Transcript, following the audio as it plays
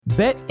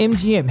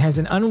BetMGM has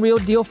an unreal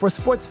deal for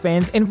sports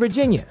fans in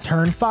Virginia.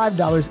 Turn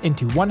 $5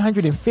 into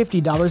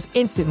 $150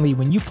 instantly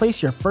when you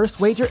place your first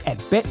wager at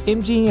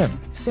BetMGM.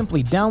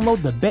 Simply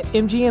download the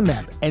BetMGM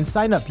app and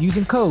sign up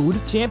using code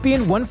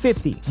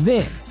Champion150.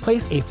 Then,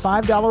 place a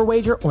 $5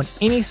 wager on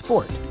any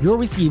sport. You'll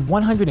receive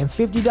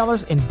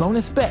 $150 in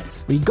bonus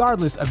bets,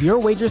 regardless of your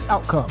wager's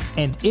outcome.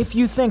 And if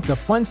you think the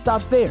fun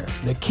stops there,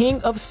 the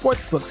King of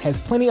Sportsbooks has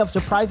plenty of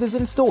surprises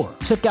in store.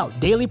 Check out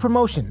daily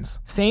promotions,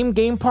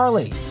 same-game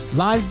parlays,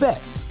 live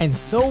bets, and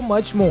so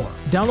much more.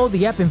 Download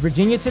the app in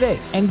Virginia today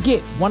and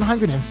get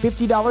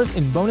 $150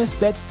 in bonus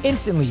bets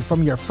instantly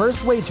from your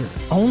first wager.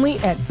 Only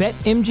at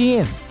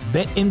BetMGM.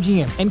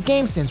 BetMGM and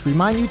GameSense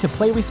remind you to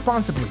play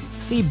responsibly.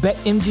 See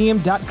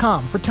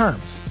BetMGM.com for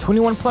terms.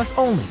 21 plus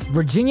only.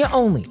 Virginia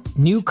only.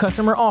 New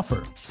customer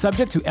offer.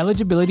 Subject to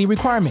eligibility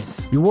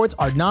requirements. Rewards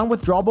are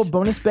non-withdrawable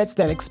bonus bets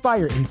that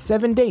expire in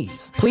 7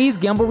 days. Please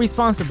gamble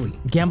responsibly.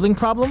 Gambling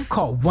problem?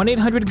 Call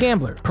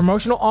 1-800-GAMBLER.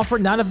 Promotional offer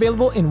not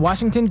available in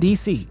Washington,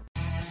 D.C.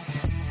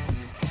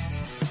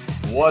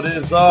 What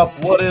is up?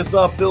 What is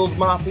up, Bills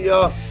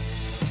Mafia?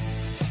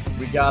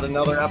 We got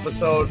another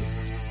episode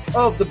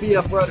of the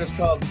BF Writers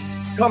Club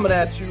coming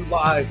at you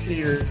live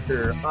here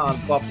on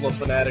Buffalo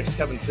Fanatics.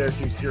 Kevin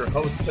Syracuse, your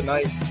host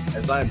tonight,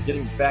 as I am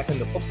getting back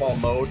into football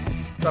mode.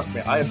 Trust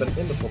me, I have been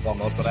in the football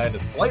mode, but I had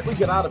to slightly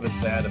get out of it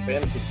today. I had a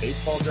fantasy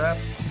baseball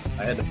draft.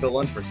 I had to fill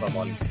in for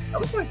someone.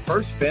 That was my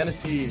first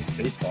fantasy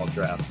baseball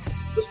draft.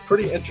 It was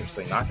pretty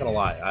interesting, not going to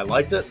lie. I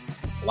liked it.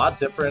 A lot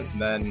different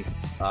than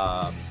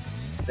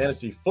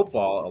fantasy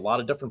football. A lot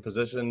of different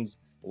positions,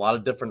 a lot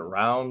of different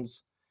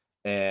rounds,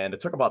 and it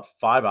took about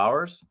 5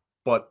 hours.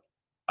 But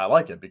I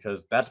like it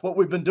because that's what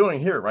we've been doing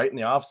here, right, in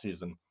the off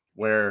season,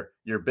 where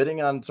you're bidding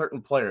on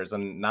certain players,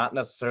 and not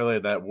necessarily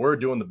that we're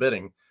doing the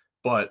bidding,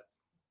 but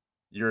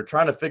you're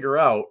trying to figure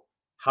out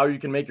how you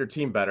can make your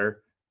team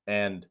better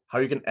and how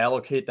you can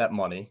allocate that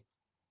money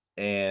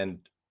and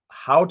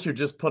how to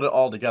just put it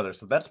all together.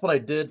 So that's what I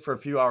did for a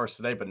few hours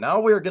today. But now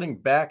we are getting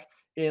back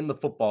in the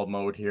football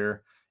mode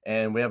here,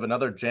 and we have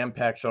another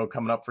jam-packed show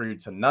coming up for you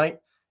tonight,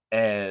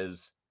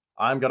 as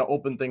I'm going to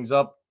open things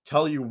up,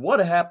 tell you what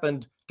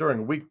happened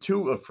during week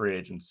 2 of free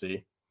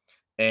agency.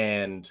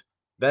 And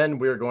then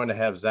we're going to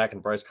have Zach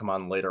and Bryce come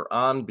on later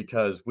on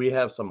because we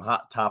have some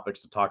hot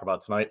topics to talk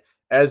about tonight.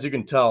 As you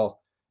can tell,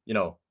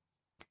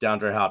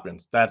 DeAndre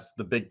Hopkins, that's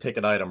the big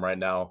ticket item right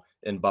now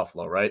in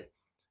Buffalo, right?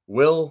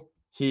 Will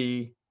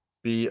he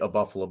be a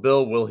Buffalo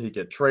Bill? Will he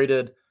get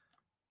traded?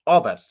 All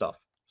that stuff.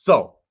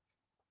 So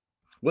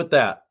with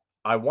that,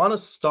 I want to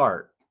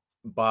start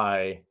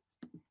by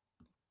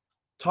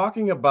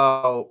talking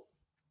about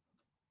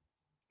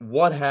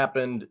what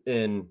happened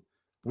in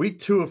week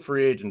 2 of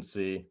free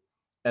agency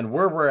and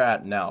where we're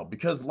at now.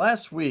 Because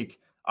last week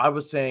I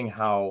was saying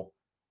how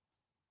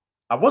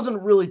I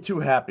wasn't really too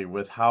happy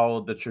with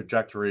how the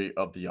trajectory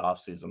of the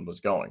offseason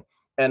was going.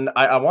 And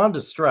I wanted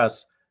to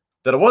stress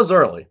that it was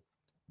early,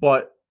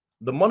 but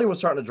the money was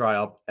starting to dry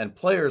up and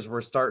players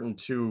were starting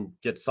to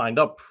get signed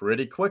up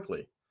pretty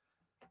quickly.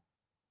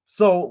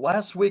 So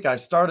last week I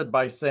started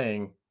by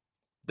saying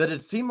that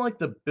it seemed like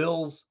the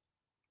Bills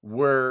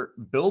were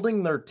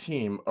building their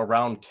team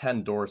around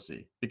Ken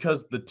Dorsey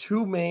because the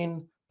two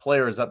main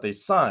players that they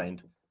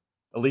signed,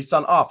 at least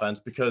on offense,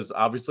 because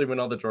obviously we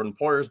know that Jordan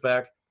Poyer's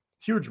back,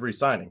 huge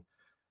re-signing.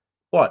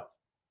 But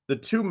the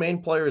two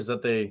main players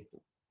that they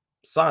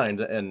signed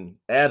and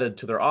added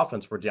to their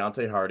offense were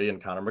Deontay Hardy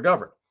and Connor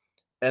McGovern.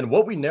 And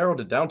what we narrowed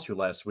it down to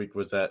last week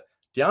was that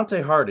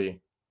Deontay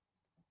Hardy,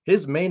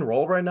 his main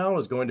role right now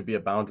is going to be a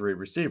boundary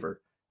receiver.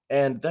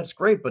 And that's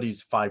great, but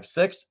he's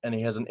 5'6", and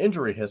he has an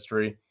injury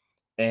history.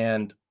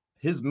 And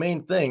his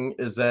main thing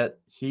is that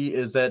he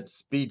is that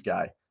speed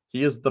guy.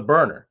 He is the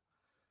burner.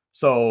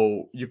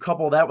 So you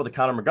couple that with the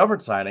Connor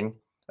McGovern signing,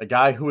 a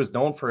guy who is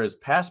known for his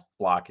pass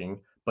blocking,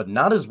 but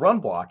not his run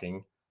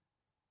blocking.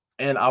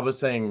 And I was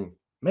saying,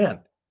 man,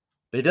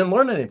 they didn't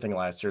learn anything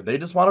last year. They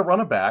just want to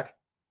run it back,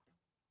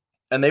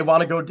 and they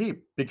want to go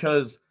deep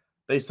because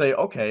they say,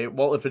 okay,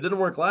 well, if it didn't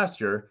work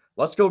last year,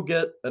 let's go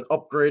get an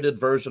upgraded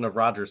version of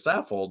Roger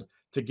Saffold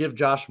to give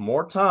Josh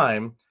more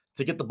time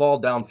to get the ball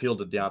downfield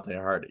to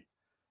Deontay Hardy.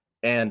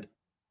 And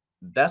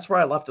that's where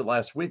I left it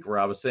last week, where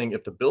I was saying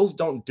if the Bills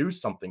don't do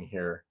something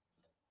here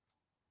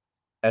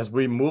as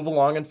we move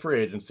along in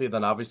free agency,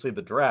 then obviously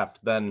the draft,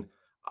 then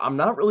I'm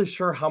not really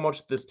sure how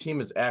much this team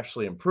is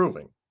actually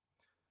improving.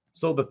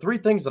 So the three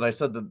things that I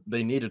said that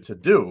they needed to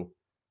do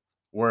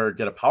were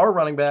get a power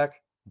running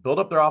back, build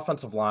up their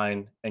offensive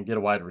line, and get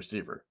a wide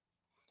receiver.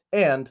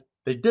 And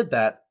they did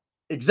that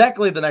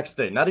exactly the next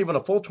day, not even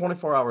a full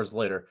 24 hours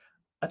later.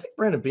 I think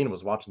Brandon Beane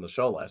was watching the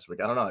show last week.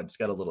 I don't know. I just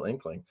got a little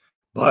inkling.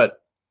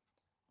 But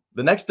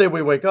the next day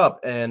we wake up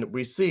and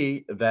we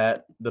see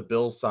that the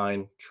Bills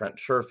sign Trent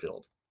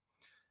Sherfield.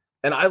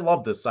 And I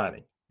love this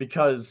signing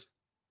because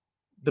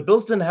the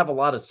Bills didn't have a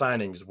lot of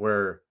signings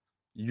where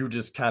you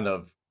just kind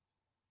of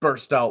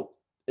burst out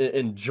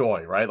in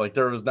joy, right? Like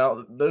there was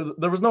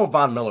no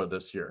Von Miller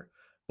this year.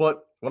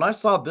 But when I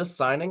saw this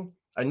signing,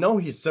 I know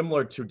he's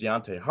similar to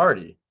Deontay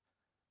Hardy,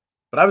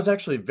 But I was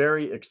actually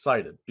very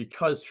excited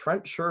because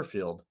Trent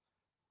Sherfield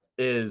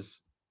is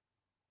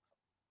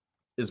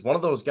one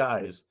of those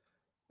guys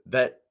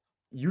that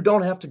you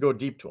don't have to go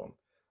deep to him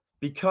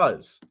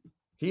because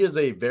he is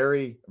a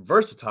very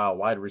versatile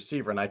wide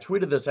receiver. And I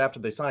tweeted this after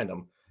they signed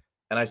him.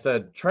 And I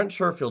said, Trent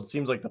Sherfield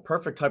seems like the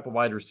perfect type of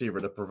wide receiver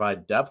to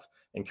provide depth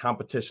and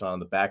competition on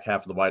the back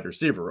half of the wide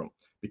receiver room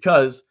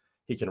because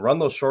he can run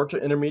those short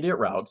to intermediate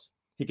routes.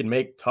 He can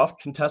make tough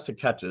contested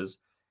catches.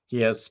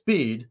 He has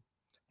speed.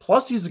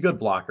 Plus, he's a good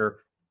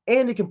blocker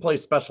and he can play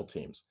special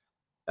teams.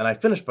 And I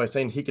finished by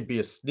saying he could be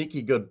a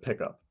sneaky good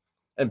pickup.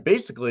 And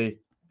basically,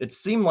 it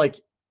seemed like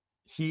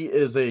he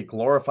is a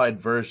glorified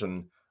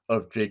version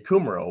of Jake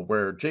Kumaro,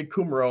 where Jake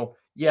Kumaro,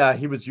 yeah,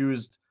 he was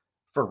used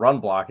for run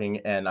blocking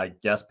and I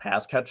guess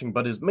pass catching,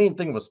 but his main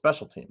thing was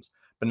special teams.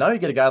 But now you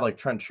get a guy like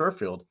Trent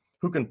Sherfield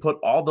who can put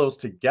all those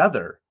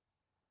together.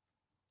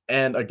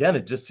 And again,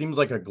 it just seems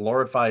like a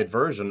glorified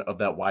version of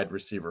that wide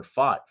receiver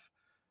 5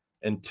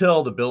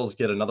 until the Bills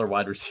get another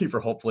wide receiver.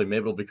 Hopefully,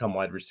 maybe it'll become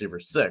wide receiver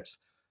 6.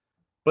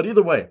 But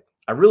either way,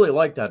 I really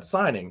like that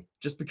signing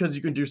just because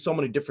you can do so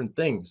many different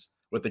things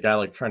with a guy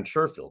like Trent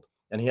Sherfield.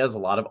 And he has a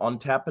lot of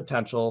untapped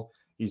potential.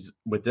 He's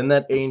within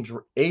that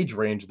age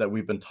range that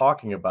we've been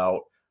talking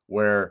about,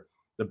 where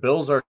the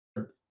Bills are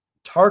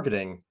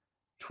targeting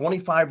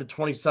 25 to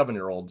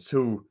 27-year-olds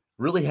who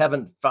really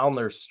haven't found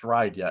their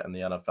stride yet in the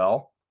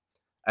NFL.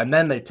 And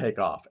then they take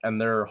off. And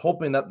they're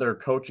hoping that their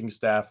coaching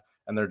staff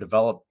and their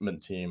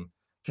development team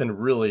can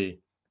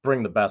really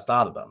bring the best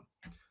out of them.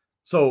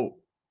 So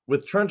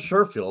with Trent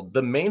Sherfield,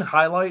 the main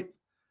highlight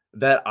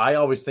that I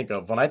always think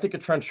of when I think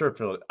of Trent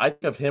Sherfield, I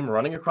think of him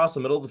running across the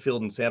middle of the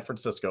field in San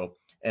Francisco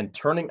and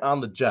turning on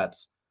the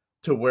Jets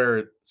to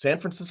where San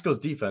Francisco's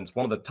defense,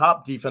 one of the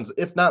top defense,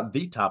 if not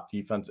the top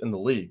defense in the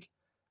league,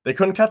 they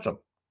couldn't catch him.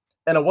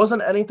 And it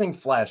wasn't anything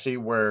flashy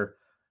where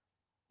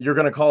you're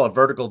going to call a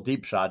vertical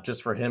deep shot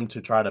just for him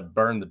to try to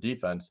burn the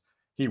defense.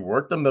 He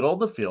worked the middle of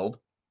the field,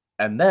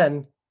 and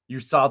then you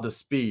saw the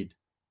speed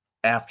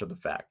after the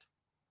fact.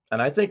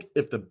 And I think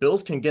if the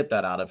Bills can get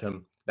that out of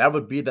him, that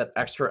would be that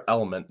extra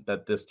element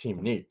that this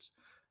team needs.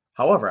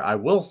 However, I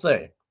will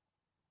say,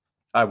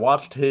 I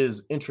watched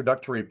his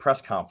introductory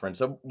press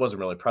conference. It wasn't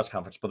really a press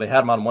conference, but they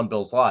had him on One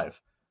Bills Live.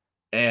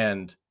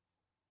 And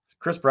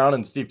Chris Brown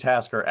and Steve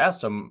Tasker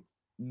asked him,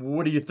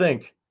 what do you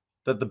think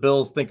that the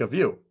Bills think of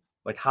you?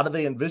 Like, how do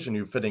they envision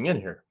you fitting in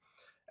here?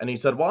 And he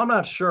said, well, I'm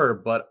not sure,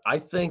 but I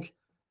think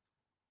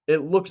it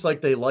looks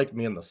like they like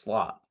me in the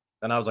slot.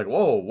 And I was like,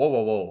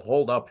 whoa,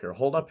 hold up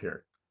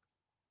here.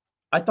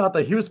 I thought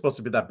that he was supposed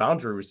to be that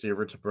boundary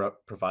receiver to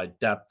provide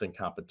depth and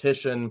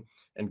competition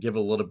and give a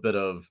little bit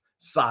of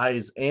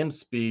size and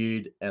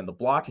speed and the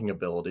blocking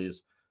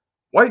abilities.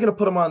 Why are you going to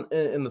put him on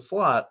in the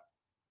slot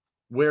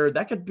where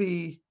that could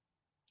be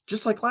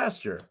just like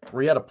last year,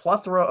 where you had a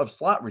plethora of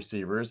slot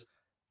receivers,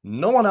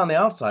 no one on the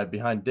outside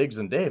behind Diggs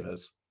and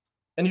Davis,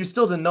 and you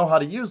still didn't know how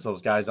to use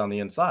those guys on the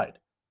inside.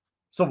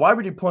 So why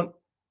would you put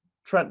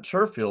Trent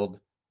Sherfield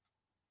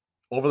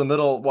over the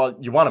middle? Well,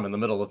 you want him in the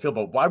middle of the field,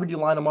 but why would you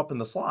line him up in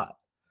the slot?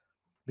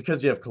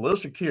 Because you have Khalil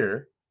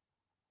Shakir,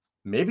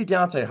 maybe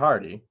Deontay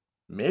Hardy,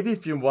 maybe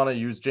if you want to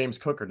use James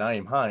Cook or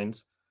Nyheim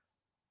Hines,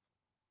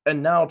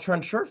 and now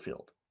Trent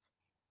Sherfield.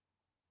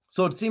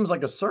 So it seems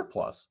like a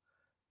surplus.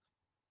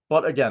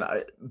 But again,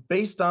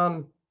 based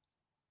on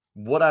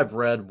what I've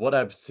read, what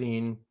I've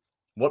seen,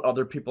 what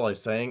other people are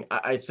saying,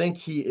 I think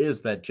he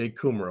is that Jake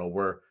Kumaro,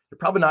 where you're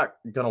probably not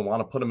going to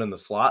want to put him in the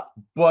slot,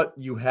 but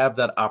you have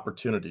that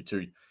opportunity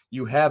to.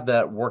 You have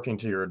that working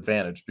to your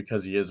advantage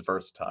because he is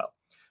versatile.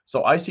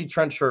 So I see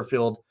Trent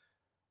Sherfield,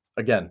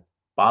 again,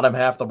 bottom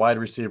half the wide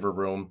receiver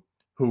room,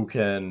 who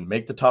can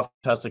make the tough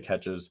contested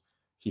catches.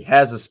 He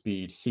has the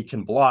speed. He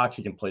can block.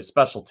 He can play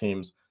special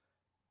teams.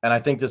 And I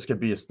think this could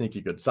be a sneaky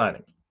good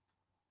signing.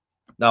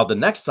 Now, the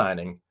next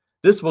signing,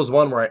 this was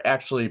one where I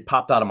actually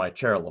popped out of my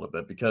chair a little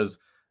bit because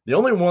the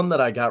only one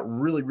that I got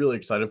really, really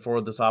excited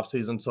for this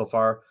offseason so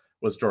far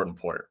was Jordan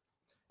Poyer.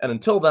 And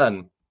until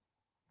then,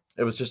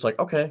 it was just like,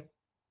 okay,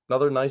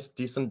 another nice,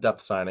 decent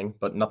depth signing,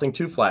 but nothing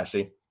too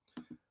flashy.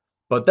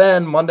 But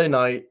then Monday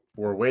night,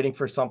 we're waiting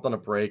for something to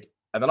break,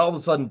 and then all of a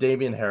sudden,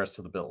 Damian Harris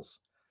to the Bills.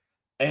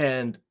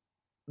 And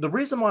the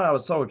reason why I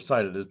was so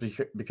excited is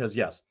because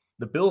yes,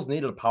 the Bills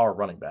needed a power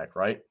running back,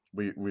 right?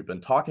 We've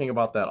been talking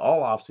about that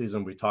all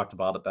offseason. We talked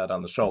about that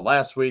on the show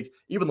last week,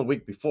 even the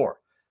week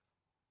before.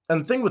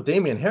 And the thing with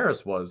Damian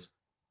Harris was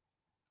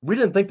we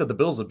didn't think that the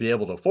Bills would be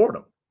able to afford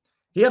him.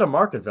 He had a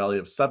market value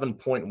of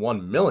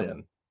 $7.1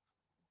 million.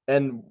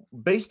 And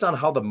based on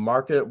how the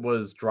market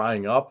was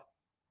drying up,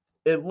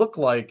 it looked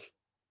like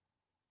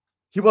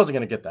he wasn't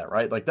going to get that,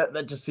 right? Like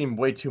that just seemed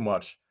way too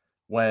much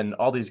when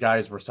all these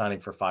guys were signing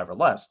for 5 or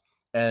less.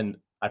 And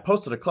I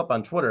posted a clip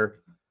on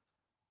Twitter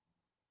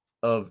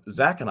of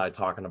Zach and I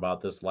talking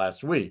about this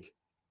last week.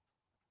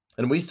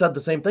 And we said the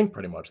same thing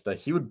pretty much, that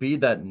he would be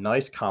that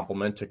nice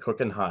complement to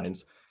Cook and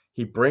Hines.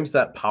 He brings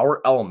that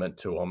power element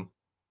to him.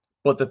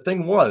 But the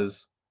thing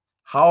was,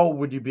 how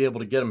would you be able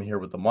to get him here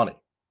with the money?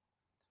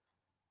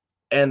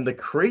 And the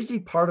crazy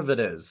part of it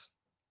is,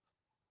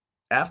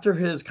 after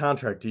his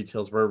contract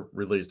details were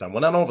released, I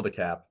went on over the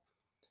cap,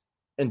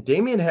 and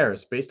Damian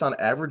Harris, based on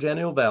average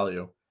annual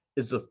value,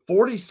 is the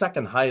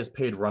 42nd highest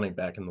paid running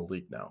back in the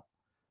league now.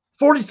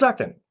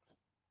 42nd.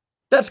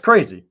 That's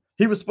crazy.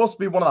 He was supposed to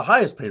be one of the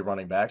highest paid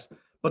running backs,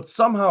 but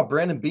somehow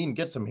Brandon Beane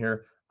gets him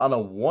here on a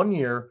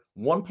 1-year,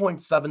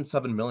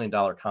 $1.77 million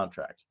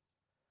contract.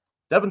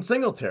 Devin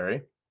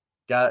Singletary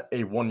got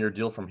a 1-year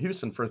deal from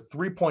Houston for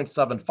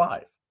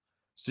 $3.75.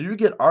 So you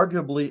get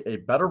arguably a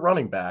better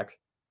running back,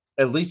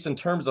 at least in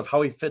terms of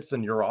how he fits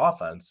in your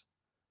offense,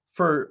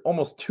 for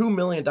almost $2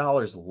 million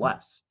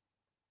less.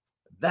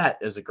 That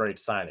is a great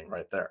signing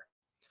right there.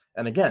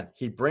 And again,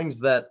 he brings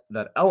that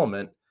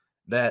element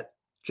that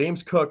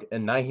James Cook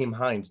and Nyheim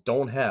Hines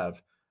don't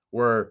have,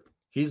 where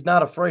he's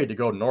not afraid to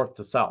go north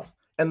to south.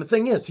 And the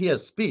thing is, he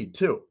has speed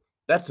too.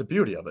 That's the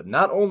beauty of it.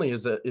 Not only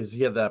is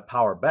he have that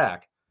power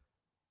back,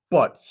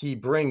 but he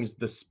brings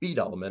the speed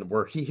element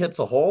where he hits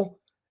a hole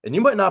and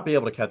you might not be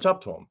able to catch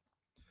up to him.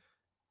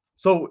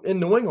 So in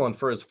New England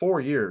for his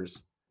 4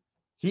 years,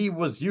 he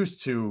was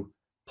used to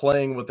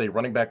playing with a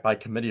running back by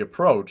committee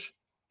approach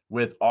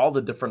with all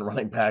the different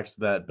running backs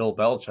that Bill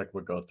Belichick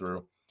would go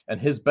through. And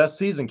his best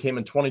season came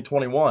in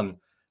 2021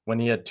 when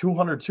he had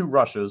 202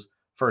 rushes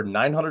for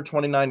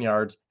 929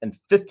 yards and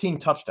 15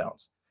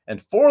 touchdowns.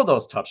 And 4 of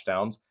those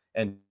touchdowns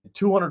and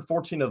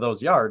 214 of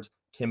those yards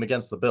came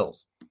against the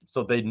Bills.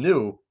 So they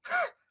knew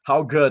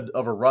how good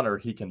of a runner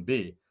he can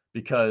be,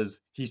 because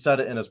he said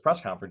it in his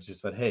press conference. He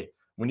said, hey,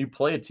 when you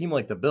play a team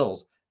like the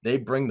Bills, they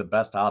bring the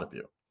best out of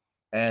you.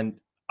 And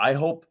I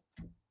hope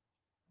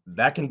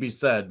that can be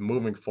said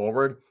moving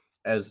forward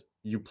as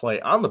you play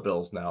on the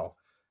Bills now,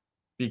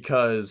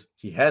 because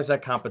he has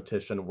that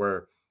competition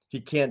where he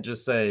can't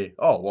just say,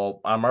 oh,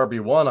 well, I'm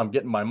RB1, I'm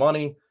getting my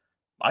money,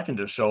 I can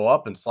just show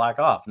up and slack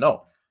off.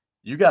 No,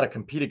 you got to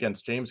compete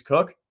against James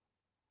Cook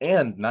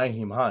and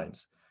Nyheim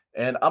Hines.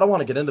 And I don't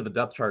want to get into the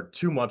depth chart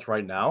too much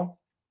right now,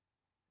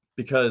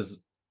 because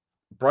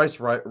Bryce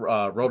wrote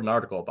an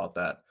article about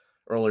that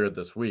earlier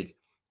this week.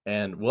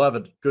 And we'll have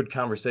a good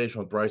conversation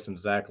with Bryce and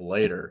Zach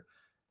later,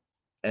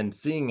 and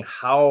seeing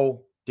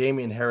how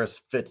Damian Harris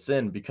fits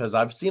in, because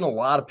I've seen a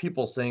lot of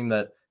people saying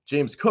that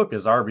James Cook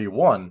is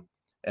RB1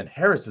 and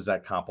Harris is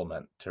that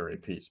complementary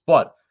piece.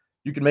 But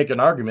you can make an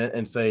argument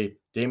and say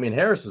Damian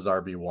Harris is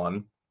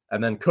RB1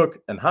 and then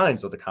Cook and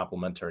Hines are the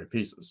complementary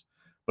pieces.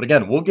 But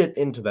again, we'll get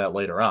into that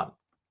later on.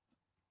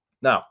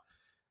 Now,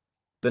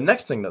 the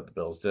next thing that the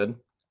Bills did,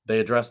 they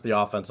addressed the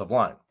offensive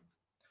line.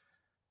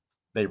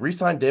 They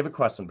re-signed David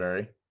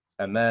Questenberry,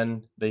 and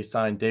then they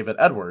signed David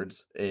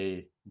Edwards,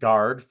 a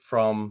guard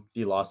from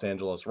the Los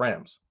Angeles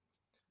Rams.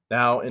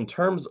 Now, in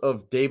terms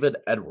of David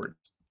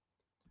Edwards,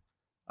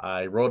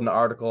 I wrote an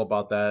article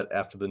about that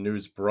after the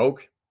news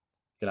broke.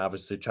 You can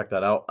obviously check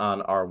that out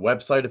on our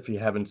website if you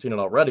haven't seen it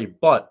already.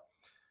 But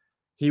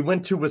he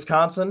went to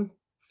Wisconsin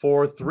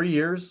for 3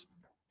 years,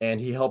 and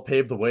he helped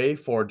pave the way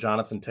for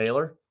Jonathan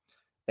Taylor.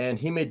 And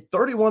he made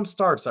 31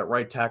 starts at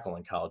right tackle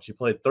in college. He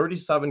played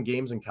 37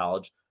 games in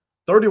college.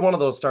 31 of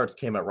those starts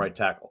came at right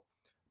tackle.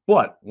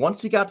 But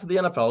once he got to the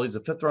NFL, he's a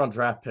 5th-round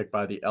draft pick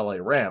by the LA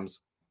Rams.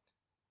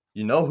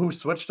 You know who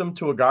switched him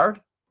to a guard?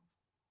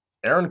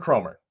 Aaron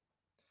Kromer.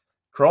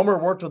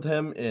 Kromer worked with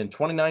him in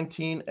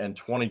 2019 and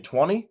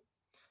 2020,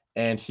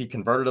 and he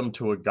converted him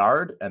to a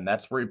guard, and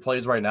that's where he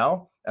plays right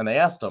now. And they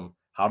asked him,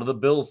 how do the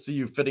Bills see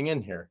you fitting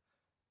in here?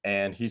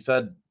 And he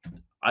said,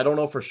 I don't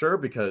know for sure,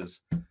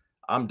 because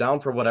I'm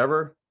down for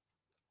whatever.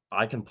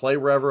 I can play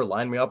wherever,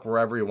 line me up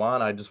wherever you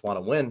want. I just want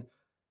to win.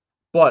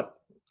 But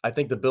I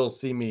think the Bills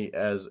see me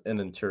as an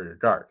interior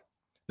guard.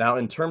 Now,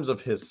 in terms of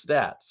his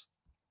stats,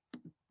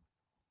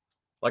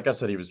 like I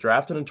said, he was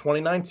drafted in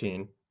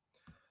 2019,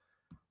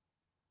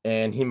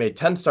 and he made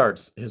 10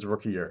 starts his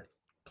rookie year,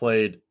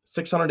 played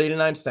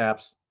 689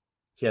 snaps.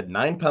 He had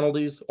 9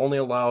 penalties, only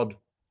allowed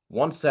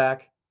 1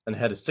 sack, and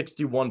had a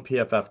 61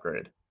 PFF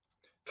grade.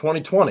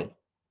 2020,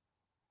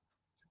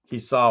 he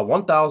saw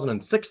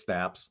 1,006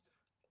 snaps,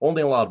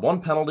 only allowed 1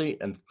 penalty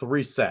and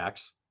 3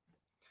 sacks,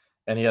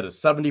 and he had a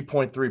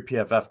 70.3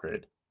 PFF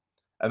grade.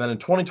 And then in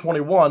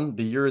 2021,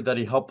 the year that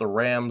he helped the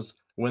Rams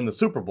win the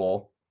Super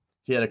Bowl,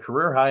 he had a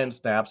career high in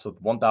snaps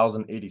with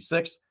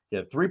 1,086. He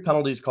had 3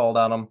 penalties called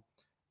on him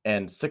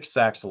and 6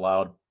 sacks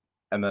allowed,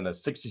 and then a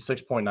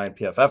 66.9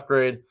 PFF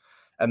grade.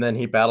 And then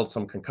he battled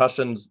some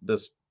concussions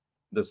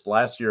this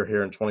last year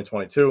here in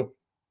 2022.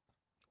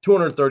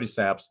 230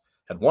 snaps,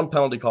 had 1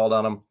 penalty called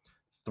on him,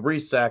 3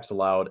 sacks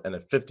allowed, and a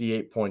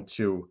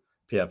 58.2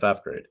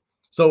 PFF grade.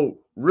 So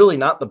really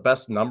not the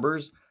best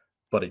numbers,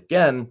 but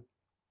again,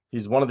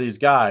 he's one of these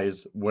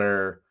guys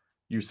where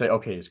you say,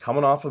 okay, he's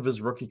coming off of his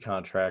rookie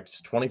contract.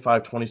 He's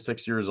 25,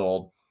 26 years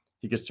old.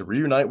 He gets to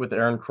reunite with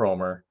Aaron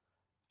Kromer.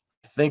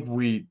 I think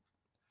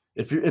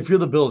if you're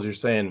the Bills, you're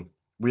saying,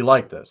 we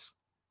like this.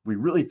 We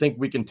really think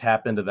we can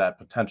tap into that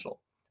potential.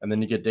 And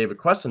then you get David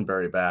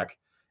Questenberry back,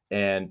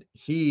 and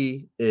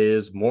he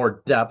is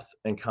more depth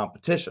and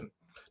competition.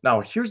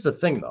 Now, here's the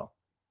thing, though.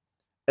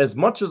 As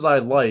much as I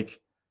like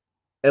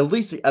at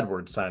least the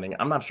Edwards signing,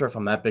 I'm not sure if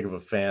I'm that big of a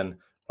fan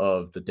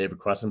of the David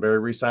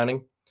Questenberry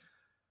re-signing.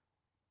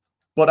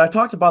 But I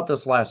talked about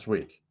this last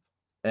week,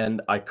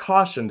 and I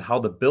cautioned how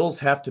the Bills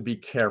have to be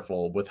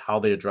careful with how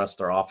they address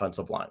their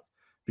offensive line.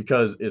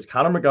 Because is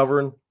Connor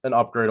McGovern an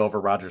upgrade over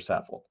Roger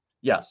Saffold?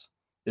 Yes.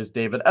 Is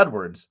David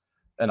Edwards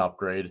an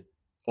upgrade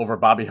over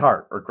Bobby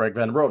Hart or Greg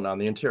Van Roten on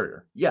the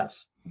interior?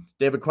 Yes.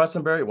 David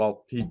Questenberry,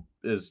 well, he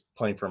is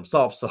playing for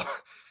himself, so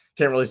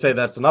can't really say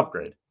that's an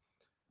upgrade.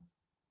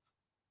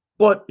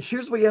 But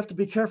here's what you have to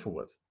be careful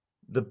with.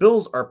 The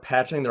Bills are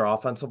patching their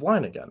offensive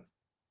line again.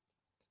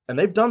 And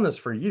they've done this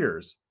for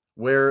years,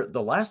 where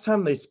the last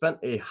time they spent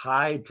a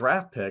high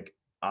draft pick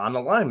on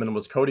a lineman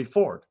was Cody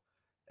Ford.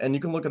 And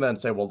you can look at that and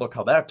say, well, look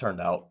how that turned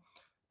out.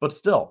 But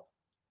still,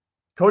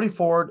 Cody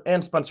Ford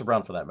and Spencer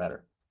Brown, for that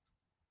matter,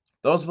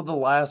 those were the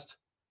last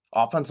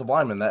offensive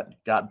linemen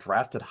that got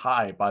drafted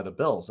high by the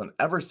Bills. And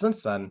ever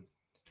since then,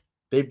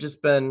 they've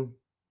just been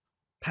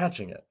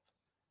patching it.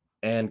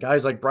 And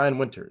guys like Brian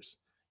Winters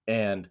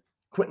and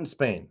Quentin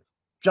Spain,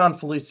 John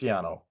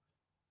Feliciano,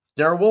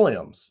 Darrell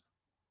Williams,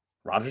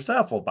 Roger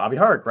Saffold, Bobby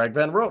Hart, Greg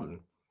Van Roten.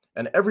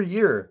 And every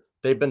year,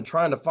 they've been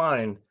trying to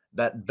find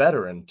that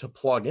veteran to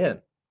plug in.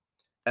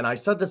 And I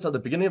said this at the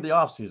beginning of the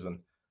offseason,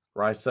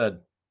 where I said,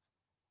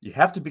 you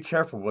have to be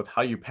careful with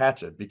how you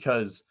patch it,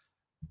 because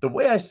the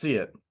way I see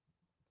it,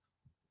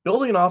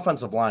 building an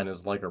offensive line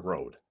is like a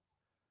road,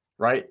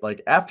 right?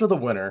 Like after the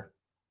winter,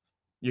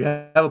 you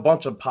have a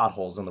bunch of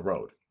potholes in the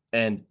road,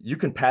 and you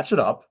can patch it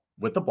up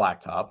with the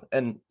blacktop.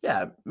 And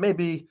yeah,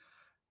 maybe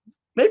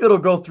it'll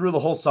go through the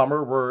whole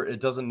summer where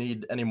it doesn't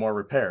need any more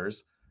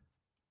repairs.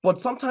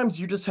 But sometimes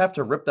you just have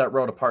to rip that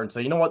road apart and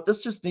say, you know what, this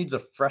just needs a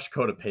fresh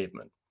coat of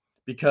pavement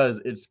because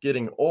it's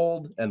getting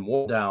old and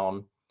worn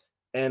down.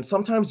 And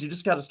sometimes you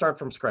just got to start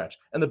from scratch.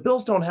 And the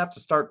Bills don't have to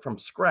start from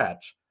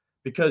scratch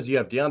because you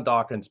have Deion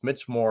Dawkins,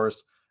 Mitch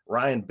Morse,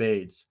 Ryan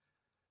Bates.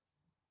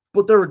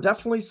 But there were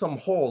definitely some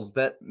holes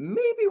that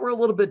maybe were a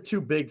little bit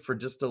too big for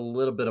just a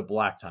little bit of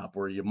blacktop,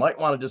 where you might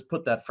want to just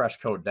put that fresh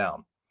coat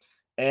down.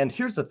 And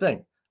here's the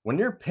thing. When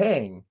you're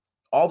paying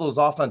all those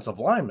offensive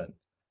linemen,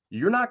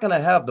 you're not going to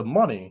have the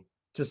money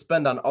to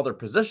spend on other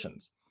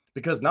positions,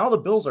 because now the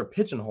Bills are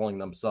pigeonholing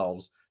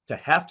themselves to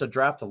have to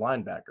draft a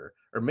linebacker,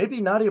 or maybe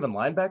not even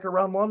linebacker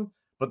round one,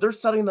 but they're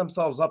setting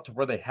themselves up to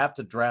where they have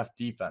to draft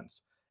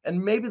defense.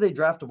 And maybe they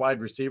draft a wide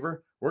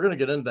receiver. We're going to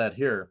get into that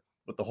here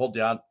with the whole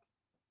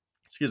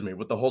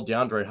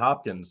DeAndre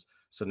Hopkins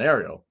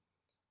scenario.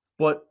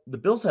 But the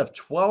Bills have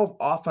 12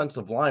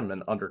 offensive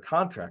linemen under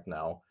contract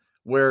now,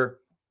 where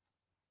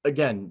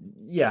again,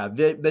 yeah,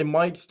 they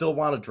might still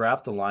want to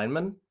draft a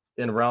lineman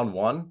in round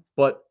one,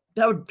 but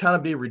that would kind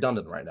of be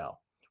redundant right now.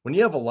 When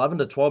you have $11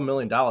 to $12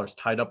 million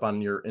tied up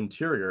on your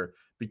interior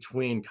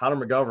between Connor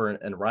McGovern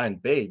and Ryan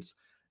Bates,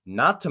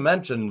 not to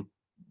mention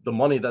the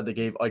money that they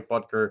gave Ike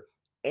Butker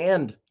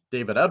and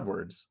David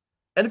Edwards.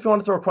 And if you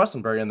want to throw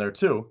Questenberry in there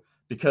too,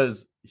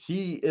 because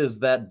he is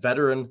that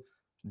veteran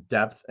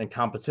depth and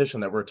competition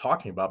that we're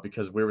talking about,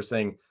 because we were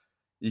saying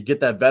you get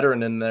that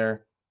veteran in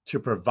there to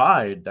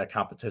provide that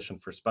competition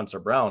for Spencer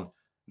Brown.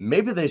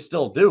 Maybe they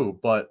still do,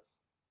 but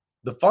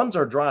the funds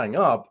are drying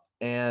up.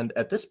 And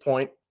at this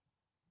point,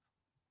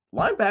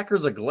 linebacker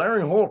is a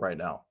glaring hole right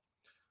now.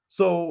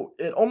 So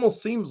it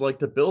almost seems like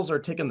the Bills are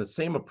taking the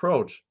same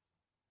approach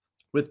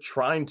with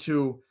trying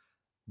to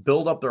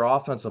build up their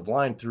offensive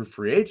line through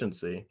free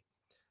agency.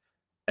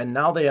 And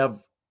now they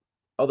have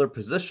other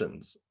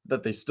positions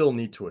that they still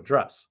need to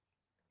address.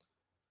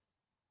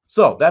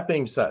 So that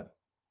being said,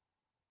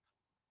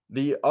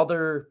 the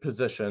other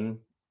position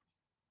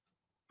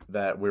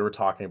that we were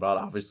talking about,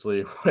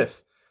 obviously,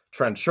 with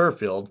Trent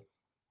Sherfield,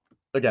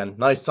 again,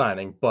 nice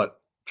signing, but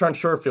Trent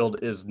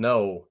Sherfield is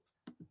no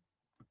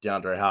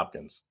DeAndre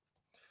Hopkins.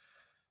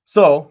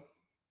 So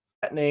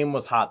that name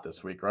was hot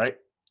this week, right?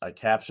 I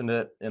captioned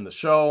it in the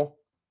show,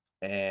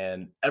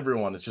 and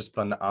everyone has just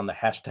been on the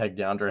hashtag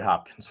DeAndre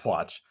Hopkins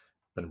watch.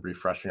 Been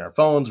refreshing our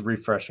phones,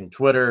 refreshing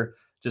Twitter,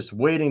 just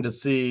waiting to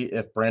see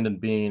if Brandon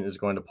Beane is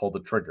going to pull the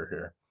trigger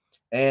here.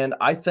 And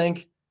I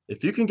think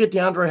if you can get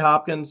DeAndre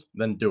Hopkins,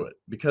 then do it,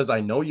 because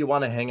I know you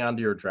want to hang on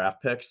to your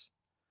draft picks,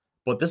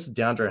 but this is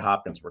DeAndre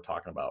Hopkins we're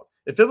talking about.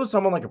 If it was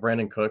someone like a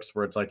Brandon Cooks,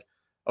 where it's like,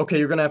 okay,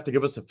 you're going to have to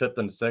give us a fifth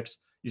and a sixth,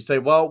 you say,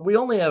 well, we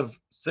only have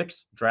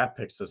 6 draft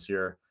picks this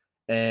year,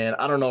 and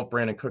I don't know if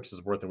Brandon Cooks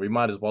is worth it. We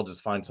might as well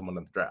just find someone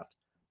in the draft.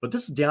 But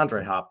this is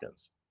DeAndre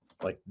Hopkins,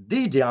 like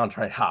the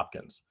DeAndre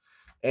Hopkins.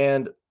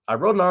 And I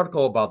wrote an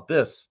article about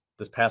this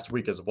past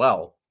week as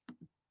well.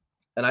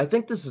 And I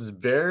think this is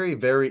very,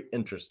 very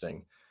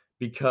interesting,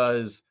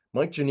 because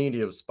Mike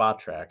Giannini of Spot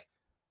Track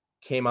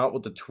came out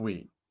with a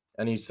tweet,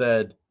 and he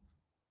said,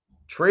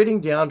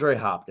 trading DeAndre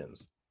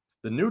Hopkins,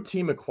 the new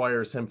team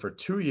acquires him for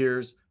 2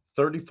 years,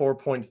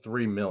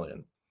 $34.3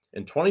 million.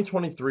 In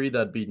 2023,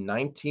 that'd be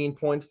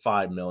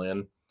 $19.5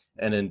 million.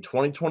 And in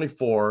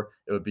 2024,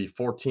 it would be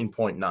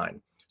 $14.9.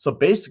 So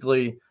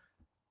basically,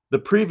 the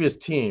previous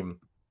team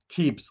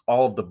keeps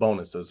all of the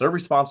bonuses. They're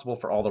responsible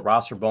for all the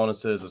roster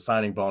bonuses, the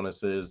signing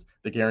bonuses,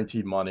 the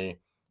guaranteed money,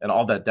 and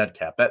all that dead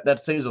cap. That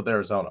stays with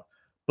Arizona.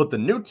 But the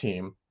new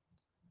team,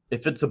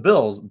 if it's the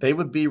Bills, they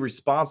would be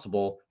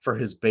responsible for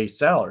his base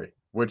salary,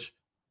 which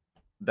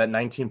that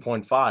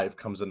 19.5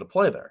 comes into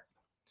play there.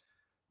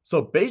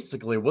 So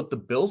basically, what the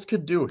Bills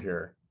could do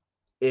here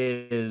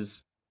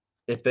is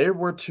if they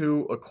were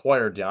to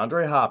acquire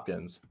DeAndre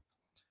Hopkins,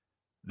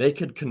 they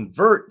could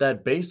convert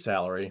that base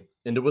salary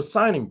into a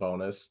signing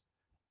bonus,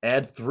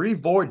 add 3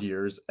 void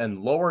years, and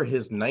lower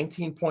his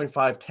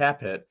 19.5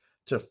 cap hit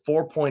to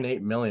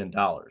 $4.8 million.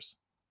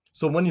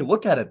 So when you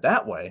look at it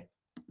that way,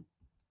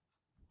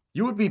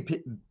 you'd be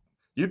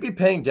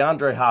paying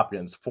DeAndre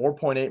Hopkins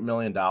 $4.8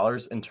 million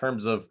in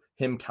terms of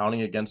him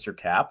counting against your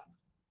cap.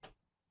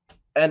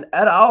 And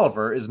Ed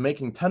Oliver is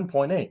making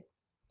 10.8.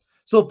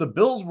 So if the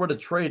Bills were to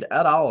trade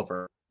Ed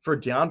Oliver for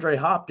DeAndre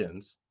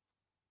Hopkins,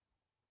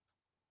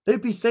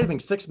 they'd be saving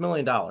 $6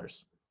 million.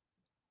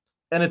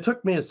 And it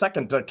took me a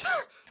second to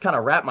kind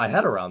of wrap my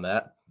head around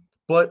that.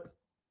 But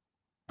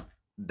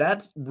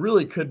that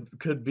really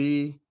could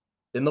be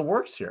in the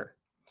works here.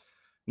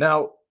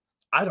 Now,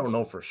 I don't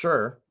know for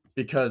sure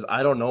because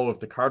I don't know if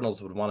the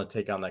Cardinals would want to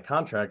take on that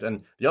contract.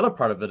 And the other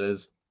part of it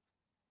is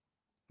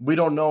we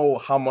don't know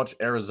how much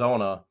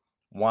Arizona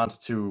wants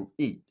to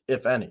eat,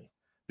 if any,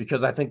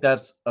 because I think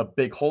that's a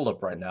big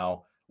holdup right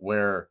now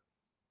where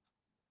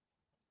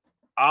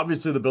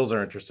obviously the Bills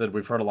are interested.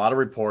 We've heard a lot of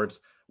reports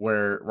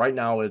where right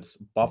now it's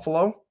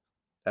Buffalo,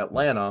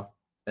 Atlanta,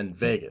 and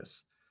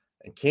Vegas.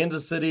 And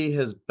Kansas City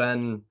has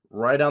been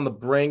right on the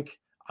brink.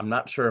 I'm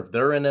not sure if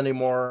they're in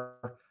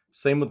anymore.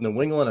 Same with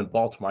New England and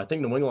Baltimore. I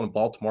think New England and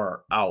Baltimore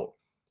are out.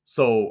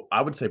 So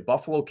I would say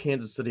Buffalo,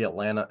 Kansas City,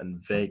 Atlanta, and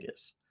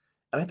Vegas.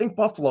 And I think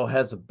Buffalo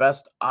has the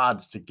best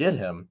odds to get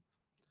him.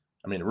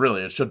 I mean,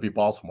 really, it should be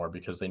Baltimore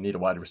because they need a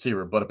wide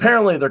receiver. But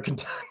apparently they're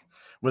content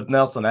with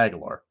Nelson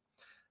Aguilar.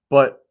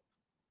 But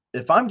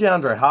if I'm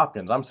DeAndre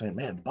Hopkins, I'm saying,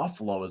 man,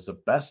 Buffalo is the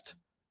best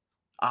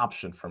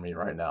option for me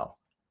right now.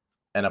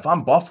 And if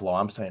I'm Buffalo,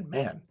 I'm saying,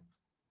 man,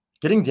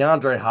 getting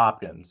DeAndre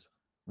Hopkins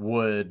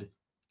would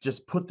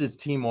just put this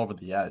team over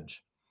the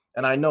edge.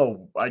 And I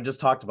know I just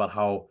talked about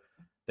how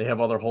they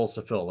have other holes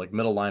to fill, like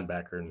middle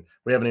linebacker, and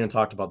we haven't even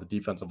talked about the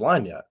defensive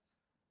line yet.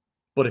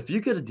 But if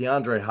you get a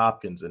DeAndre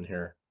Hopkins in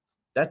here,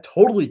 that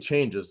totally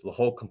changes the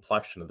whole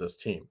complexion of this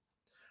team,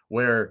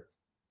 where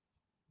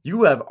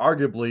you have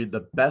arguably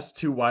the best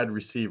 2 wide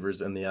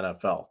receivers in the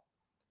NFL.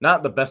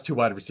 Not the best 2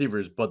 wide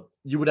receivers, but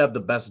you would have the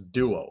best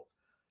duo.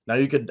 Now,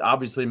 you could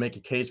obviously make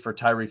a case for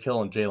Tyreek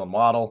Hill and Jalen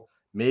Waddle.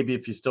 Maybe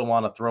if you still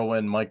want to throw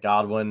in Mike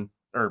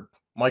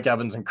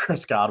Evans and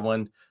Chris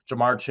Godwin,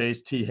 Jamar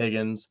Chase, T.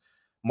 Higgins,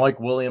 Mike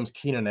Williams,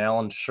 Keenan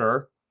Allen,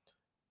 sure.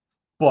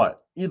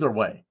 But either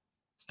way,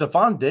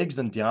 Stephon Diggs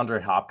and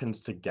DeAndre Hopkins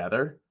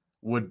together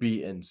would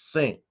be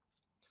insane.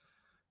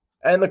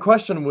 And the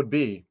question would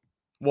be,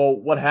 well,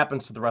 what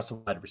happens to the rest of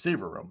the wide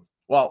receiver room?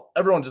 Well,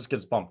 everyone just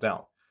gets bumped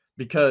down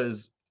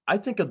because I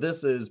think of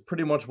this as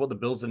pretty much what the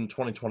Bills did in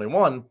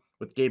 2021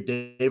 with Gabe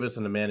Davis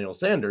and Emmanuel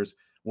Sanders,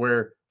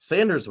 where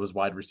Sanders was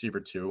wide receiver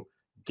 2,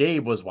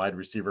 Gabe was wide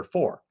receiver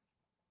 4,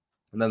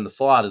 and then the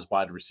slot is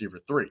wide receiver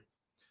 3.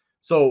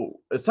 So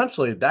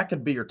essentially, that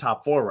could be your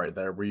top 4 right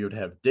there, where you'd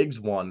have Diggs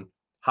 1,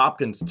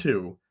 Hopkins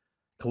 2,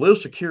 Khalil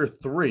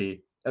Shakir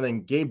 3, and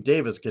then Gabe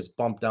Davis gets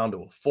bumped down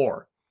to a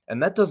 4.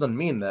 And that doesn't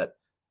mean that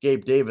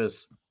Gabe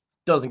Davis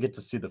doesn't get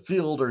to see the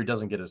field or he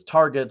doesn't get his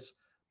targets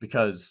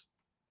because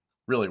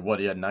really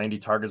he had 90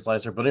 targets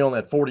last year, but he only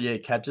had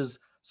 48 catches,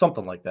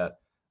 something like that.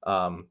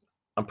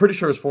 I'm pretty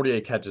sure it was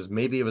 48 catches.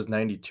 Maybe it was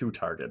 92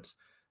 targets.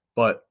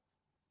 But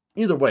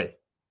either way,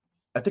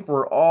 I think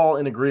we're all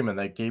in agreement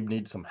that Gabe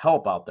needs some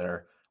help out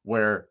there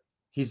where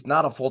he's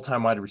not a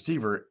full-time wide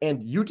receiver,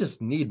 and you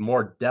just need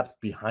more depth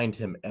behind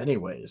him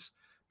anyways.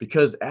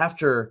 Because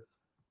after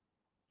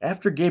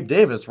Gabe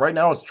Davis, right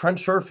now it's Trent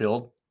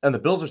Sherfield, and the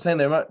Bills are saying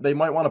they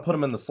might want to put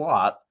him in the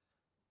slot.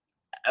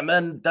 And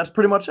then that's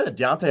pretty much it.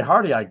 Deontay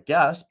Hardy, I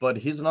guess, but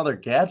he's another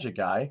gadget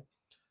guy.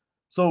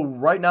 So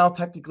right now,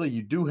 technically,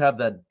 you do have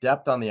that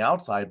depth on the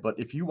outside, but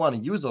if you want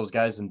to use those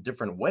guys in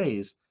different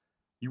ways,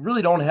 you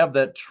really don't have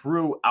that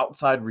true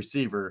outside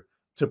receiver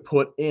to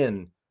put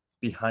in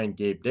behind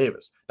Gabe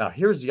Davis. Now,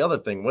 here's the other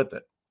thing with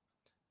it.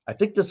 I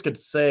think this could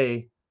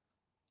say,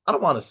 I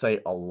don't want to say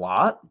a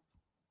lot,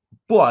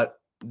 but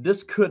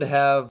this could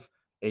have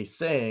a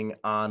saying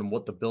on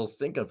what the Bills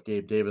think of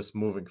Gabe Davis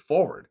moving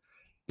forward.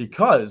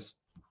 Because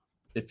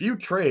if you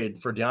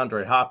trade for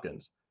DeAndre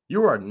Hopkins,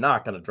 you are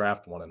not going to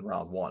draft one in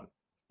round 1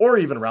 or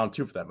even round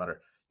 2 for that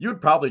matter. You'd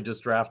probably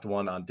just draft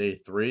one on day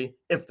 3,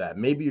 if that.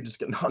 Maybe you just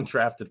get an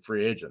undrafted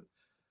free agent.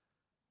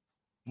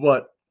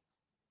 But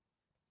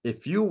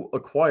if you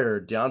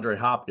acquire DeAndre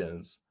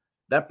Hopkins,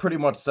 that pretty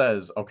much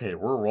says, okay,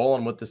 we're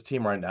rolling with this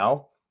team right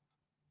now.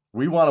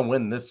 We want to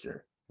win this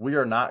year. We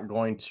are not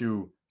going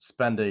to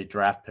spend a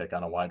draft pick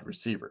on a wide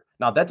receiver.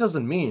 Now, that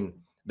doesn't mean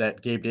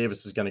that Gabe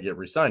Davis is going to get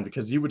re-signed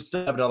because you would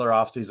still have another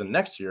offseason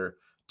next year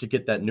to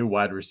get that new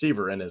wide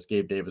receiver in as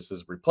Gabe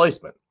Davis's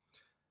replacement.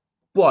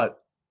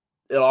 But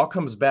it all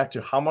comes back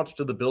to how much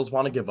do the Bills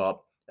want to give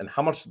up and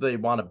how much do they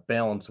want to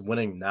balance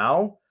winning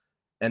now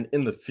and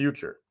in the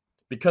future?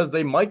 Because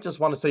they might just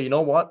want to say, you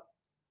know what?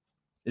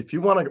 If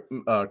you want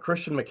a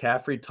Christian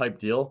McCaffrey type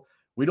deal,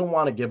 we don't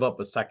want to give up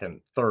a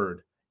second,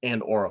 third,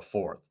 and or a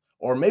fourth.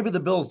 Or maybe the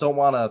Bills don't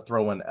want to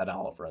throw in Ed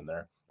Oliver in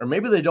there. Or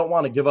maybe they don't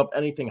want to give up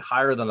anything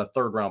higher than a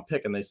third-round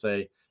pick, and they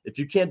say, if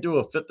you can't do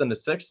a fifth and a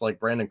sixth like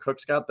Brandon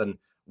Cooks got, then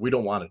we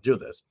don't want to do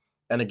this.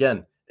 And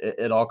again,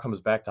 it all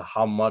comes back to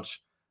how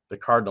much the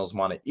Cardinals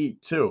want to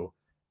eat too,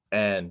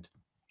 and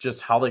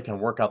just how they can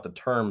work out the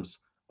terms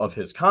of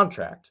his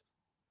contract.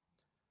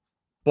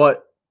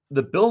 But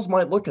the Bills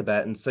might look at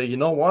that and say, you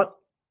know what?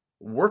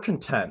 We're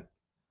content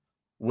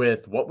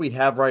with what we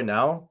have right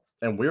now,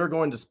 and we're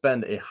going to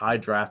spend a high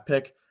draft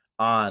pick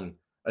on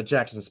a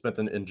Jackson Smith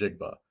and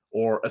Njigba,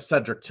 or a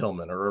Cedric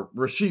Tillman, or a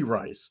Rashee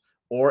Rice,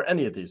 or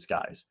any of these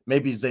guys.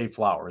 Maybe Zay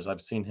Flowers.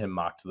 I've seen him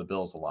mocked to the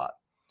Bills a lot.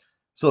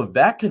 So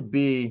that could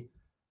be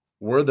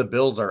where the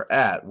Bills are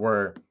at,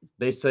 where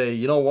they say,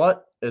 you know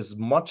what? As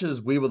much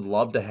as we would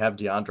love to have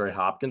DeAndre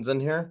Hopkins in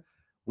here,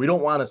 we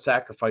don't want to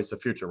sacrifice the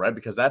future, right?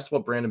 Because that's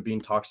what Brandon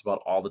Beane talks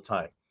about all the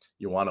time.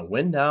 You want to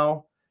win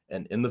now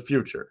and in the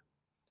future.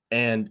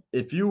 And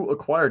if you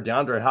acquire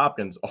DeAndre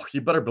Hopkins,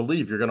 you better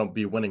believe you're going to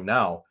be winning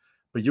now,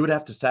 but you would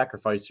have to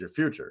sacrifice your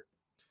future.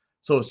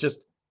 So it's just,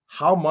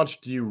 how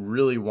much do you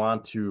really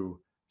want to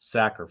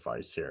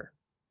sacrifice here?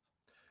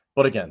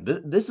 But again,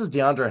 this is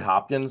DeAndre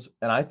Hopkins,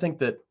 and I think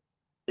that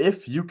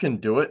if you can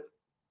do it,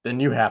 then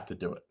you have to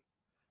do it.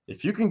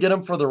 If you can get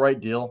him for the right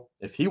deal,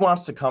 if he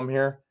wants to come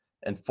here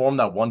and form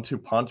that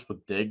 1-2 punch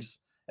with Diggs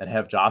and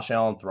have Josh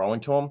Allen throwing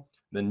to him,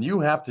 then you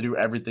have to do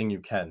everything you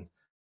can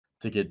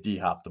to get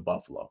D-Hop to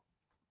Buffalo.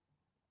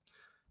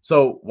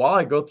 So while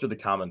I go through the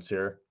comments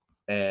here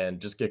and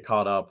just get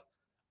caught up,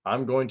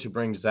 I'm going to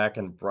bring Zach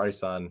and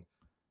Bryce on.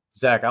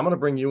 Zach, I'm going to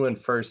bring you in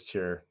first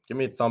here. Give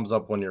me a thumbs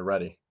up when you're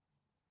ready.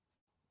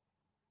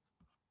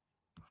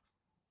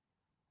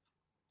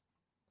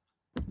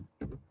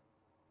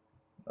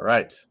 All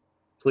right.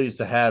 Pleased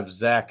to have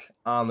Zach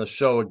on the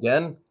show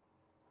again.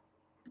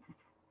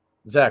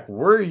 Zach,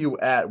 where are you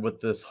at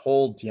with this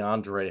whole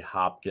DeAndre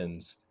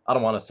Hopkins, I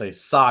don't want to say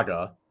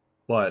saga,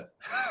 but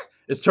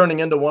it's turning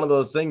into one of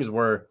those things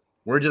where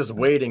we're just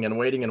waiting and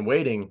waiting and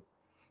waiting.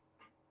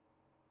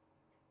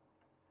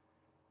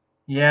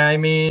 Yeah, I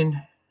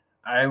mean,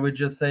 I would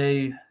just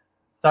say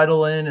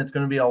settle in. It's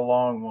going to be a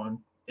long one.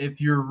 If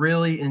you're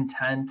really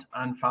intent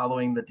on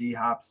following the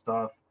D-Hop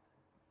stuff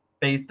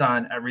based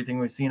on everything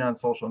we've seen on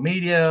social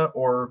media,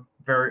 or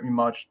very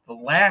much the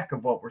lack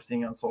of what we're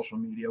seeing on social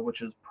media,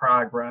 which is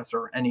progress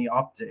or any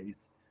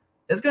updates,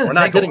 it's going to take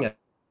not getting it.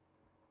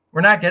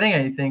 We're not getting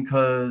anything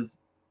because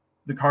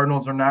the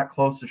Cardinals are not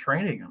close to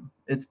trading him.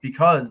 It's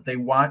because they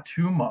want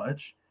too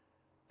much.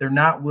 They're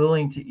not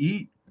willing to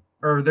eat,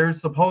 or they're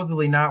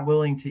supposedly not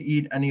willing to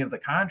eat any of the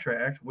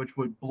contract, which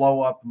would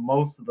blow up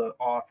most of the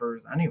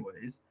offers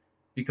anyways,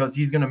 because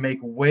he's going to make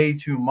way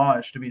too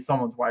much to be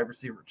someone's wide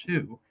receiver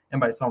 2. And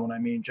by someone, I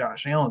mean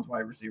Josh Allen's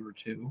wide receiver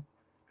 2,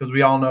 because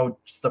we all know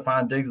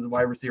Stephon Diggs is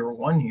wide receiver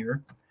 1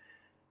 here.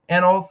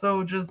 And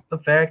also just the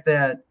fact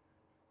that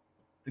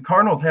the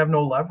Cardinals have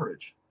no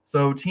leverage.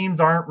 So teams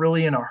aren't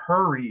really in a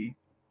hurry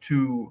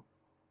to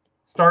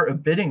start a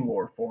bidding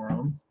war for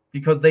him,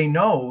 because they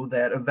know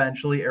that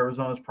eventually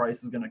Arizona's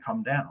price is going to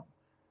come down.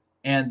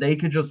 And they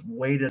could just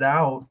wait it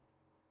out.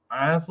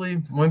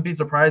 Honestly, wouldn't be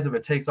surprised if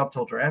it takes up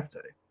till draft day.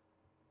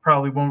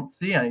 Probably won't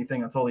see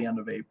anything until the end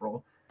of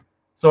April.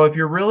 So if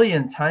you're really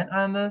intent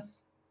on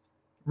this,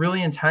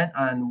 really intent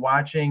on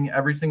watching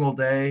every single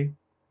day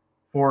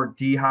for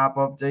D-Hop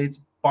updates,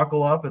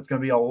 buckle up. It's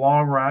going to be a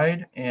long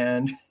ride,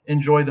 and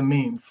enjoy the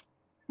memes.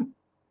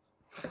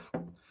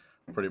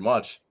 Pretty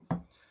much.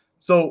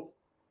 So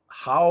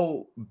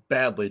how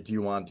badly do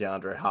you want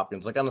DeAndre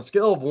Hopkins? Like, on a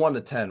scale of 1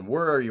 to 10,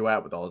 where are you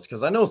at with all this?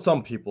 Because I know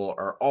some people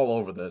are all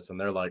over this and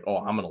they're like, oh,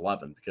 I'm an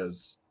 11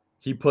 because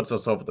he puts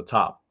us over the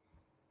top.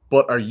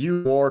 But are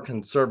you more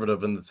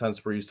conservative in the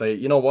sense where you say,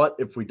 you know what,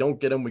 if we don't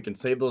get him, we can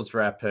save those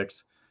draft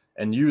picks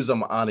and use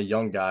them on a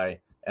young guy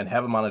and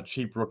have him on a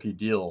cheap rookie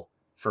deal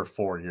for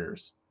 4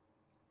 years?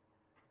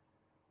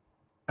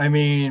 I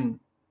mean,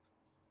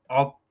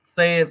 I'll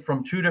say it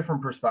from 2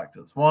 different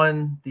perspectives.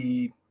 One,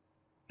 the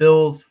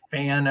Bills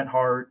fan at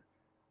heart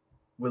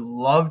would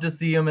love to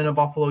see him in a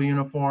Buffalo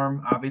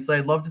uniform. Obviously,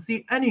 I'd love to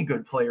see any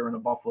good player in a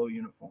Buffalo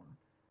uniform.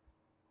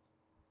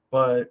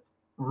 But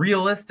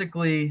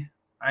realistically,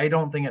 I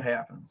don't think it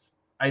happens.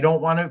 I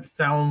don't want to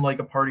sound like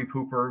a party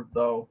pooper,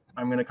 though.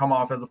 I'm going to come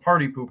off as a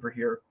party pooper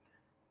here.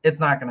 It's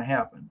not going to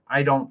happen.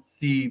 I don't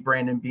see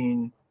Brandon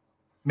Beane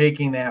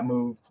making that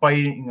move,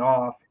 biting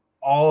off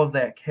all of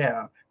that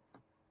cap.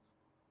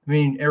 I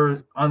mean,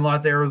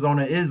 unless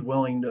Arizona is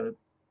willing to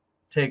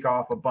take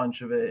off a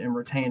bunch of it and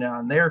retain it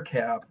on their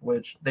cap,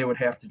 which they would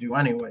have to do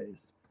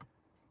anyways.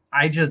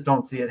 I just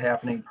don't see it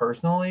happening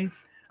personally.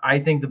 I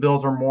think the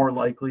Bills are more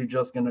likely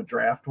just going to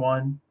draft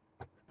one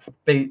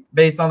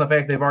based on the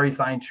fact they've already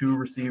signed 2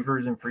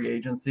 receivers in free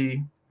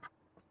agency,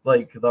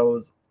 like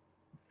those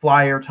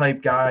flyer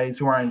type guys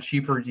who are on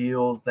cheaper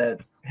deals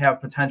that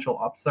have potential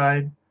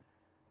upside.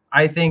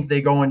 I think they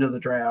go into the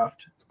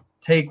draft,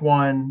 take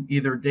one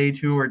either day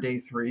 2 or day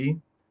 3,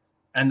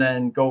 and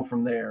then go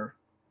from there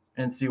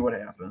and see what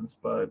happens.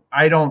 But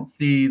I don't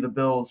see the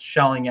Bills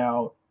shelling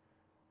out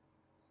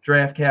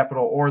draft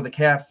capital or the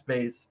cap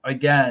space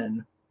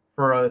again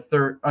for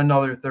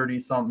another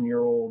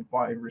 30-something-year-old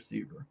wide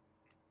receiver.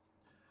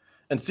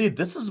 And see,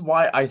 this is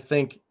why I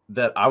think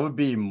that I would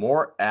be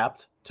more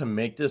apt to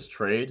make this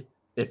trade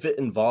if it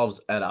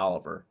involves Ed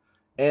Oliver.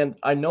 And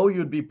I know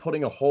you'd be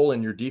putting a hole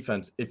in your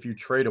defense if you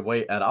trade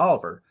away Ed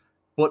Oliver.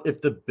 But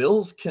if the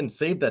Bills can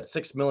save that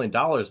 $6 million,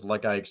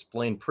 like I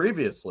explained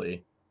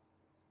previously,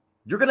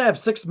 you're going to have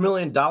 $6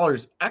 million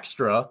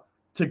extra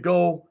to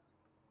go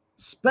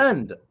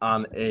spend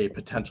on a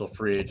potential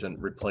free agent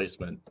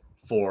replacement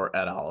for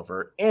Ed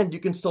Oliver. And you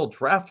can still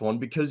draft one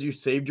because you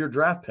saved your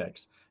draft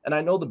picks. And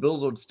I know the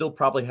Bills would still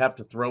probably have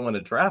to throw in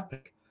a draft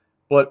pick.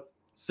 But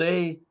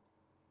say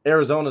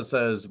Arizona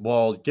says,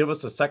 well, give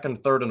us a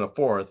second, third, and a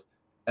fourth.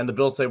 And the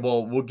Bills say,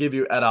 well, we'll give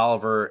you Ed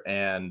Oliver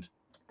and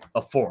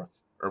a fourth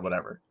or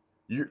whatever.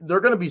 They're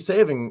going to be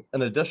saving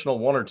an additional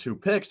 1 or 2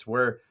 picks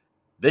where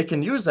they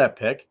can use that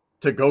pick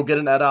to go get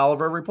an Ed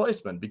Oliver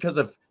replacement. Because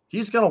if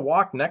he's going to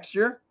walk next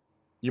year,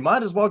 you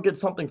might as well get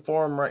something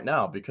for him right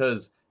now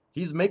because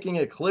he's making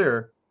it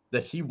clear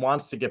that he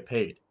wants to get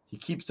paid. He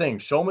keeps saying,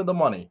 show me the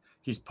money.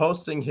 He's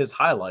posting his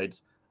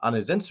highlights on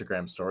his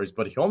Instagram stories,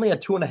 but he only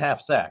had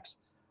 2.5 sacks.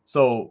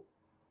 So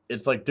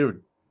it's like,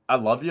 dude, I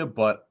love you,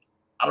 but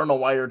I don't know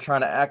why you're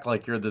trying to act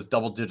like you're this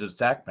double-digit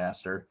sack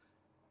master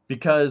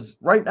because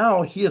right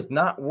now he is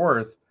not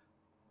worth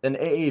an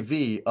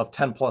AAV of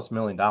 $10+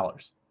 million.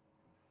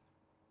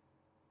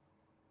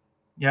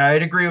 Yeah,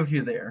 I'd agree with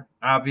you there.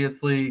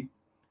 Obviously,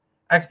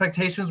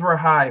 expectations were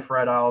high for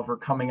Ed Oliver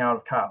coming out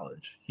of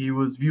college. He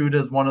was viewed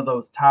as one of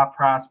those top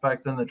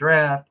prospects in the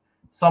draft,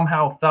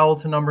 somehow fell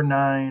to number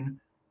 9,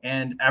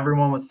 and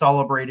everyone was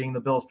celebrating the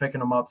Bills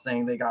picking him up,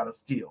 saying they got a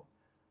steal.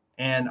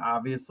 And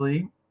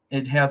obviously,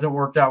 it hasn't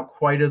worked out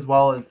quite as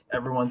well as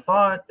everyone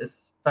thought,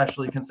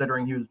 especially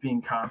considering he was being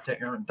comped to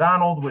Aaron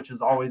Donald, which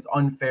is always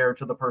unfair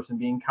to the person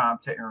being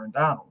comped to Aaron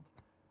Donald.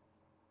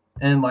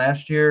 And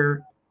last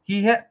year,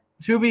 he had,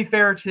 to be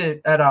fair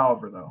to Ed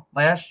Oliver, though,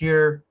 last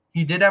year,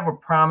 he did have a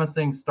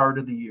promising start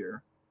of the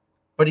year,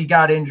 but he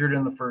got injured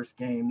in the first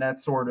game. That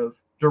sort of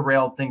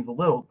derailed things a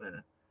little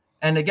bit.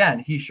 And again,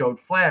 he showed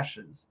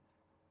flashes.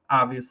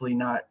 Obviously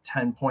not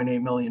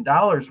 $10.8 million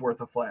worth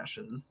of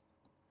flashes.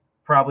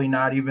 Probably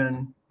not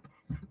even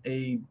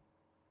a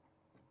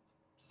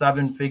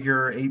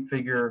 7-figure,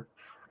 8-figure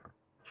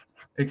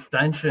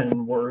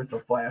extension worth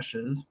of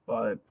flashes,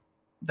 but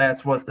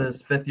that's what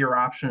this 5th-year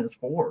option is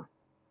for.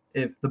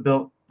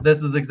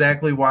 This is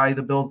exactly why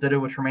the Bills did it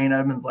with Tremaine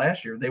Edmunds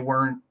last year. They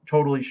weren't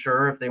totally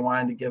sure if they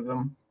wanted to give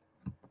him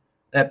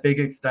that big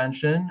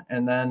extension,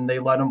 and then they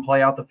let him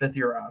play out the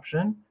 5th-year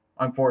option.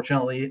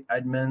 Unfortunately,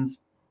 Edmunds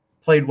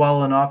played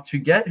well enough to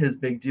get his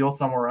big deal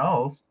somewhere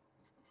else,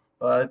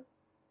 but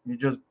you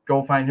just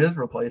go find his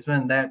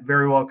replacement, and that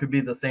very well could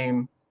be the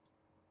same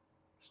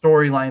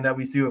storyline that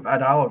we see with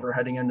Ed Oliver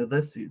heading into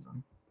this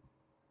season.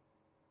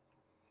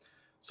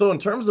 So in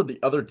terms of the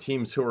other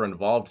teams who are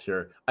involved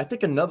here, I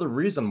think another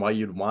reason why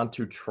you'd want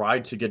to try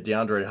to get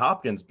DeAndre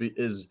Hopkins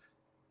is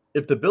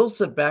if the Bills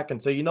sit back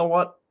and say, you know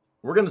what,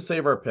 we're going to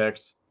save our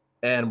picks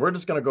and we're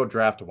just going to go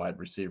draft a wide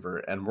receiver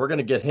and we're going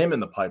to get him in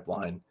the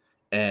pipeline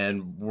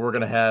and we're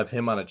going to have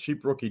him on a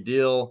cheap rookie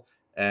deal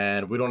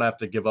and we don't have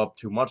to give up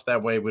too much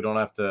that way. We don't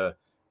have to,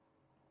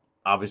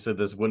 obviously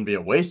this wouldn't be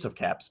a waste of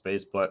cap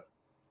space, but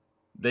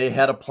they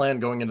had a plan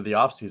going into the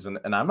offseason,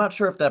 and I'm not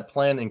sure if that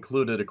plan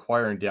included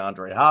acquiring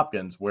DeAndre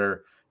Hopkins,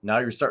 where now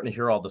you're starting to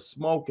hear all the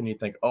smoke and you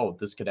think, oh,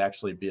 this could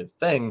actually be a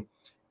thing.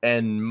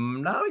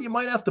 And now you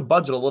might have to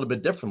budget a little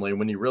bit differently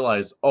when you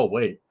realize, oh,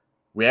 wait,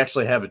 we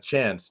actually have a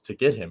chance to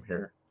get him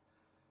here.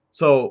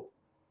 So,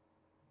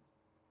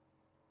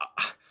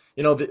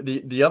 you know,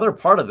 the other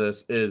part of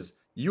this is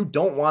you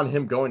don't want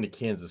him going to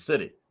Kansas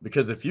City,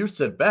 because if you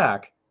sit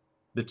back,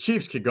 the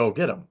Chiefs could go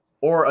get him,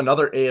 or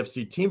another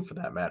AFC team for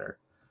that matter.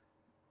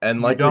 And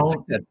like we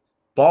said,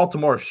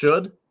 Baltimore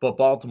should, but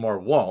Baltimore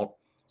won't.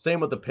 Same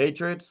with the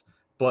Patriots,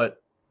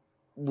 but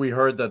we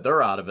heard that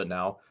they're out of it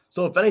now.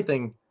 So if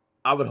anything,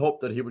 I would hope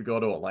that he would go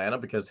to Atlanta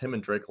because him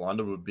and Drake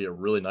London would be a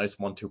really nice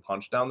 1-2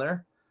 punch down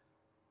there.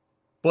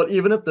 But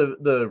even if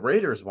the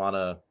Raiders want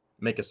to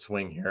make a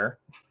swing here,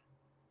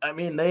 I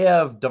mean, they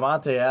have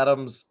Devontae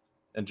Adams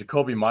and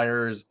Jacoby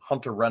Myers,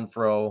 Hunter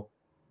Renfrow,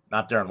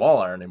 not Darren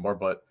Waller anymore,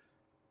 but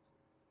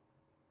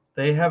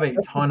they have a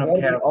ton of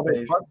cap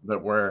space.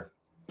 Where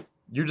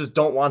you just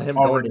don't want him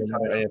going to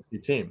another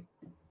AFC team.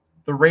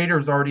 The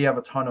Raiders already have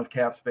a ton of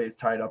cap space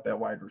tied up at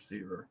wide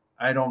receiver.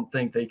 I don't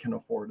think they can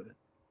afford it.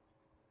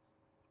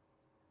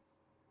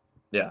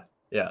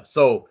 Yeah.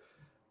 So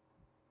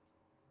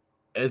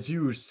as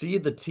you see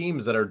the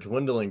teams that are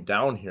dwindling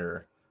down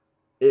here,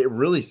 it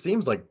really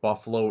seems like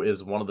Buffalo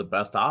is one of the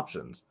best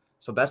options.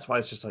 So that's why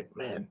it's just like,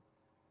 man,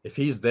 if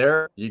he's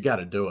there, you got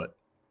to do it.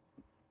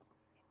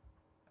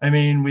 I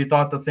mean, we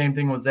thought the same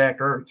thing with Zach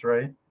Ertz,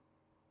 right?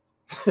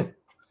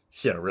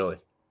 Yeah, really.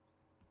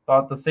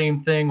 Thought the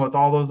same thing with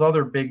all those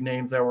other big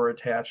names that were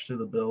attached to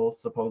the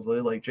Bills,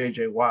 supposedly, like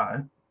J.J.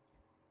 Watt.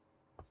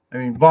 I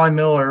mean, Von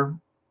Miller,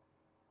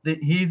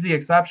 he's the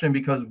exception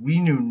because we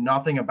knew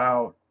nothing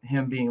about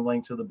him being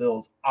linked to the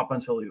Bills up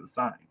until he was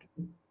signed.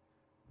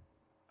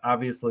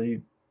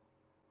 Obviously,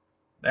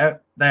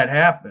 that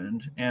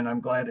happened, and I'm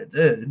glad it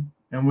did.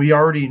 And we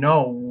already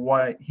know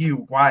why he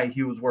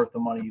was worth the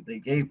money they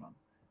gave him.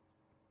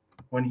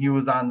 When he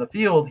was on the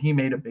field, he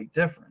made a big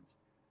difference.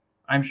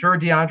 I'm sure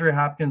DeAndre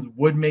Hopkins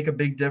would make a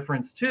big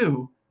difference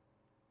too,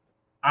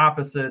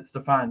 opposite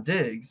Stephon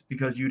Diggs,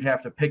 because you'd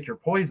have to pick your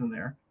poison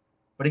there.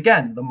 But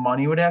again, the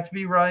money would have to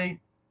be right.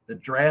 The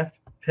draft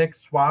pick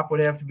swap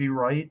would have to be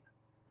right.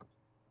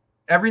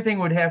 Everything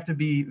would have to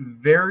be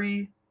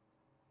very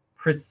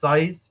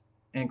precise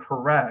and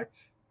correct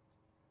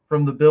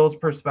from the Bills'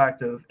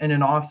 perspective in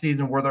an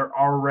offseason where they're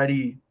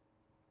already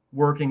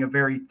working a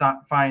very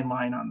fine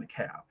line on the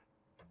cap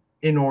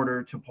in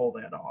order to pull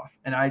that off.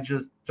 And I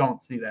just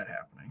don't see that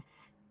happening.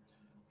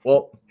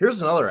 Well,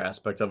 here's another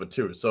aspect of it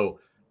too. So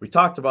we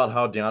talked about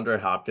how DeAndre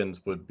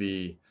Hopkins would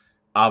be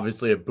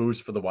obviously a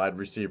boost for the wide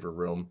receiver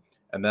room.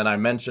 And then I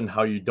mentioned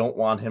how you don't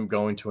want him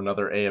going to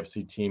another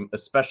AFC team,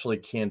 especially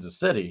Kansas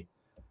City.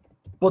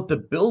 But the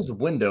Bills'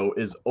 window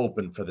is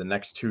open for the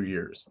next 2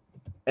 years.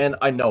 And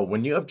I know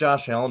when you have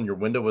Josh Allen, your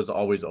window is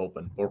always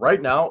open. But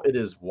right now it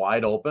is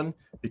wide open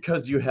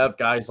because you have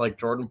guys like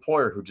Jordan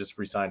Poyer, who just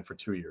re-signed for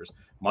 2 years.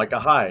 Micah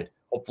Hyde,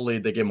 hopefully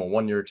they give him a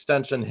 1-year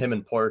extension. Him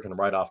and Poyer can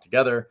ride off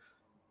together.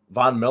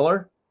 Von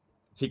Miller,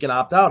 he can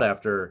opt out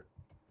after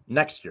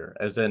next year,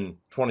 as in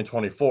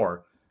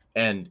 2024.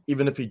 And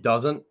even if he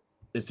doesn't,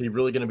 is he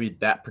really going to be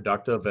that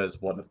productive as,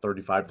 a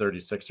 35,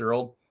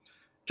 36-year-old?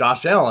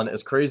 Josh Allen,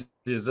 as crazy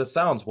as this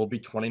sounds, will be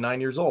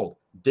 29 years old.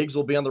 Diggs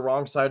will be on the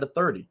wrong side of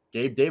 30.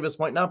 Gabe Davis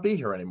might not be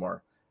here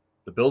anymore.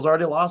 The Bills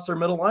already lost their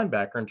middle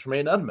linebacker in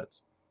Tremaine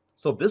Edmonds.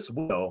 So this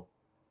window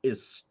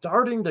is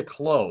starting to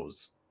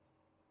close.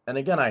 And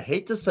again, I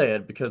hate to say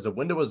it because the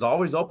window is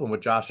always open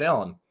with Josh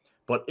Allen,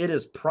 but it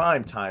is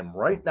prime time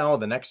right now in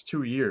the next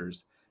 2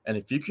 years. And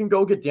if you can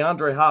go get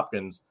DeAndre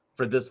Hopkins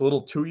for this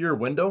little 2-year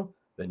window,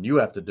 then you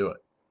have to do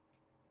it.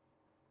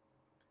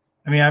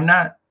 I mean,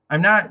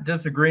 I'm not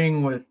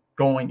disagreeing with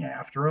going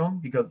after him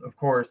because, of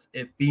course,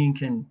 if Bean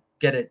can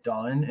get it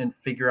done and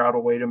figure out a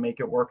way to make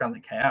it work on the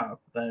cap,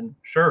 then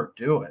sure,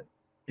 do it.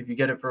 If you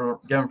get him for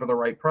the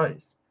right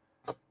price.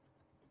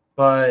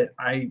 But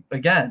I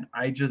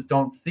just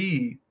don't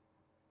see.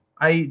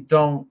 I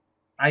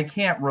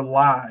can't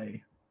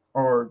rely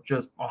or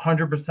just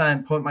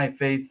 100% put my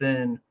faith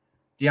in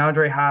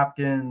DeAndre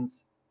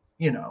Hopkins,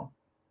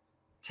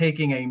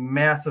 taking a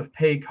massive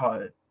pay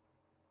cut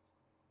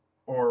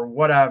or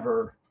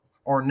whatever,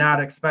 or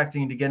not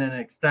expecting to get an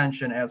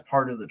extension as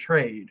part of the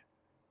trade,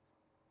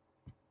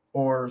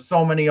 or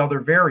so many other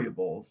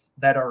variables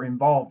that are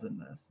involved in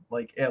this,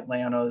 like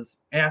Atlanta's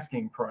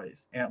asking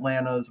price,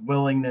 Atlanta's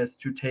willingness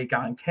to take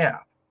on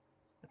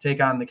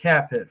the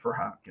cap hit for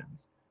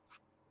Hopkins,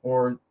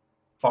 or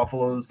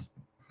Buffalo's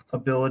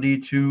ability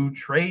to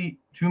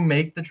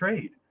make the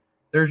trade.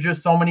 There's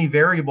just so many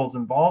variables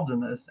involved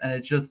in this, and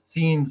it just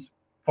seems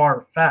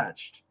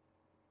far-fetched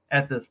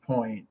at this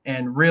point.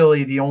 And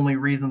really the only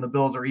reason the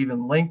Bills are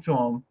even linked to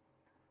him,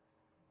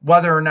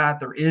 whether or not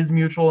there is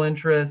mutual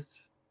interest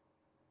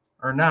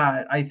or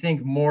not, I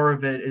think more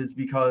of it is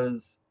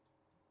because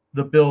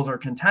the Bills are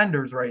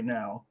contenders right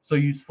now. So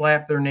you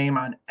slap their name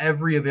on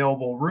every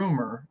available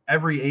rumor.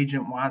 Every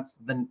agent wants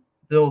the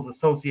Bills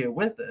associated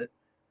with it,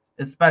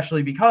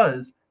 especially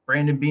because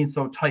Brandon Beane's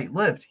so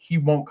tight-lipped, he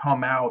won't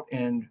come out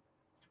and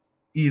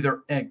either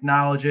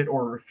acknowledge it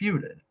or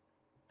refute it.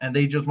 And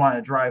they just want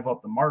to drive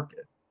up the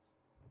market.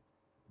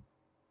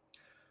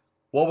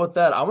 Well, with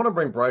that, I want to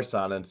bring Bryce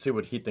on and see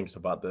what he thinks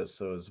about this.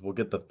 So we'll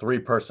get the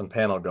 3-person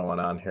panel going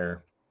on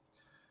here.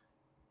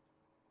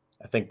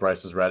 I think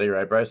Bryce is ready,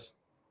 right, Bryce?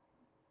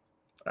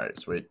 All right,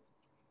 sweet.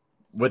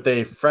 With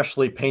a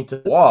freshly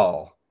painted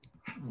wall,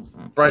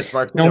 Bryce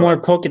Martino. No more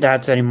polka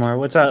dots anymore.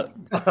 What's up?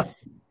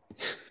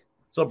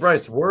 So,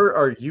 Bryce, where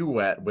are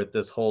you at with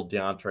this whole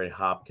DeAndre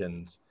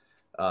Hopkins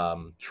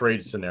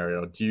trade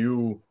scenario? Do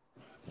you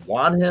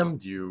want him?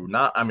 Do you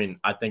not? I mean,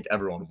 I think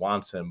everyone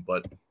wants him,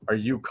 but are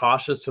you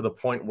cautious to the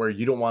point where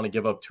you don't want to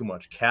give up too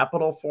much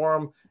capital for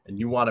him and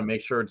you want to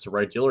make sure it's the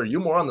right deal? Or are you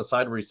more on the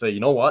side where you say, you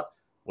know what,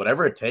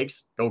 whatever it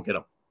takes, go get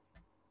him?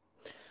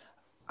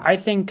 I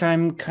think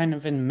I'm kind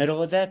of in the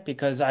middle of that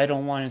because I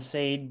don't want to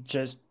say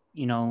just,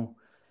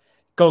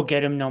 go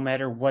get him no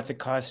matter what the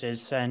cost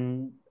is.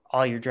 Send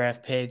all your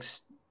draft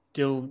picks,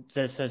 do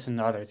this, and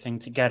the other thing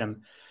to get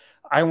him.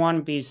 I want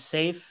to be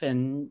safe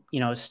and,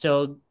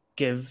 still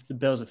give the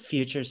Bills a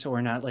future so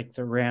we're not like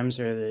the Rams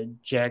or the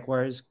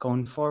Jaguars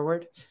going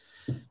forward.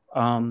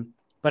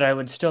 But I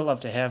would still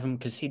love to have him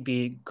because he'd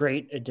be a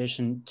great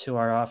addition to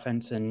our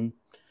offense and,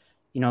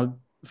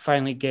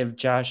 finally give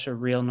Josh a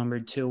real number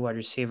 2 wide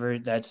receiver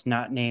that's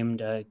not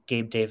named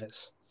Gabe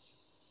Davis.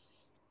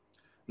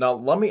 Now,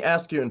 let me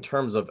ask you in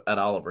terms of Ed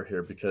Oliver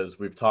here, because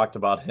we've talked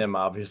about him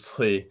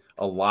obviously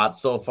a lot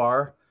so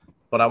far,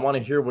 but I want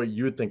to hear what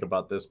you think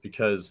about this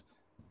because,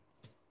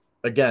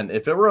 again,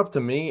 if it were up to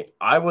me,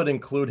 I would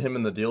include him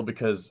in the deal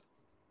because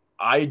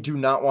I do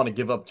not want to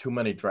give up too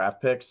many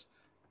draft picks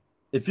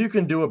if you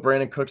can do a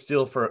Brandon Cooks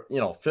deal for,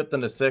 fifth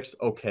and a sixth,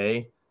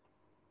 okay.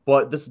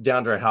 But this is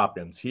DeAndre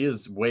Hopkins. He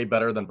is way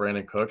better than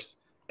Brandon Cooks.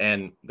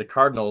 And the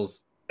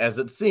Cardinals, as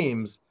it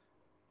seems,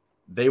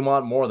 they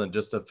want more than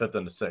just a fifth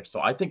and a sixth.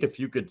 So I think if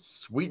you could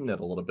sweeten it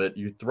a little bit,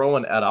 you throw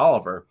in Ed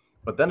Oliver,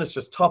 but then it's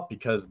just tough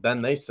because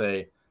then they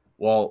say,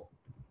 well,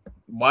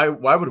 why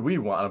would we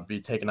want to be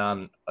taking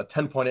on a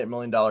 $10.8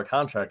 million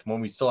contract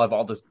when we still have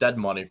all this dead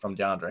money from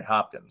DeAndre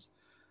Hopkins?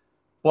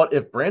 But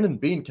if Brandon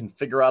Beane can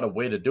figure out a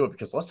way to do it,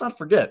 because let's not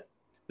forget,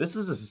 this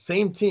is the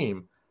same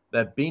team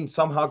that Beane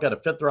somehow got a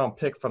fifth-round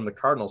pick from the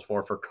Cardinals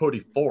for Cody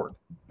Ford.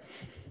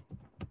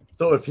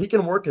 So if he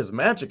can work his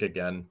magic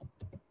again,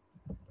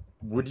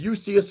 would you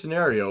see a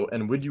scenario,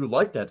 and would you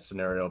like that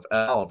scenario if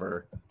Ed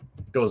Oliver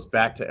goes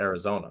back to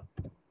Arizona?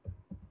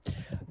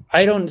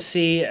 I don't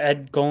see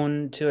Ed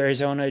going to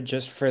Arizona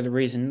just for the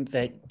reason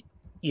that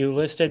you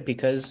listed,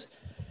 because,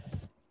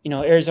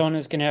 Arizona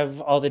is going to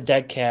have all the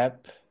dead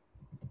cap.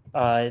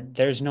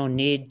 There's no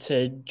need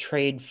to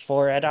trade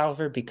for Ed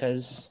Oliver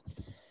because,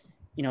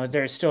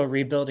 they're still a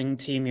rebuilding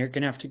team. You're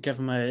going to have to give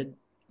them a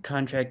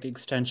contract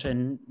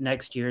extension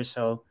next year.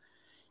 So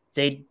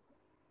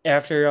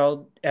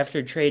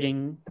after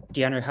trading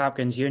DeAndre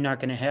Hopkins, you're not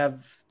going to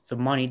have the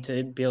money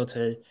to be able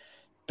to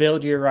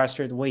build your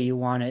roster the way you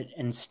want it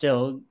and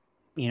still,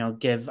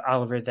 give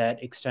Oliver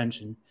that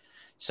extension.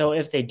 So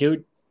if they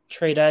do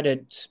trade Ed,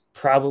 it's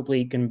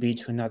probably going to be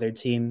to another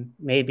team,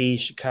 maybe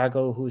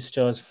Chicago, who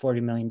still has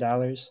 $40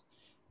 million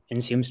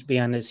and seems to be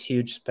on this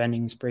huge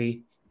spending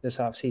spree this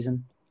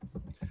offseason.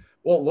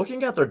 Well,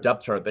 looking at their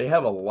depth chart, they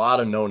have a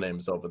lot of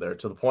no-names over there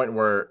to the point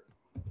where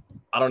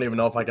I don't even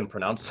know if I can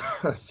pronounce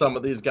some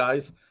of these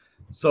guys.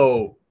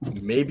 So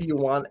maybe you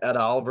want Ed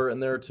Oliver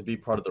in there to be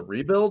part of the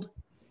rebuild,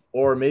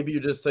 or maybe you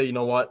just say, you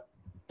know what,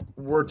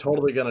 we're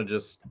totally going to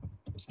just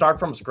start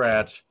from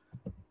scratch,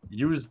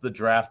 use the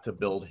draft to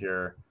build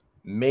here,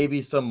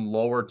 maybe some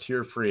lower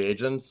tier free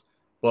agents,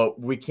 but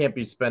we can't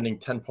be spending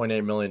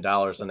 $10.8 million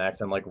and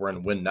acting like we're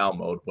in win now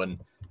mode when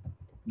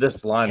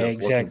this line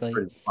is looking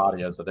pretty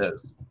spotty as it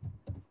is.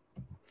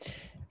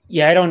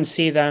 Yeah, I don't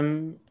see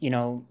them,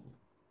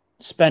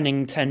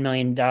 spending $10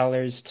 million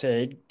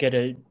to get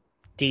a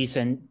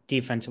decent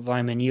defensive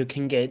lineman. You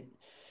can get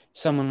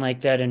someone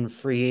like that in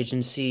free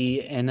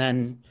agency and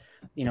then,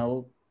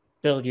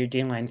 build your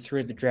D line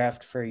through the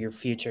draft for your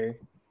future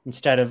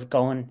instead of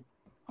going,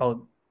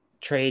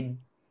 trade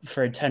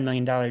for a $10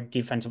 million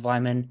defensive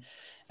lineman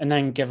and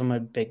then give him a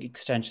big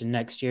extension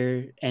next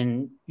year.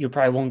 And you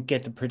probably won't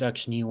get the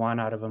production you want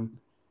out of him.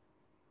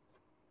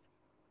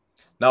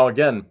 Now,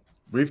 again,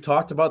 we've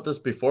talked about this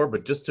before,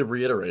 but just to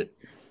reiterate,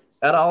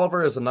 Ed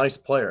Oliver is a nice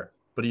player,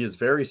 but he is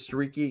very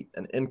streaky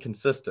and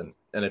inconsistent.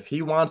 And if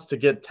he wants to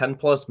get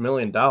 $10+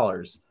 million,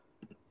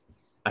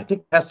 I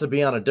think it has to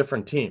be on a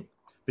different team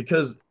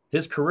because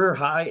his career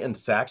high in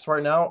sacks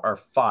right now are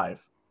 5.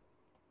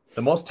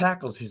 The most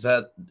tackles he's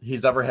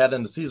ever had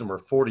in the season were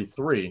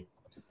 43.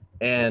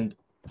 And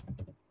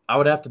I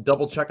would have to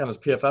double check on his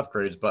PFF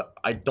grades, but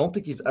I don't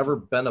think he's ever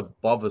been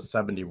above a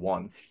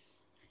 71.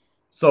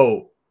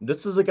 So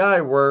this is a guy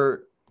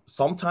where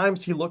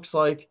sometimes he looks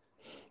like,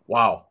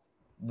 wow,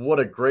 what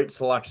a great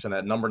selection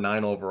at number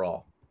 9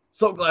 overall.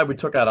 So glad we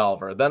took out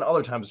Oliver. Then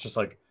other times it's just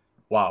like,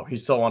 wow,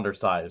 he's so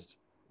undersized.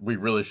 We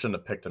really shouldn't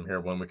have picked him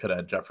here when we could have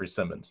had Jeffrey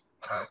Simmons.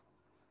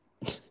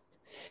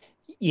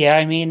 Yeah,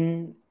 I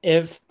mean,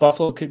 if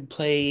Buffalo could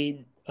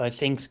play a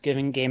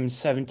Thanksgiving game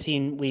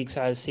 17 weeks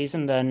out of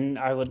season, then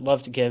I would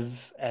love to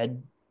give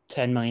Ed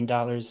 $10 million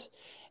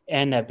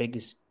and that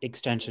big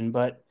extension.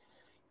 But,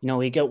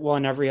 we get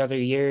one every other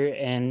year,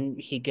 and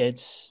he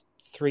gets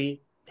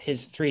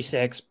his 3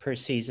 sacks per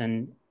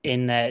season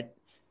in that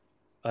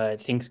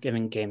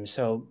Thanksgiving game.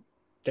 So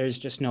there's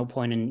just no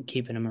point in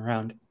keeping him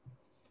around.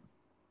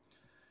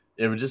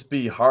 It would just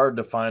be hard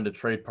to find a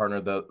trade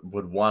partner that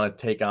would want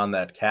to take on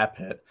that cap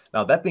hit.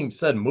 Now, that being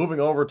said,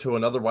 moving over to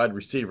another wide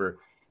receiver,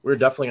 we're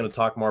definitely going to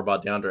talk more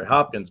about DeAndre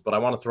Hopkins, but I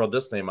want to throw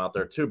this name out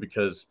there too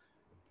because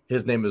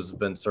his name has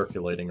been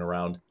circulating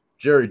around,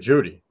 Jerry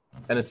Jeudy.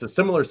 And it's a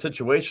similar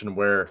situation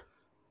where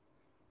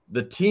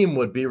the team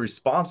would be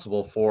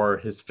responsible for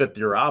his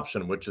 5th-year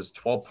option, which is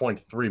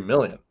 $12.3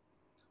 million.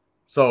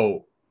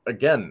 So,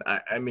 again,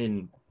 I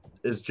mean,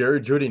 is Jerry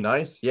Jeudy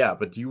nice? Yeah,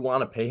 but do you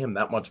want to pay him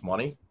that much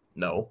money?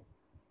 No.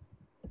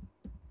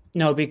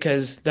 No,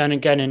 because then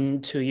again,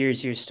 in 2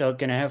 years, you're still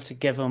going to have to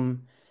give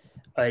him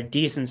a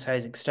decent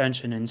size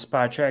extension, and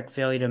Spot Track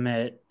valued him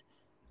at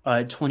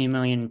 $20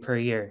 million per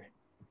year.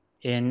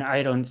 And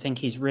I don't think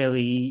he's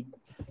really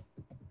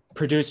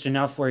produced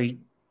enough where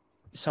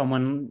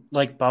someone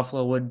like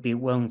Buffalo would be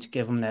willing to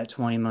give him that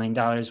 $20 million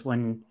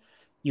when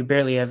you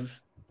barely have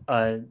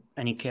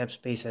any cap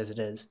space as it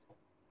is.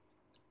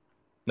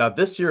 Now,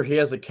 this year he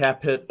has a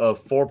cap hit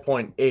of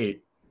 4.8,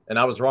 and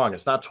I was wrong.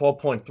 It's not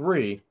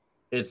 12.3.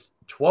 It's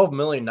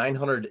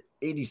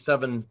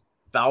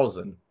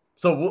 $12,987,000.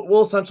 So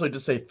we'll essentially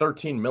just say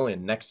 $13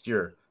 million next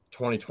year,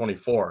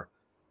 2024.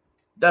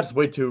 That's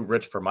way too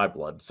rich for my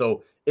blood.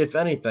 So if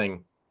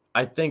anything,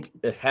 I think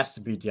it has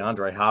to be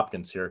DeAndre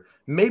Hopkins here.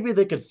 Maybe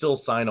they could still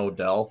sign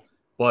Odell,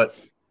 But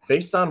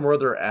based on where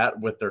they're at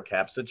with their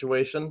cap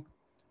situation,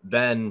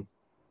 then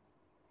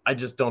I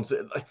just don't see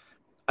it.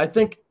 I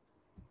think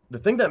the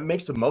thing that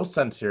makes the most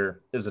sense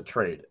here is a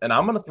trade. And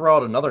I'm going to throw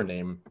out another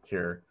name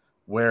here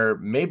where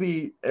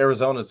maybe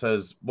Arizona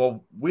says,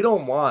 well, we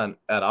don't want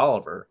Ed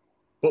Oliver,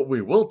 but we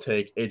will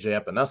take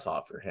AJ Epinesa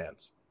off your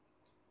hands.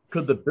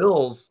 Could the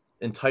Bills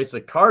entice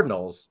the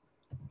Cardinals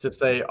to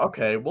say,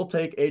 okay, we'll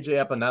take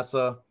AJ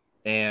Epinesa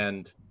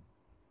and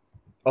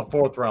a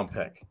 4th-round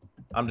pick?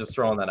 I'm just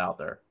throwing that out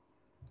there.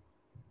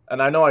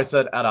 And I know I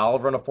said Ed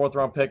Oliver in a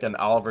 4th-round pick, and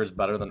Oliver is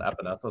better than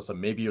Epinesa, so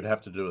maybe you'd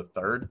have to do a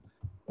 3rd,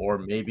 or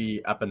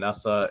maybe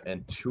Epinesa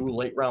and 2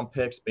 late-round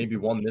picks, maybe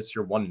 1 this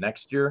year, 1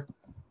 next year.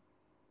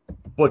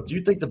 But do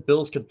you think the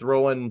Bills could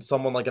throw in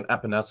someone like an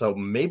Epinesa,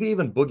 maybe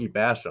even Boogie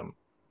Basham,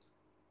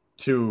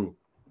 to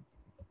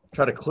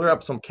try to clear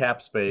up some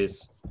cap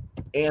space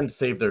and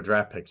save their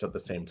draft picks at the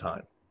same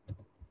time?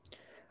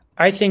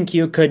 I think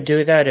you could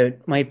do that.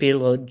 It might be a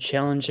little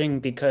challenging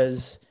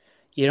because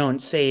you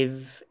don't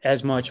save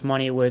as much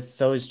money with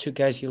those 2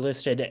 guys you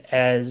listed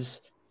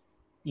as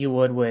you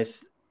would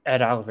with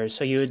Ed Oliver.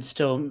 So you would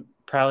still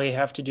probably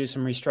have to do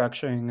some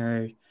restructuring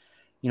or,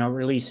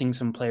 releasing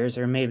some players,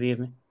 or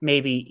maybe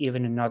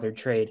even another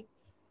trade.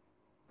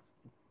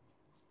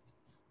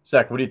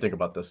 Zach, what do you think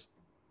about this?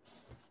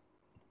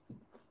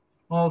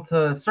 Well,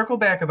 to circle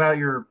back about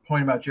your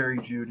point about Jerry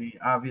Jeudy,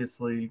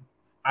 obviously,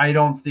 I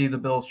don't see the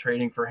Bills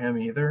trading for him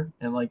either.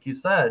 And like you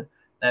said,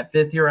 that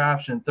 5th-year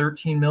option,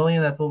 $13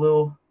 million, that's a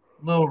little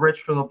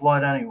rich for the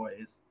blood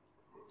anyways,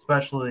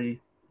 especially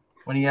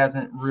when he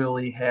hasn't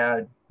really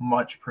had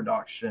much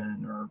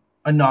production or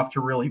enough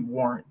to really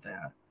warrant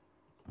that.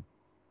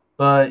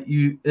 But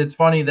it's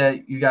funny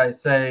that you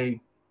guys say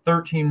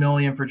 $13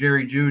 million for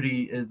Jerry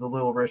Jeudy is a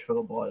little rich for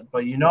the blood.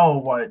 But you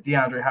know what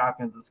DeAndre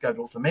Hopkins is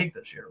scheduled to make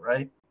this year,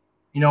 right?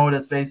 You know what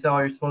his base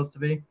salary is supposed to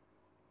be?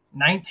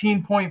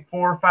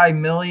 $19.45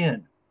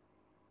 million.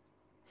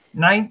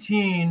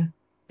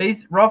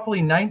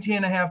 Roughly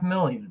 $19.5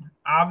 million.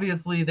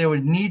 Obviously, they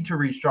would need to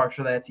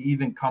restructure that to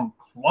even come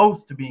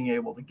close to being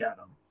able to get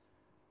him.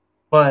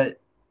 But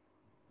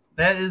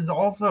that is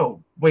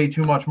also way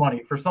too much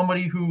money for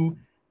somebody who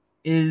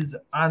is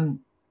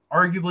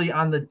arguably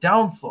on the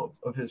downslope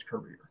of his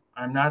career.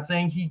 I'm not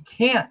saying he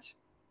can't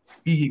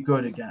be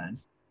good again,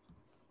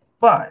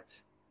 but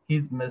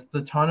he's missed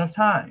a ton of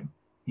time.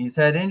 He's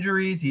had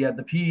injuries. He had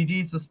the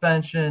PED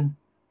suspension.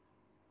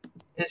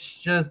 It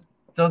just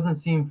doesn't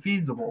seem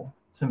feasible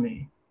to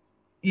me.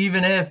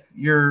 Even if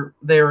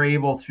they're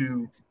able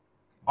to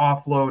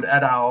offload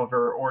Ed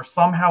Oliver or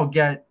somehow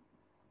get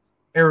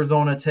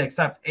Arizona to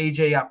accept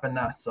AJ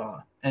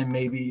Epinesa and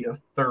maybe a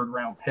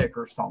 3rd-round pick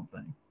or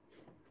something.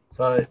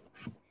 But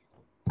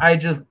I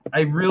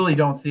really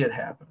don't see it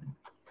happening.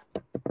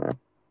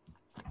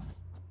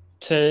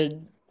 To,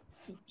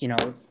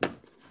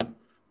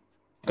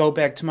 go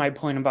back to my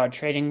point about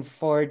trading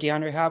for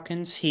DeAndre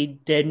Hopkins, he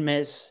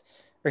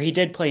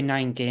did play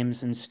 9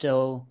 games and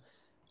still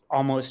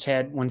almost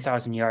had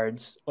 1,000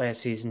 yards last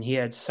season. He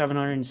had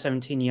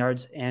 717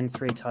 yards and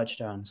 3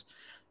 touchdowns.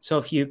 So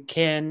if you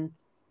can,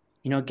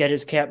 get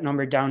his cap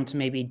number down to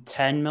maybe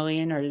 10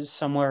 million or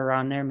somewhere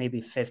around there,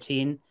 maybe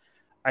 15,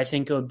 I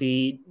think it would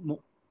be,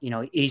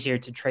 easier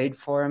to trade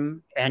for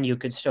him, and you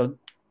could still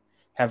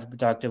have a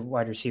productive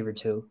wide receiver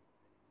too.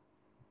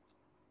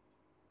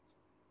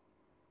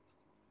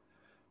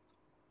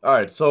 All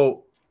right,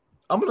 so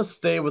I'm going to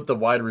stay with the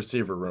wide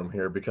receiver room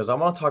here because I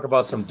want to talk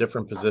about some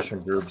different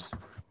position groups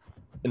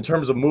in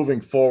terms of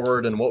moving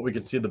forward and what we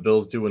could see the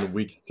Bills do in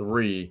week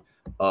 3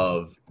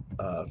 of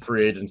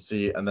free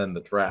agency and then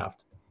the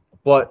draft.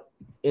 But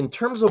in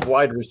terms of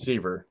wide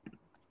receiver,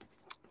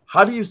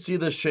 how do you see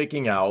this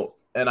shaking out?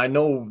 And I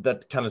know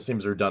that kind of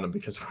seems redundant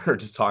because we're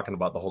just talking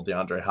about the whole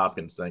DeAndre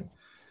Hopkins thing.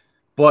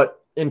 But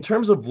in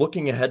terms of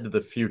looking ahead to the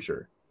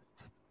future,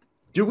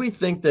 do we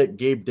think that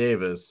Gabe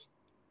Davis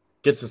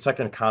gets a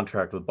second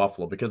contract with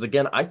Buffalo? Because,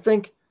 again, I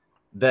think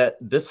that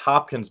this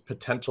Hopkins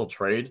potential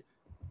trade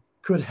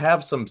could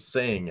have some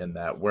saying in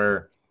that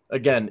where,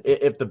 again,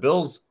 if the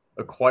Bills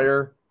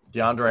acquire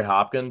DeAndre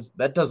Hopkins,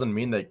 that doesn't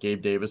mean that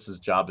Gabe Davis's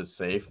job is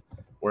safe,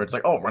 where it's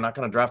like, oh, we're not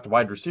going to draft a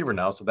wide receiver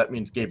now, so that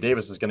means Gabe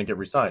Davis is going to get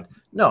re-signed.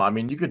 No, I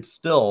mean, you could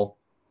still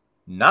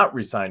not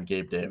re-sign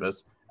Gabe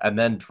Davis and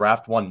then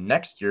draft one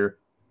next year,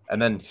 and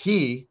then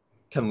he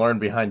can learn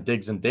behind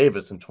Diggs and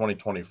Davis in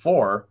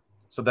 2024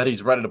 so that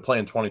he's ready to play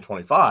in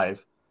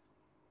 2025.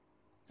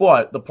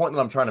 But the point that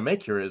I'm trying to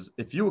make here is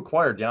if you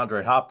acquire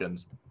DeAndre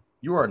Hopkins,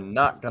 you are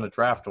not going to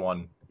draft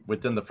one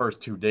within the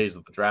first 2 days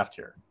of the draft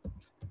here.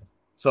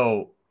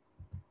 So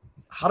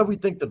how do we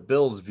think the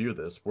Bills view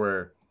this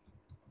where,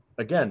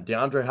 again,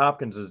 DeAndre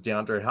Hopkins is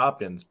DeAndre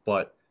Hopkins,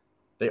 but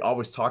they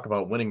always talk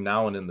about winning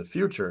now and in the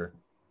future.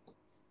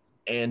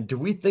 And do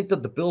we think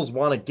that the Bills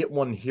want to get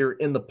one here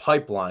in the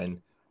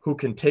pipeline who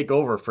can take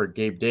over for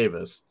Gabe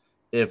Davis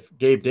if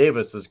Gabe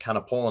Davis is kind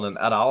of pulling an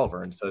Ed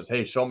Oliver and says,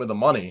 hey, show me the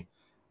money.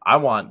 I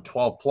want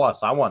 12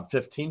 plus. I want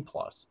 15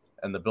 plus.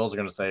 And the Bills are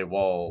going to say,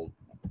 well,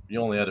 you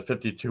only had a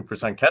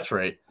 52% catch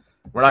rate.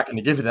 We're not going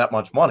to give you that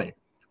much money.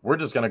 we're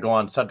just going to go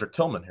on Cedric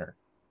Tillman here.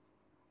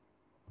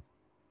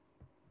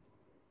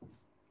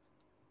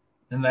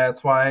 And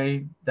that's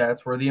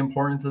where the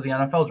importance of the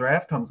NFL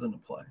draft comes into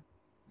play.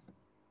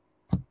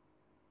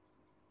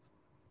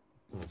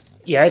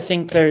 Yeah, I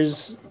think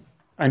there's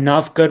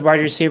enough good wide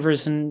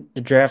receivers in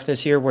the draft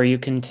this year where you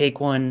can take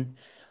one,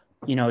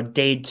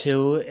 day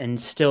 2 and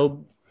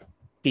still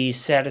be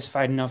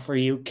satisfied enough where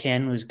you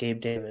can lose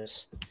Gabe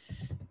Davis.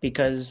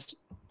 Because,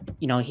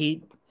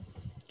 he,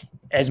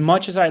 as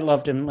much as I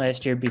loved him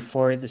last year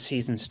before the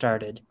season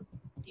started,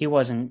 he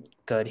wasn't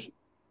good.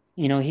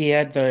 He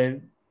had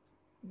the,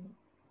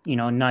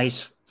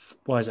 nice,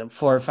 4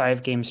 or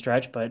 5 game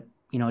stretch, but,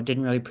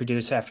 didn't really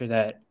produce after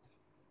that.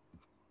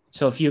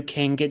 So if you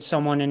can get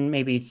someone in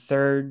maybe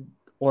 3rd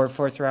or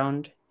 4th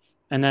round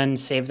and then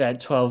save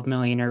that $12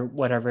 million or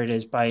whatever it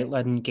is by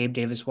letting Gabe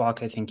Davis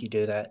walk, I think you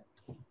do that.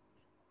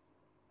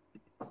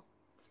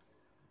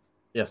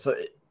 Yeah, so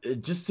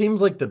it just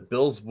seems like the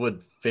Bills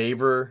would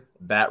favor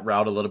that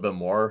route a little bit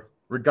more,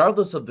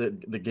 regardless of the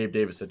Gabe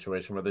Davis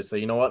situation where they say,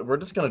 you know what, we're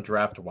just going to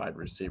draft a wide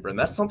receiver. And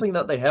that's something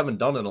that they haven't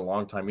done in a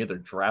long time either,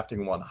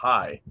 drafting one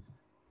high.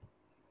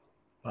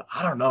 But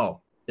I don't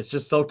know. It's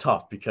just so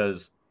tough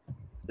because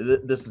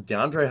this is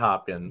DeAndre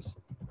Hopkins,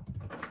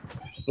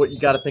 but you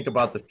got to think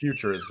about the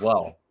future as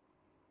well.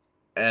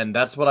 And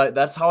that's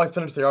how I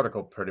finished the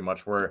article pretty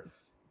much, where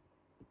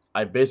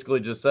I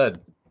basically just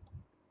said,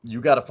 you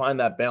got to find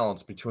that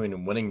balance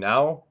between winning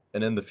now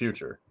and in the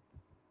future,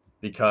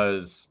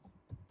 because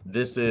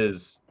this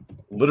is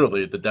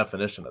literally the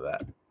definition of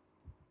that.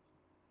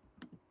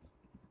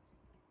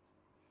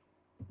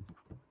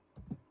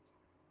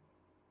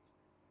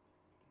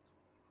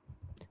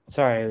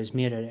 Sorry, I was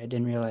muted. I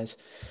didn't realize.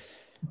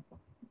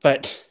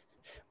 But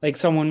like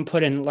someone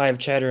put in live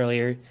chat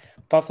earlier,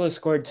 Buffalo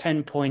scored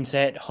 10 points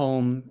at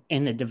home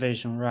in the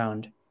divisional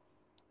round.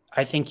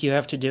 I think you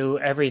have to do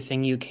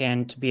everything you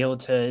can to be able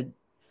to,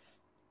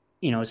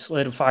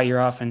 solidify your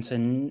offense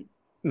and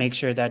make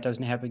sure that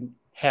doesn't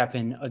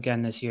happen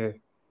again this year.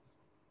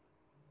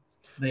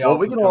 We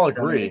can all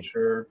agree.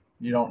 Sure,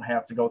 you don't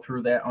have to go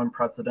through that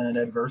unprecedented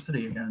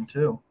adversity again,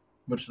 too,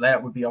 which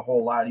that would be a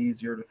whole lot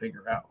easier to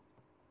figure out.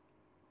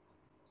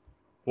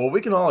 Well,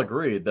 we can all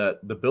agree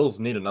that the Bills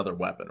need another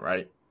weapon,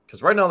 right?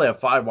 Because right now they have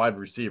 5 wide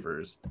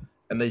receivers,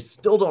 and they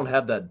still don't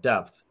have that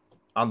depth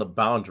on the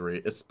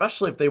boundary,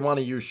 especially if they want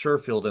to use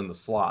Sherfield in the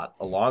slot,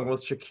 along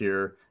with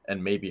Shakir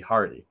and maybe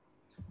Hardy.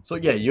 So,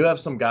 yeah, you have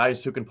some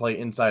guys who can play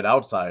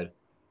inside-outside,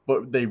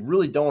 but they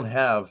really don't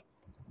have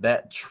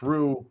that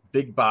true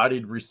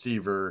big-bodied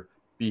receiver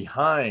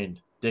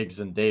behind Diggs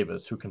and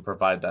Davis who can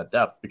provide that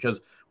depth.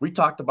 Because we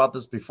talked about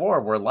this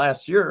before, where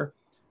last year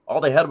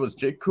all they had was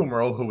Jake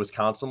Kummerow, who was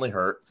constantly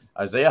hurt,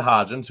 Isaiah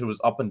Hodgins, who was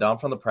up and down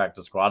from the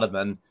practice squad and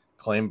then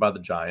claimed by the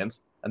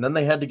Giants, and then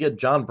they had to get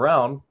John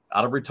Brown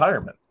out of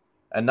retirement.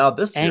 And now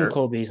this year... And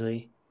Cole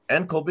Beasley.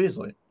 And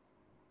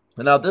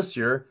now this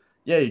year,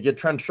 yeah, you get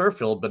Trent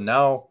Sherfield, but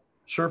now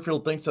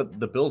Sherfield thinks that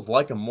the Bills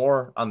like him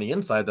more on the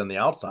inside than the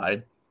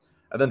outside.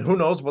 And then who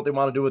knows what they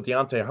want to do with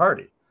Deontay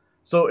Hardy.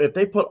 So if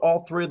they put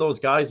all 3 of those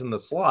guys in the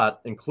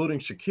slot, including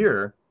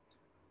Shakir,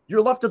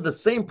 you're left with the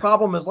same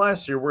problem as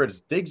last year, where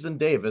it's Diggs and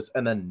Davis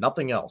and then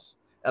nothing else.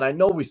 And I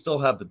know we still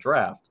have the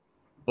draft,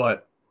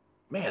 but,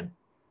 man,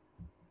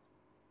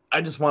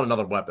 I just want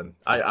another weapon.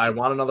 I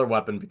want another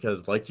weapon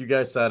because, like you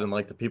guys said and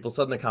like the people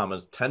said in the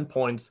comments, 10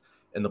 points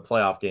in the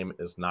playoff game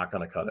is not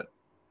going to cut it.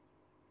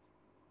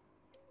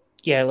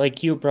 Yeah,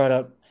 like you brought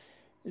up,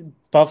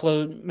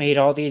 Buffalo made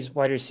all these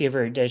wide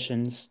receiver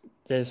additions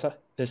this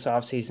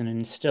offseason,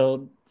 and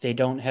still they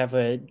don't have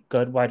a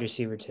good wide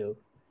receiver too.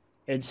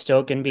 It's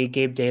still going to be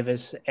Gabe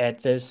Davis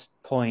at this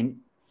point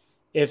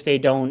if they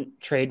don't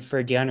trade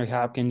for DeAndre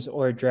Hopkins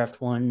or draft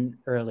one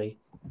early.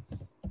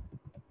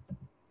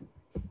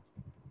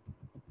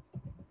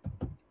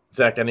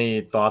 Zach,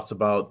 any thoughts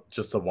about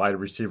just the wide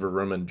receiver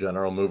room in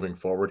general moving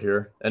forward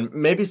here? And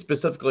maybe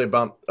specifically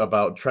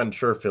about Trent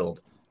Sherfield,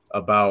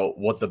 about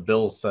what the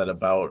Bills said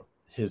about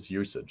his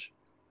usage?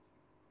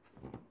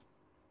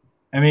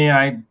 I mean,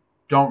 I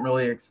don't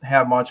really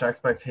have much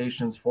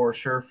expectations for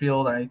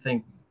Sherfield. I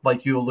think,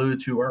 like you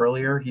alluded to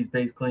earlier, he's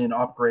basically an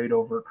upgrade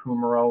over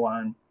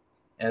Kummerow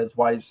as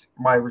wide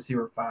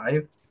receiver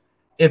 5.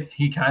 If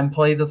he can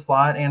play the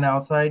slot and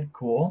outside,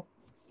 cool.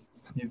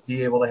 He'd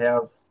be able to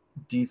have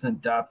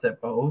decent depth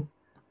at both.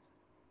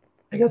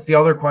 I guess the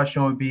other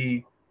question would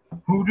be,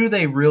 who do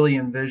they really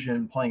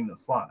envision playing the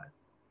slot?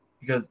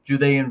 Because do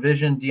they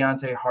envision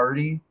Deontay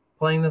Hardy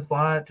playing the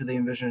slot? Do they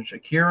envision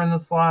Shakir in the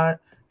slot?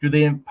 Do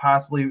they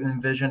possibly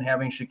envision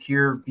having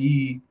Shakir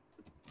be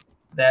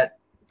that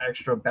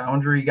extra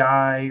boundary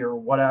guy or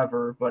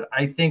whatever? But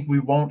I think we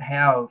won't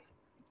have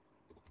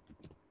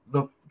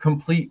the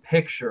complete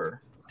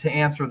picture to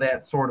answer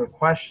that sort of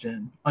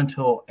question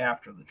until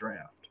after the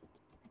draft.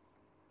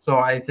 So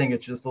I think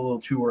it's just a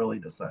little too early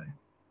to say.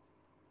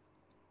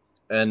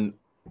 And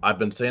I've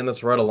been saying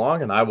this right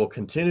along, and I will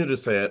continue to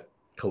say it.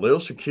 Khalil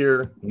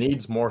Shakir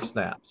needs more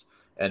snaps.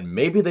 And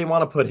maybe they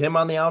want to put him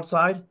on the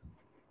outside,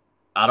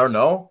 I don't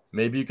know.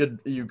 Maybe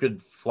you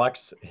could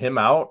flex him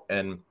out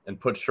and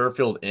put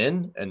Sherfield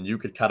in, and you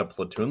could kind of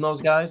platoon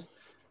those guys.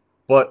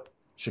 But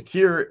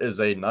Shakir is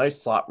a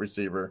nice slot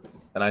receiver,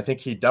 and I think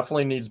he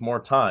definitely needs more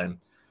time.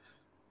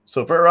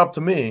 So if it were up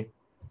to me,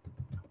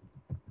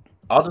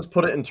 I'll just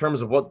put it in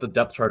terms of what the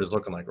depth chart is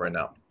looking like right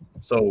now.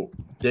 So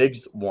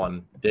Diggs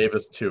 1,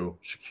 Davis 2,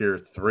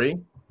 Shakir 3.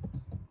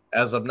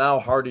 As of now,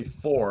 Hardy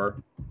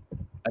 4,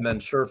 and then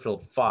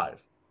Sherfield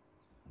 5.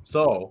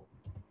 So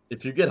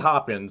if you get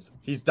Hopkins,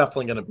 he's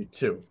definitely going to be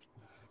 2.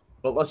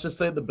 But let's just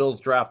say the Bills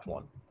draft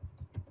one,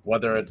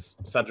 whether it's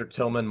Cedric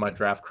Tillman, my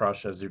draft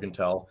crush, as you can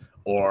tell,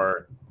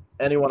 or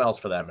anyone else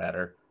for that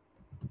matter.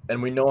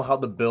 And we know how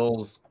the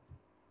Bills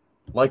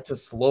like to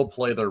slow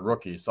play their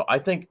rookie. So I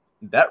think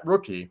that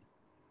rookie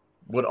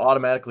would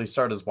automatically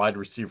start as wide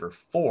receiver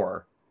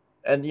 4.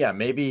 And yeah,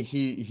 maybe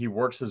he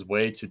works his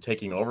way to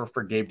taking over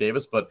for Gabe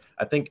Davis, but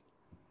I think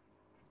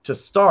to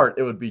start,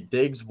 it would be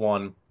Diggs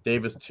 1,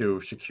 Davis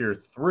 2,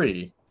 Shakir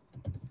 3,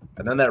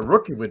 and then that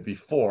rookie would be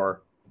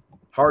 4,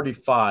 Hardy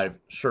 5,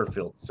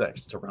 Sherfield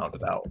 6 to round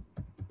it out.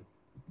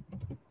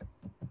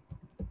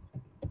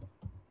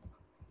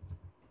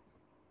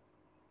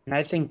 And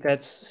I think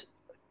that's,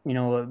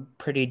 a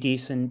pretty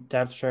decent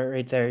depth chart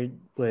right there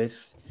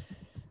with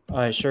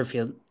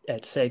Sherfield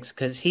at 6,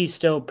 because he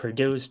still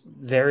produced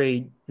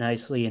very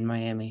nicely in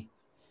Miami.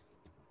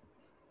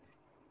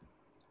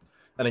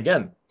 And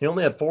again, he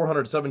only had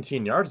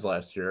 417 yards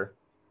last year,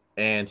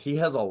 and he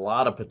has a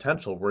lot of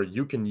potential where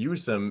you can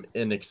use him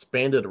in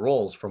expanded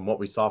roles from what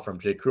we saw from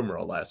Jay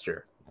Kumaro last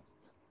year.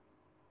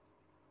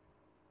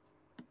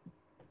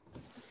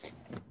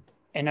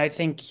 And I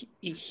think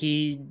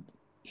he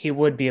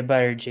would be a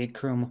better Jay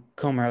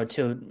Kumaro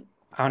too.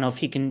 I don't know if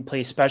he can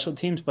play special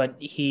teams, but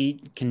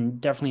he can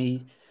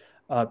definitely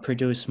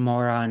produce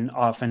more on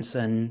offense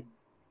than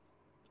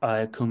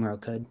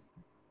Kumaro could.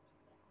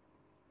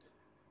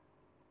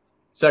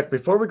 Zach,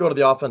 before we go to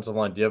the offensive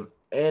line, do you have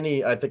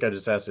any, I think I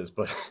just asked this,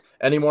 but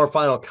any more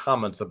final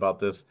comments about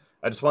this?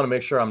 I just want to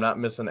make sure I'm not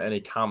missing any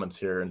comments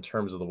here in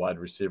terms of the wide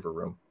receiver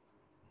room.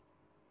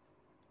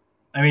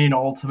 I mean,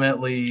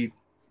 ultimately,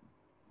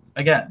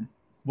 again,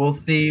 we'll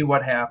see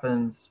what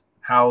happens,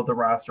 how the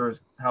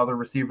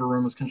receiver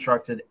room is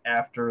constructed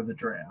after the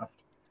draft,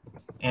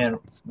 and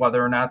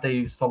whether or not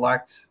they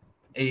select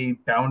a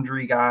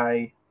boundary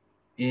guy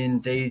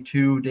in day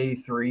 2, day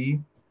 3,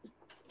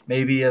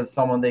 maybe as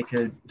someone they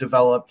could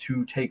develop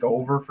to take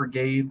over for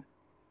Gabe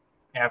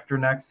after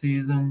next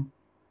season,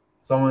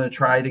 someone to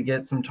try to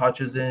get some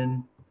touches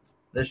in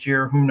this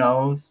year. Who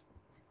knows?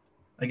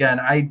 Again,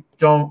 I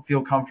don't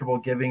feel comfortable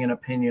giving an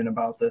opinion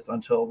about this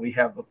until we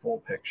have the full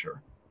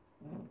picture.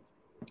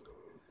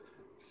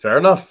 Fair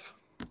enough.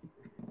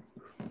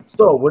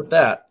 So with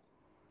that,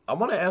 I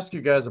want to ask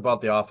you guys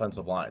about the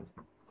offensive line,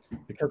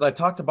 because I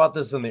talked about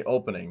this in the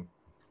opening,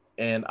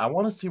 and I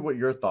want to see what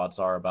your thoughts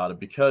are about it,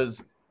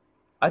 because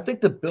I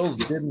think the Bills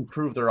did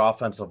improve their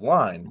offensive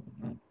line,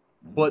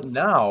 but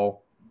now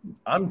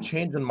I'm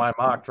changing my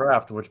mock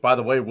draft, which, by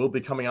the way, will be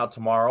coming out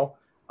tomorrow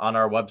on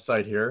our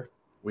website here.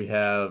 We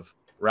have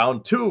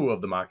round 2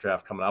 of the mock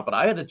draft coming out, but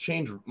I had to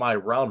change my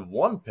round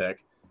 1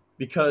 pick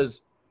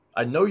because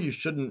I know you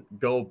shouldn't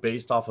go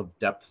based off of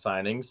depth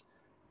signings,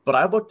 but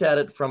I looked at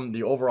it from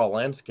the overall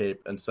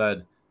landscape and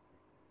said,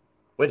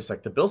 wait a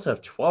sec, the Bills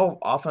have 12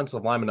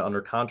 offensive linemen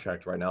under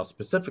contract right now,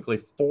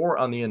 specifically 4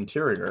 on the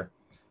interior.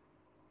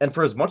 And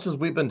for as much as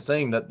we've been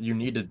saying that you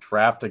need to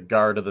draft a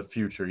guard of the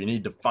future, you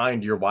need to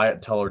find your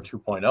Wyatt Teller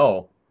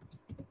 2.0,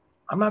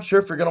 I'm not sure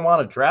if you're going to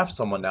want to draft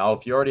someone now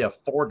if you already have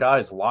 4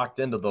 guys locked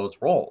into those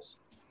roles.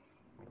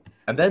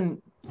 And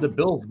then the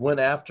Bills went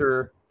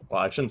after,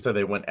 well, I shouldn't say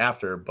they went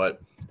after, but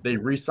they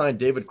re-signed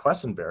David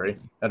Quessenberry.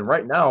 And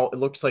right now it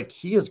looks like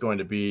he is going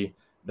to be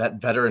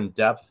that veteran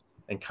depth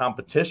and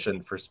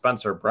competition for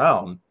Spencer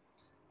Brown.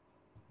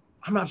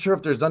 I'm not sure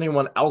if there's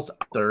anyone else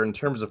out there in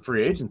terms of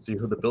free agency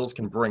who the Bills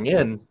can bring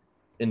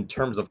in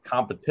terms of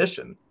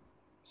competition.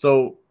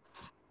 So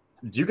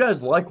do you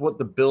guys like what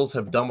the Bills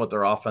have done with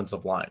their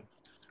offensive line?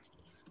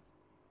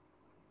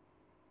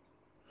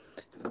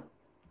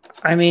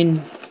 I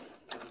mean,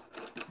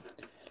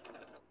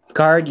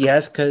 guard,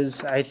 yes,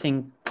 because I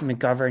think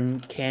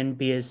McGovern can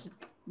be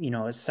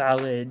a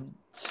solid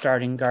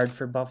starting guard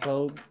for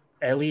Buffalo,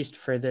 at least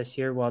for this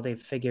year while they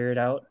figure it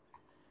out.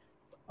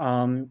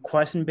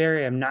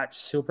 Quessenberry, I'm not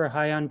super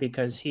high on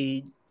because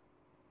when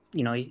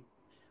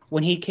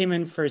he came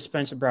in for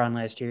Spencer Brown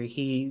last year,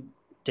 he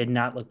did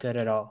not look good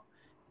at all.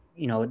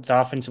 The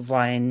offensive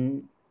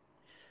line,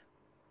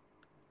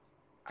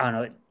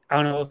 I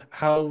don't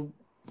know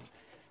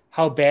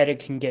how bad it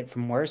can get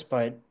from worse,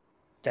 but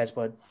that's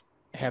what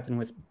happened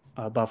with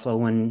Buffalo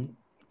when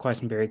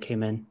Quessenberry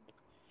came in.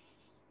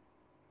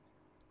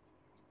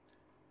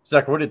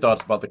 Zach, what are your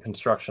thoughts about the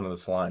construction of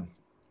this line?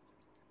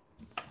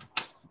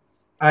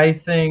 I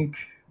think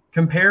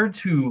compared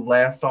to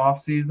last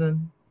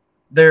offseason,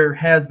 there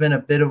has been a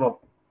bit of a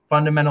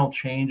fundamental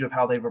change of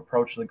how they've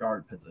approached the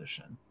guard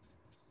position.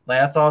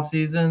 Last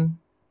offseason,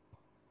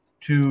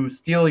 to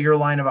steal your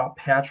line about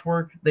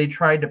patchwork, they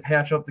tried to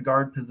patch up the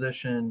guard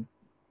position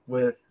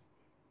with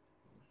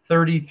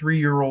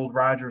 33-year-old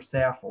Roger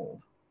Saffold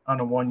on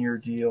a 1-year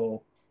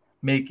deal,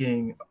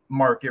 making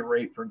market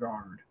rate for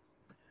guard.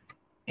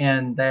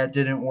 And that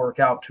didn't work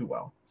out too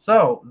well.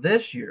 So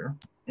this year,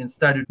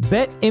 instead of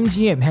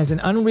BetMGM has an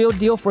unreal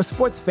deal for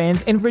sports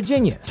fans in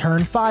Virginia.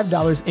 Turn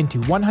 $5 into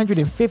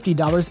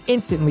 $150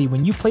 instantly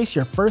when you place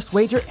your first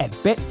wager at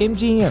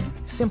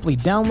BetMGM. Simply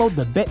download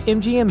the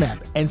BetMGM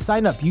app and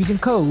sign up using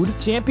code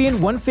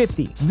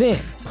Champion150. Then,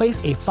 place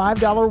a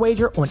 $5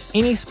 wager on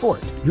any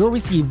sport. You'll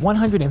receive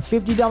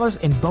 $150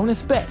 in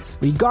bonus bets,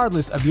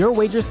 regardless of your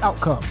wager's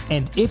outcome.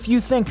 And if you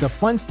think the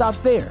fun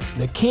stops there,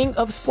 the king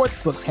of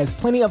sportsbooks has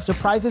plenty of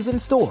surprises in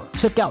store.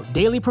 Check out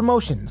daily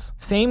promotions,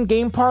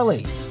 same-game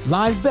parlays,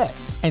 live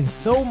bets, and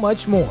so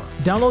much more.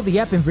 Download the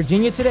app in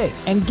Virginia today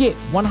and get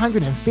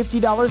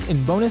 $150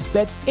 in bonus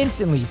bets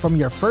instantly from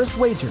your first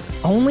wager.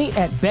 Only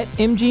at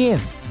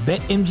BetMGM.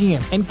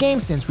 BetMGM and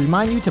GameSense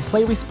remind you to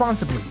play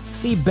responsibly.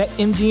 See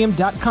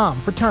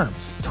BetMGM.com for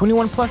terms.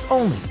 21 plus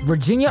only.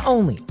 Virginia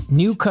only.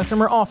 New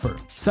customer offer.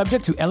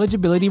 Subject to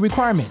eligibility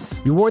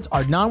requirements. Rewards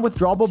are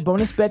non-withdrawable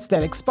bonus bets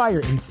that expire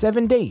in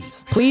 7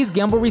 days. Please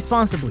gamble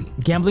responsibly.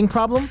 Gambling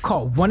problem?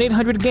 Call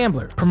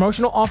 1-800-GAMBLER.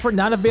 Promotional offer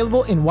not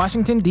available in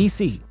Washington,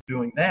 D.C.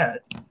 Doing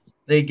that,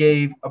 they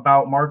gave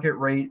about market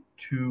rate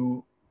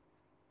to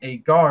a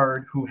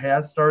guard who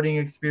has starting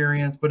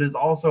experience but is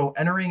also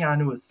entering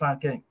onto his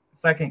second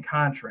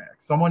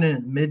contract. Someone in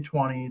his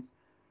mid-20s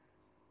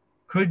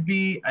could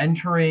be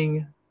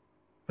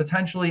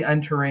potentially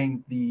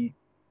entering the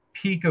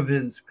peak of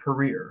his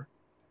career.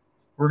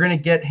 We're going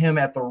to get him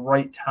at the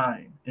right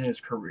time in his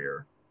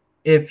career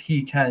if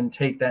he can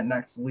take that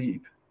next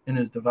leap in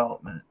his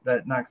development,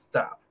 that next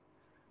step.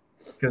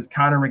 Because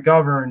Connor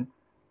McGovern,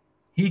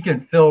 he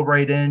can fill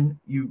right in.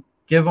 You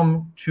give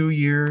him 2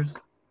 years,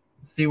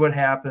 see what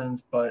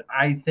happens, but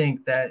I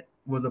think that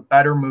was a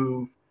better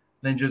move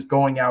than just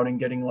going out and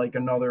getting like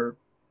another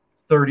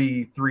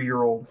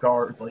 33-year-old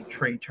guard like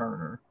Trey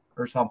Turner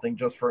or something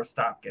just for a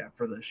stopgap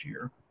for this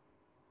year.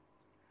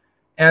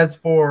 As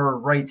for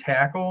right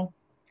tackle,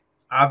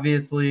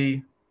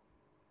 obviously,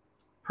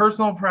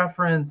 personal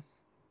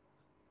preference,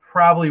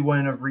 probably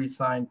wouldn't have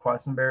re-signed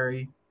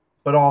Quessenberry,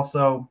 but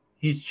also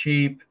he's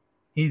cheap,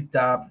 he's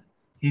depth,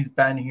 he's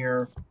been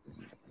here.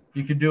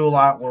 You could do a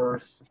lot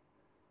worse.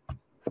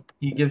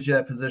 He gives you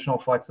that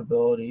positional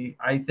flexibility.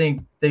 I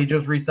think they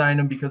just re-signed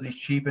him because he's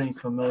cheap and he's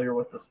familiar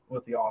with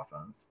the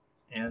offense.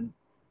 And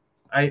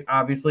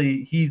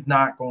obviously he's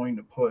not going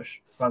to push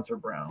Spencer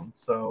Brown.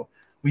 So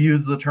we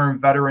use the term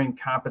veteran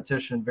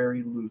competition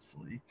very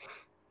loosely.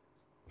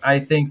 I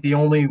think the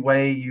only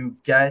way you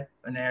get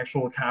an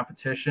actual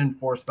competition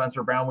for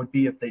Spencer Brown would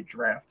be if they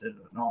drafted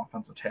an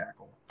offensive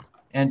tackle.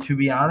 And to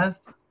be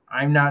honest,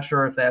 I'm not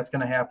sure if that's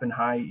going to happen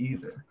high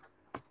either.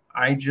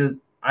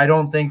 I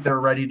don't think they're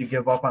ready to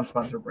give up on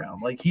Spencer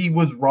Brown. Like, he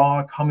was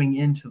raw coming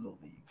into the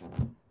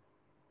league.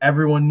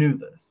 Everyone knew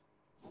this.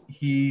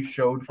 He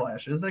showed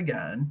flashes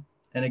again.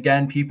 And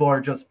again, people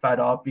are just fed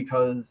up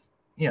because,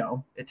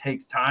 it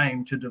takes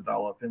time to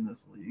develop in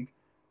this league.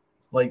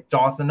 Like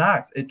Dawson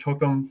Knox, it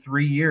took him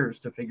 3 years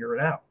to figure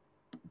it out.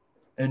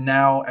 And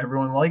now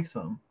everyone likes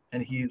him.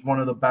 And he's one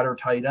of the better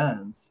tight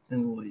ends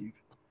in the league.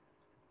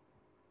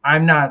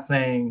 I'm not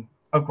saying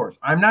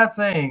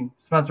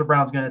Spencer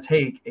Brown's going to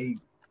take a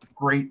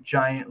great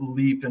giant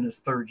leap in his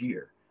third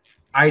year.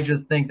 I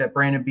just think that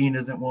Brandon Beane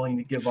isn't willing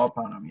to give up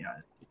on him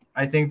yet.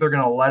 I think they're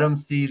going to let him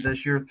see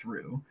this year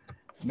through.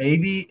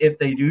 Maybe if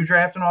they do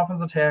draft an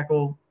offensive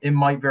tackle, it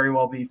might very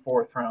well be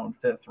 4th round,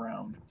 5th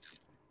round.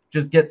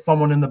 Just get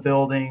someone in the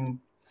building,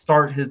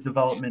 start his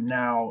development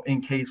now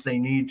in case they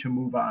need to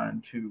move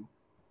on to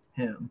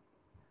him.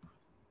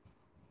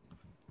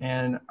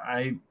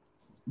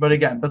 But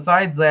again,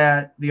 besides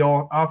that, the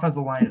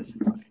offensive line is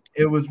fine.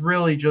 It was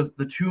really just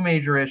the two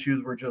major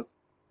issues were just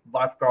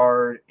left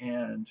guard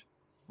and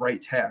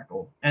right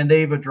tackle. And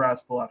they've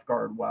addressed the left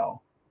guard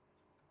well.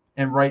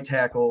 And right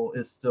tackle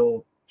is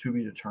still to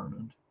be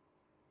determined.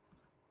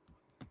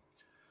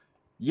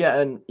 Yeah,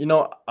 and,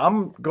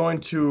 I'm going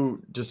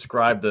to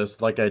describe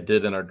this like I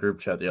did in our group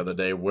chat the other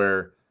day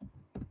where,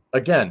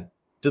 again,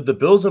 did the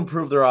Bills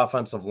improve their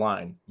offensive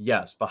line?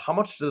 Yes, but how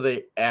much do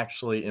they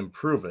actually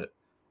improve it?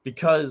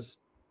 Because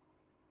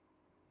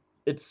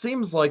it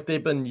seems like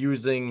they've been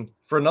using,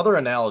 for another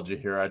analogy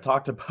here, I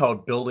talked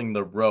about building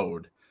the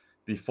road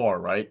before,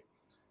 right?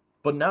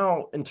 But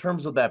now, in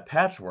terms of that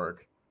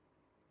patchwork,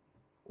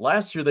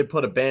 last year they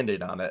put a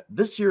Band-Aid on it.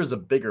 This year is a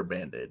bigger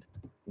Band-Aid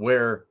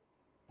where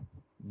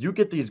you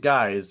get these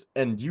guys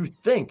and you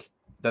think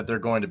that they're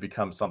going to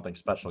become something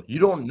special. You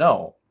don't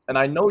know. And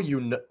I know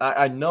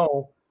I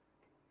know.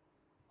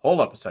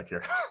 Hold up a sec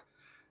here.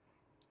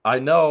 I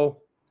know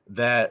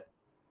that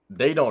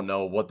they don't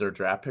know what their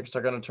draft picks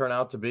are going to turn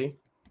out to be,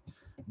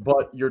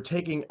 but you're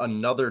taking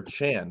another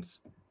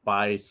chance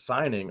by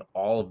signing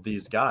all of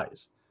these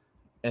guys.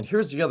 And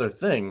here's the other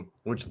thing,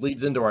 which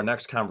leads into our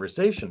next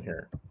conversation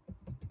here.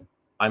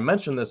 I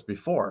mentioned this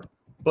before,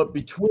 but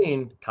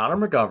between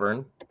Connor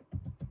McGovern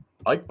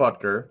Ike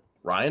Butker,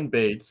 Ryan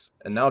Bates,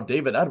 and now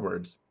David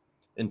Edwards,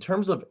 in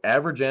terms of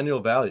average annual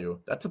value,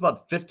 that's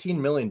about $15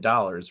 million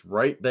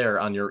right there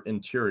on your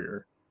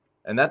interior.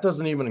 And that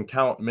doesn't even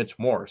count Mitch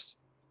Morse,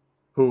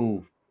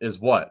 who is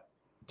what,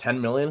 10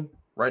 million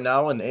right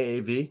now in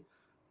AAV?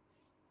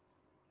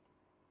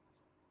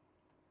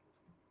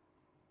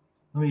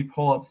 Let me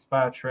pull up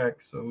Spot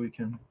Track so we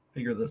can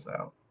figure this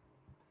out.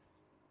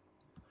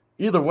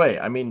 Either way,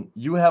 I mean,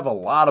 you have a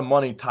lot of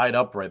money tied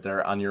up right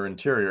there on your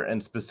interior,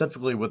 and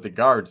specifically with the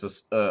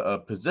guards, a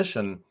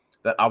position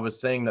that I was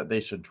saying that they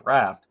should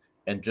draft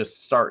and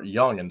just start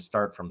young and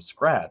start from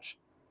scratch.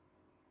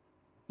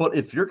 But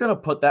if you're going to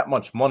put that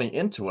much money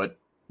into it,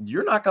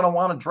 you're not going to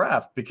want to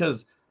draft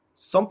because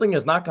something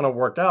is not going to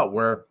work out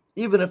where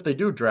even if they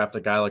do draft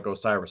a guy like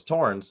Osiris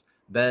Torrance,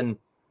 then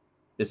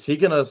is he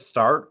going to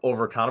start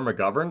over Connor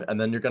McGovern and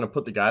then you're going to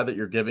put the guy that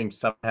you're giving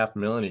 $7.5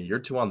 million a year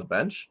to on the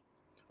bench?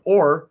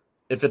 Or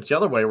if it's the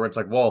other way where it's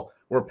like, well,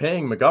 we're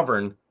paying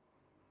McGovern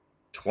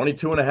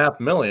 $22.5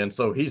 million,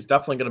 so he's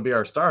definitely going to be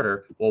our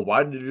starter. Well,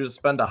 why did you just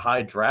spend a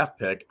high draft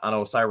pick on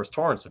Osiris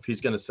Torrance if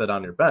he's going to sit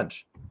on your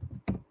bench?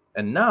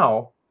 And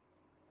now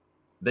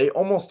they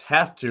almost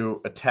have to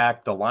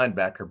attack the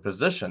linebacker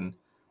position.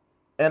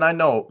 And I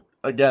know,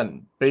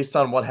 again, based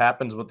on what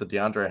happens with the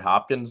DeAndre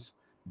Hopkins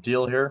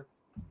deal here,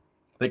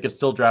 they could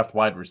still draft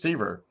wide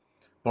receiver.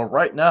 But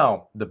right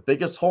now, the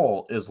biggest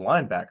hole is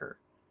linebacker.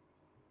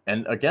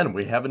 And again,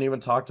 we haven't even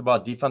talked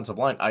about defensive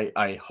line.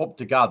 I hope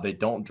to God they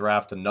don't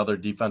draft another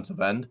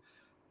defensive end.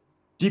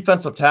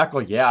 Defensive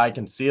tackle, yeah, I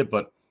can see it,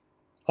 but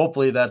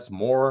hopefully that's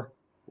more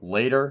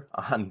later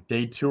on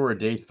day 2 or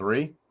day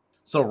 3.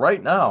 So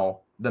right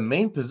now, the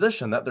main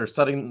position that they're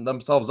setting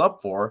themselves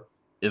up for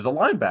is a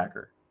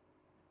linebacker.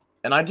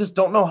 And I just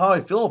don't know how I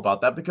feel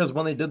about that because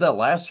when they did that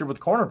last year with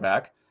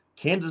cornerback,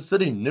 Kansas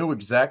City knew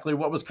exactly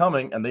what was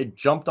coming and they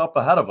jumped up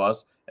ahead of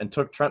us and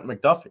took Trent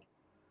McDuffie.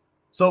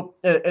 So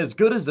as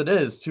good as it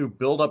is to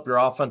build up your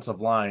offensive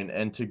line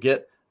and to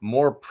get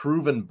more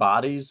proven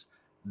bodies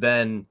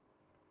than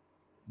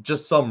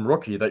just some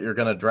rookie that you're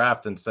going to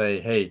draft and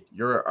say, hey,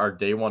 you're our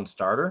day one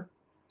starter,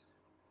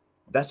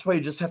 that's why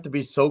you just have to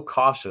be so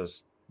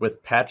cautious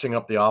with patching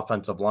up the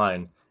offensive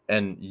line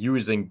and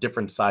using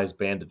different size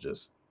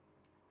bandages.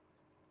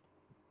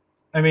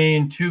 I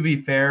mean, to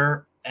be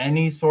fair,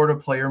 any sort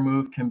of player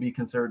move can be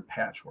considered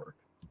patchwork.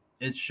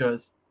 It's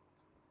just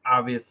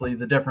obviously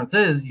the difference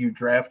is you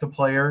draft a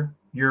player,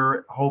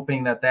 you're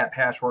hoping that that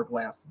patchwork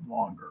lasts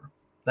longer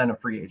than a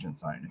free agent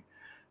signing.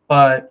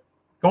 But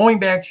going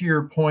back to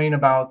your point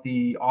about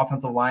the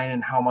offensive line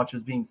and how much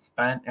is being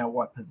spent at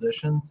what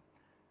positions.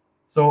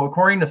 So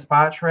according to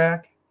Spot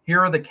Track, here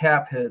are the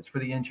cap hits for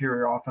the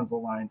interior offensive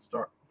line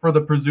for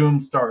the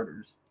presumed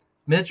starters.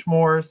 Mitch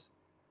Morse,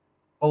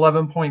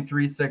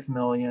 $11.36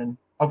 million.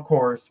 Of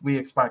course, we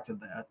expected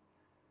that.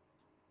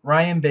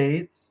 Ryan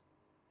Bates,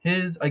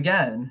 his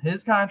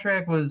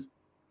contract was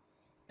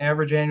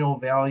average annual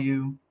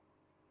value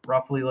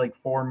roughly like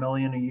 $4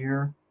 million a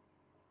year,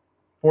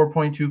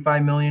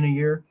 $4.25 million a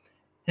year.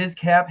 His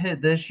cap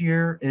hit this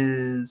year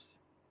is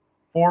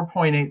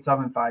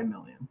 $4.875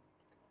 million.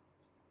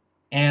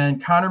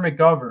 And Connor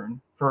McGovern,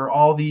 for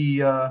all the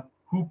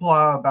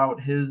hoopla about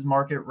his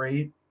market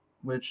rate,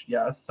 which,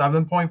 yes,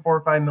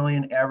 $7.45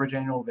 million average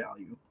annual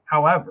value.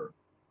 However,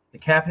 the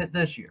cap hit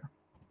this year,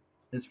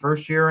 his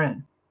first year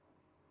in,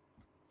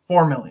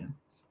 $4 million.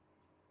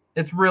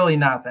 It's really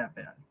not that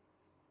bad.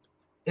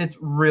 It's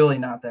really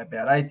not that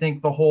bad. I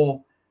think the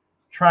whole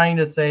trying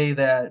to say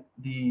that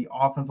the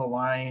offensive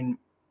line,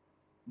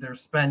 they're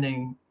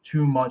spending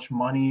too much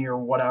money or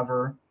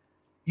whatever,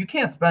 you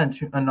can't spend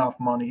enough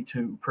money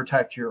to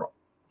protect your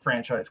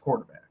franchise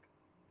quarterback.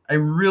 I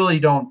really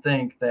don't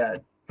think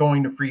that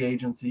going to free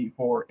agency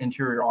for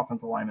interior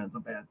offensive linemen is a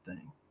bad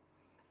thing.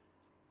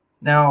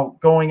 Now,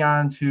 going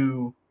on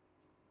to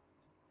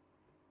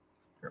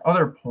your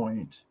other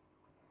point.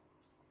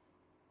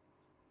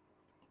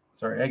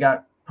 Sorry, I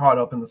got caught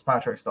up in the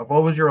Spot Track stuff.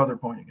 What was your other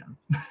point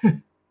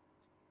again?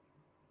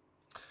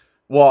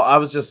 Well, I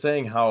was just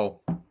saying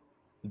how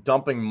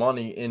dumping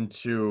money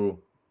into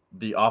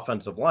the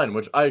offensive line,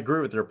 which I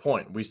agree with your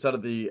point. We said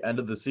at the end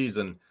of the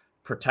season,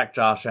 protect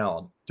Josh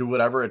Allen, do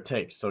whatever it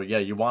takes. So yeah,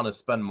 you want to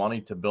spend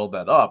money to build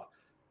that up,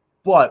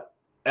 but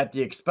at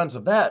the expense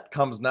of that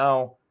comes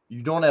now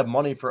you don't have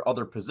money for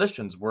other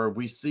positions where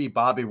we see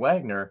Bobby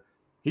Wagner,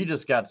 he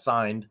just got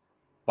signed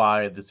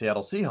by the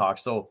Seattle Seahawks.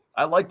 So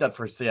I like that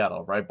for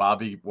Seattle, right?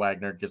 Bobby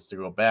Wagner gets to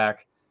go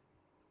back.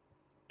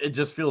 It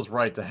just feels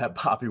right to have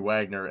Bobby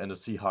Wagner in a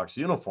Seahawks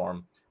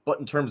uniform.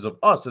 But in terms of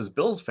us as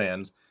Bills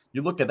fans,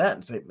 you look at that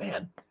and say,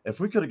 man, if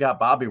we could have got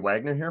Bobby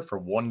Wagner here for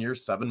 1 year,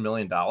 $7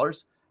 million,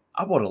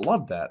 I would have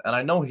loved that. And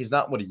I know he's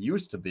not what he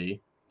used to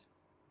be,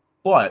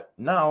 but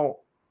now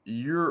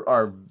you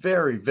are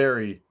very,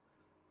 very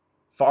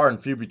far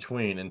and few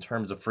between in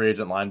terms of free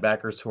agent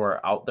linebackers who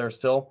are out there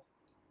still.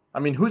 I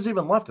mean, who's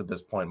even left at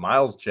this point?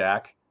 Miles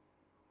Jack,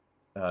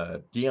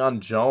 Deion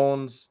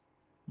Jones,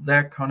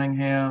 Zach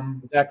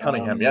Cunningham.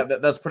 Yeah,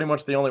 that's pretty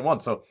much the only one.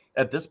 So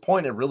at this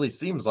point, it really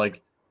seems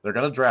like they're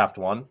going to draft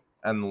one.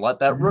 and let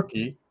that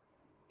rookie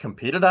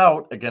compete it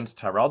out against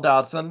Tyrell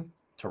Dodson,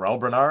 Terrell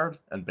Bernard,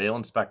 and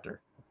Balen Spector.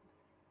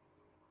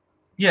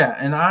 Yeah,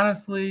 and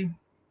honestly,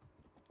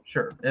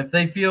 sure. If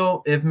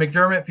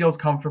McDermott feels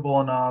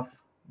comfortable enough,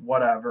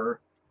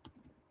 whatever.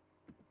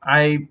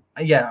 I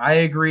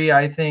agree.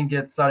 I think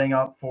it's setting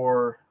up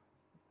for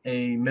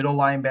a middle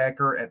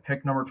linebacker at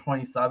pick number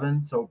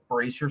 27. So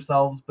brace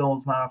yourselves,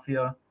 Bills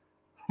Mafia.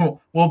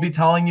 We'll be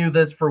telling you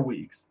this for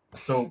weeks.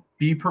 So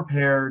be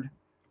prepared.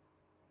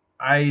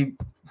 I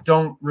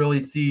don't really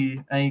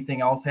see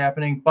anything else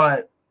happening.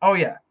 But, oh,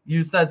 yeah,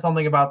 you said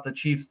something about the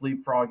Chiefs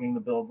leapfrogging the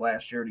Bills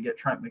last year to get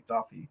Trent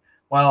McDuffie.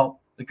 Well,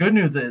 the good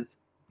news is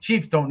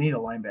Chiefs don't need a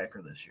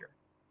linebacker this year.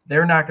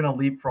 They're not going to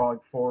leapfrog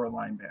for a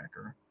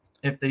linebacker.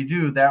 If they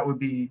do, that would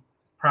be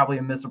probably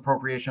a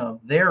misappropriation of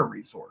their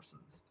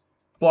resources.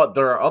 But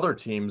there are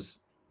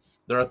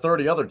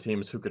 30 other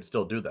teams who could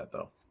still do that,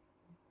 though.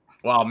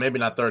 Well, maybe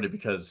not 30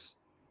 because...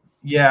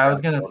 Yeah, I was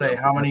going to say,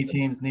 how many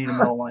teams need a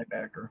middle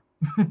linebacker?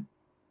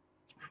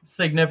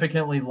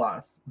 Significantly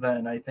less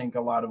than I think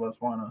a lot of us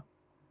want to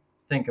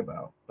think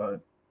about.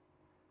 But,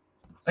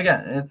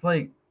 again, it's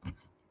like,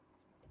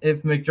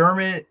 if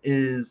McDermott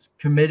is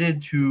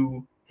committed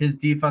to his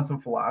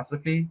defensive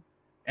philosophy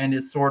and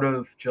is sort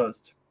of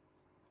just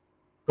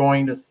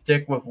going to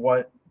stick with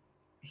what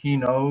he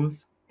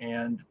knows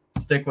and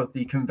stick with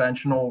the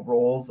conventional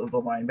roles of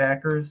the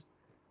linebackers,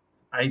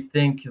 I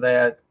think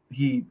that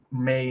he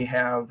may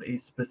have a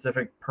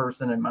specific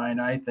person in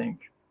mind. I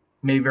think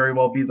may very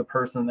well be the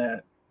person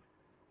that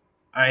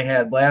I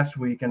had last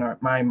week in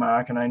my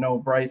mock, and I know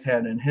Bryce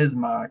had in his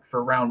mock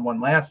for round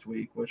 1 last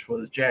week, which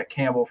was Jack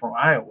Campbell from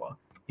Iowa.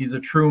 He's a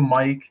true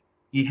Mike.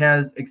 He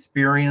has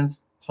experience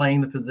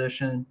playing the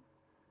position.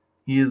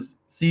 He is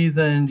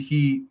seasoned.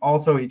 He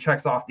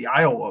checks off the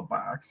Iowa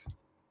box.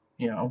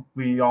 You know,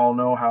 we all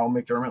know how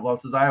McDermott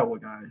loves his Iowa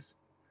guys.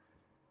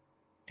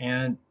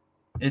 And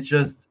it's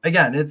just,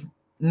 again, it's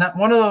not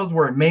one of those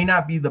where it may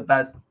not be the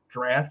best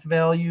draft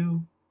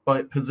value,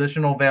 but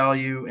positional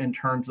value in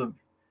terms of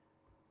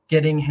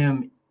getting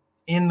him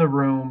in the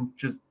room,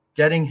 just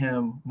getting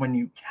him when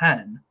you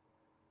can.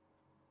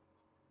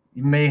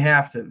 You may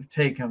have to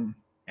take him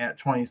at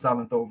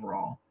 27th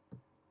overall,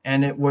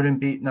 and it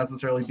wouldn't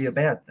necessarily be a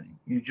bad thing.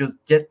 You just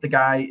get the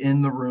guy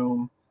in the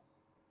room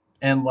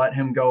and let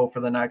him go for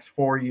the next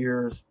 4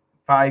 years,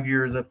 5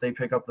 years if they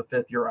pick up the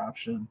 5th-year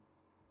option,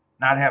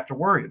 not have to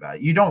worry about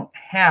it. You don't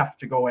have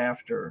to go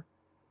after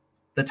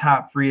the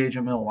top free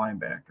agent middle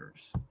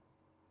linebackers.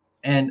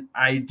 And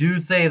I do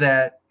say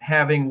that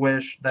having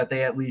wished that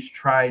they at least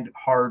tried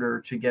harder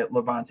to get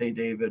Levante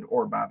David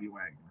or Bobby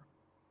Wagner.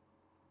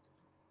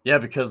 Yeah,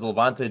 because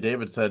Levante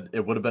David said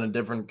it would have been a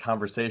different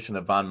conversation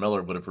if Von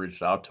Miller would have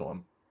reached out to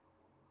him.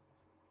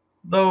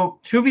 Though,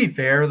 to be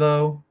fair,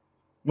 though,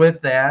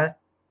 with that,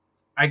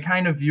 I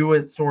kind of view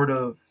it sort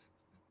of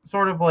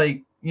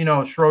like, you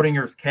know,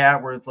 Schrodinger's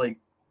cat, where it's like,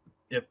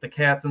 if the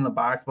cat's in the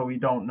box, but we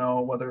don't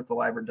know whether it's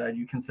alive or dead,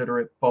 you consider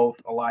it both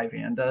alive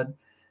and dead.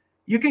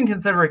 You can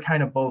consider it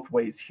kind of both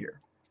ways here.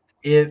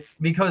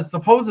 Because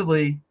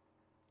supposedly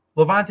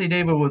Levante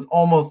David was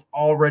almost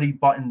already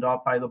buttoned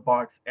up by the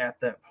Bucs at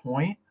that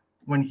point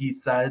when he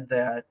said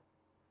that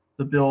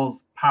the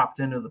Bills popped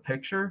into the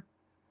picture.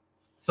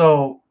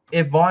 So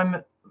if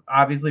Von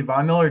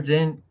Miller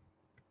didn't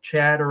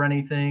chat or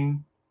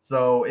anything,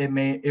 so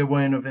it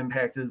wouldn't have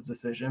impacted his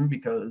decision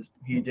because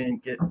he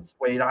didn't get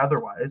swayed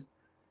otherwise.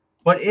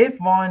 But if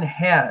Von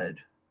had,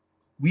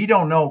 we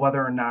don't know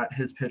whether or not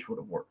his pitch would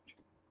have worked.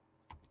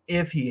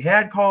 If he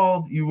had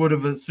called, you would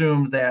have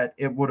assumed that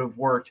it would have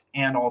worked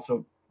and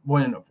also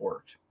wouldn't have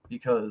worked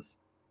because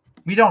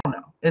we don't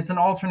know. It's an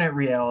alternate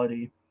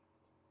reality.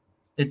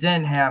 It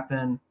didn't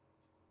happen.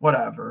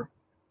 Whatever.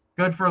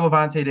 Good for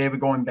Levante David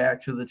going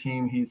back to the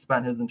team he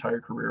spent his entire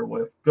career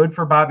with. Good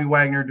for Bobby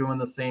Wagner doing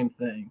the same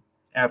thing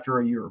after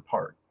a year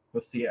apart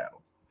with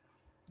Seattle.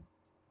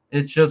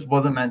 It just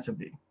wasn't meant to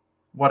be.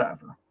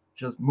 Whatever.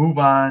 Just move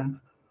on.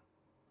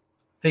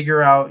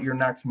 Figure out your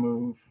next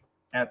move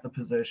at the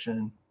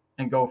position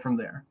and go from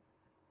there.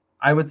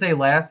 I would say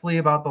lastly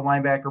about the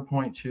linebacker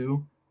point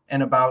too,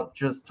 and about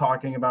just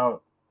talking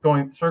about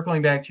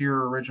circling back to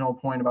your original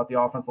point about the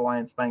offensive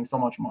line spending so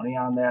much money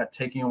on that,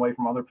 taking away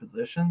from other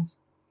positions.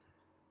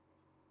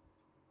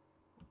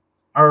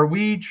 Are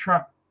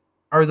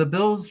the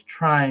Bills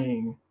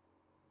trying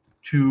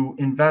to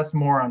invest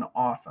more on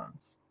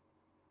offense?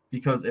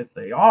 Because if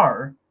they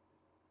are,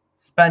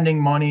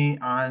 spending money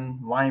on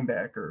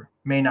linebacker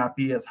may not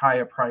be as high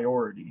a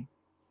priority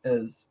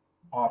as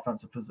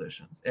offensive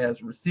positions,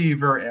 as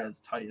receiver, as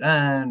tight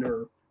end,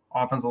 or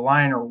offensive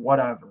line, or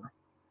whatever.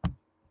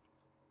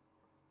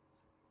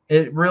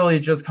 It really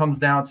just comes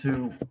down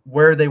to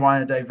where they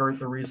want to divert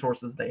the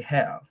resources they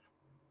have.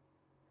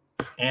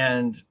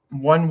 And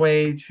one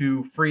way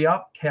to free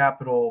up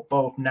capital,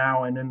 both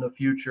now and in the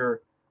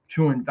future,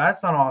 to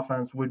invest on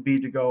offense would be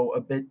to go a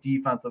bit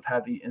defensive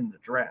heavy in the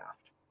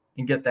draft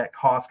and get that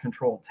cost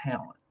control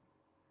talent.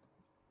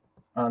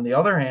 On the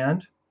other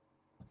hand,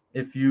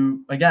 if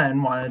you,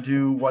 again, want to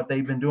do what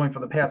they've been doing for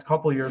the past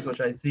couple of years,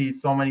 which I see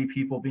so many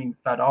people being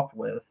fed up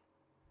with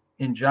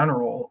in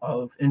general,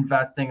 of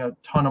investing a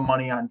ton of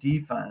money on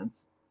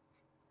defense,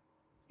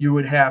 you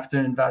would have to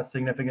invest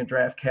significant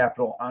draft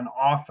capital on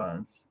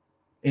offense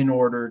in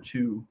order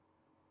to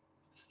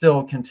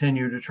still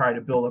continue to try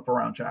to build up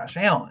around Josh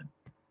Allen.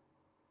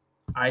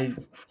 I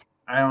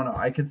don't know.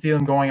 I could see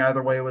them going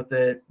either way with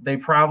it. They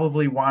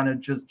probably want to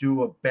just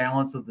do a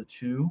balance of the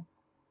two,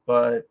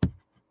 but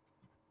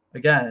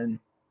again,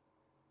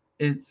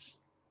 it's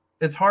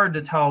hard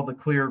to tell the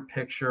clear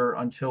picture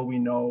until we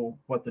know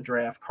what the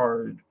draft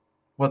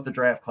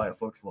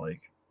class looks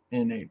like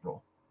in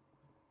April.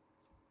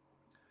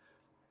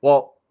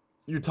 Well,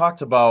 you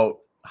talked about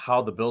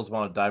how the Bills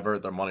want to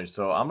divert their money,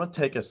 so I'm going to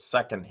take a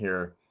second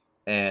here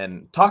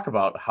and talk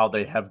about how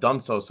they have done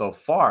so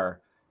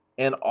far.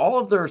 And all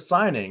of their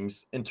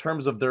signings, in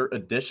terms of their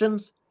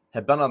additions,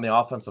 have been on the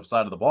offensive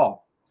side of the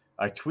ball.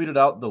 I tweeted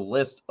out the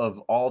list of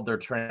all of their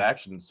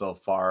transactions so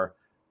far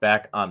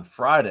back on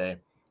Friday,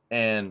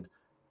 and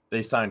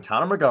they signed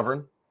Connor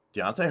McGovern,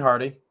 Deontay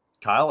Hardy,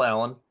 Kyle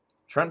Allen,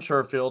 Trent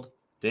Sherfield,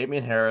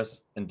 Damian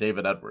Harris, and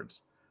David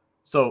Edwards.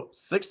 So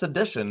 6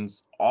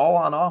 additions, all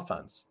on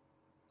offense.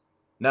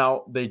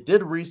 Now, they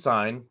did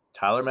re-sign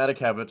Tyler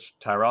Matakevich,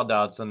 Tyrell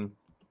Dodson,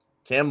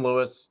 Cam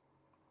Lewis,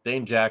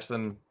 Dane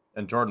Jackson,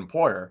 and Jordan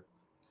Poyer.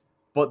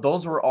 But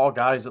those were all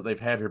guys that they've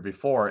had here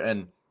before,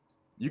 and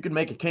you can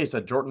make a case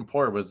that Jordan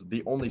Poyer was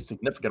the only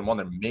significant one,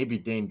 and maybe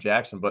Dane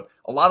Jackson, but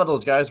a lot of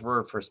those guys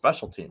were for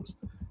special teams.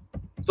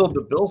 So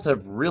the Bills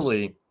have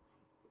really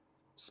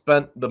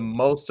spent the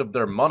most of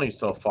their money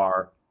so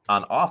far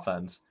on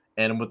offense,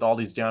 and with all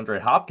these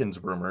DeAndre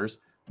Hopkins rumors,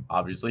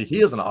 obviously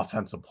he is an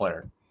offensive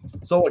player.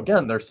 So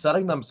again, they're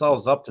setting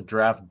themselves up to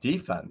draft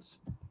defense,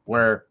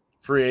 where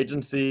free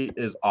agency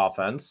is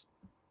offense,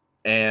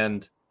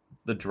 and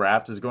the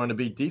draft is going to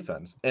be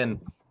defense. And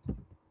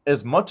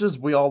as much as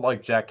we all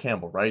like Jack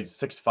Campbell, right?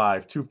 6'5",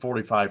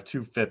 245,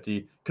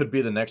 250, could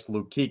be the next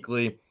Luke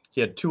Kuechly.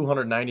 He had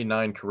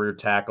 299 career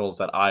tackles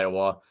at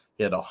Iowa.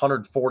 He had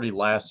 140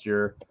 last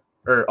year,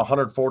 or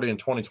 140 in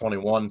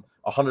 2021,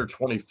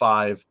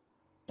 125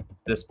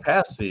 this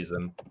past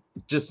season.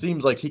 Just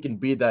seems like he can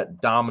be that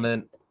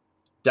dominant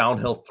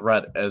downhill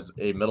threat as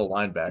a middle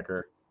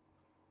linebacker.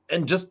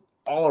 And just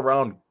all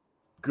around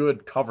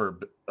good cover.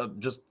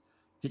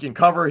 He can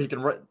cover, he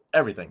can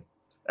everything.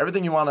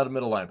 Everything you want out of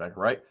middle linebacker,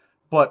 right?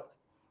 But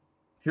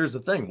here's the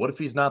thing. What if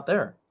he's not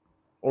there?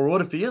 Or what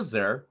if he is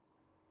there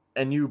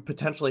and you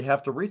potentially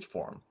have to reach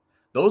for him?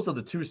 Those are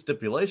the two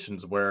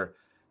stipulations where,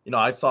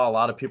 I saw a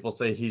lot of people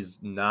say he's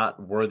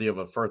not worthy of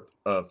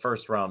a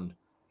first round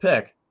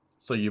pick.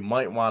 So you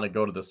might want to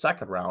go to the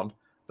second round,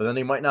 but then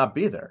he might not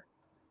be there.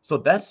 So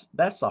that's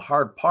a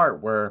hard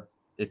part, where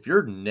if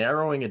you're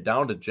narrowing it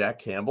down to Jack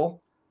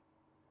Campbell,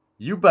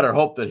 you better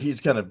hope that he's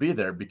going to be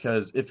there,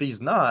 because if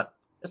he's not,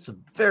 it's a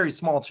very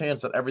small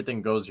chance that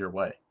everything goes your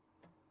way.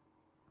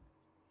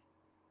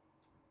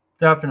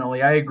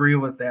 Definitely. I agree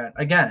with that.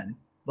 Again,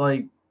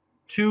 like,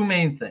 2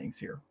 main things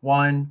here.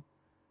 One,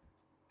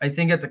 I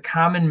think it's a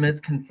common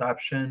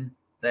misconception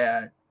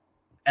that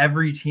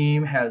every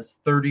team has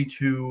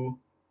 32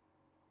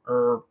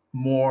 or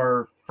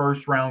more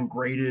first round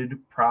graded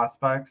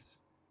prospects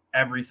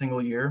every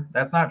single year.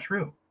 That's not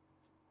true.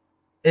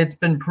 It's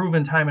been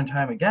proven time and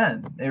time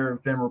again. There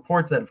have been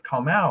reports that have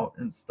come out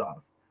and stuff.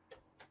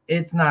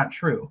 It's not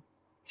true.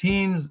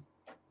 Teams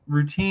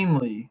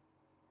routinely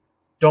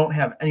don't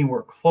have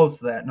anywhere close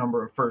to that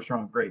number of first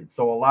round grades.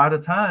 So a lot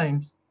of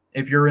times,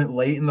 if you're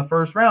late in the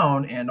first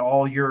round and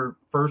all your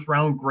first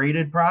round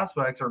graded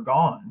prospects are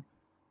gone,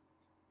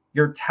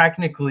 you're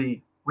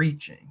technically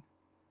reaching.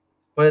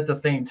 But at the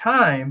same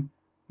time,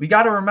 we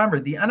got to remember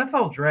the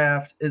NFL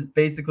draft is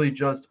basically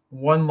just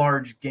one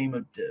large game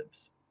of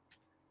dibs.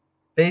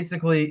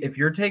 Basically, if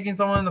you're taking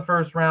someone in the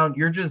first round,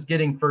 you're just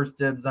getting first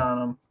dibs on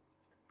them.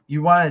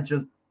 You want to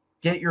just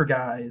get your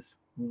guys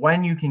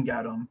when you can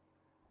get them,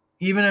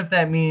 even if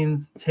that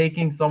means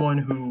taking someone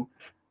who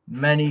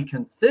many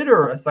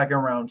consider a second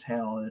round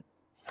talent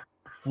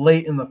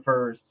late in the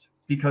first,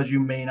 because you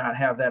may not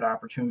have that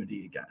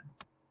opportunity again.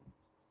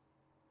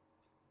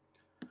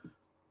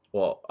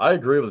 Well, I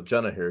agree with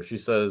Jenna here. She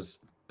says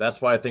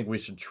that's why I think we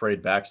should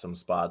trade back some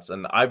spots.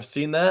 And I've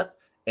seen that,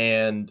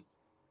 and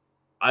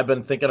I've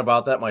been thinking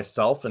about that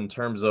myself in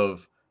terms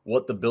of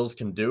what the Bills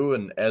can do.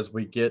 And as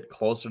we get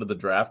closer to the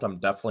draft, I'm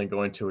definitely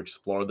going to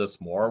explore this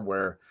more,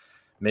 where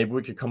maybe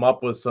we could come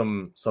up with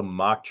some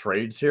mock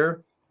trades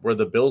here where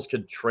the Bills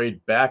could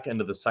trade back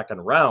into the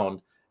second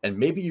round. And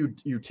maybe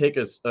you take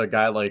a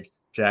guy like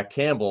Jack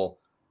Campbell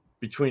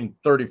between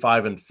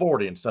 35 and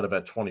 40 instead of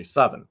at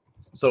 27.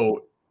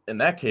 So in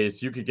that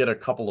case, you could get a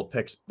couple of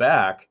picks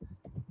back.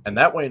 And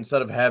that way,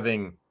 instead of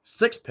having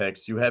 6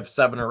 picks, you have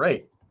 7 or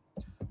 8.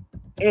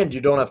 And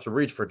you don't have to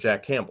reach for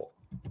Jack Campbell.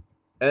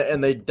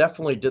 And they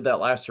definitely did that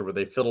last year, where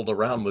they fiddled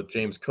around with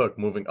James Cook,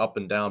 moving up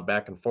and down,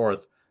 back and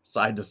forth,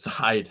 side to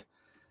side.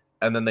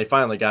 And then they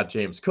finally got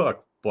James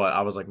Cook. But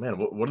I was like, man,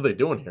 what are they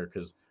doing here?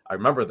 Because I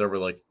remember there were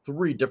like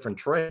 3 different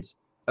trades.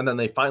 And then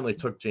they finally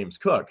took James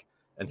Cook,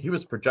 and he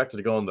was projected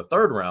to go in the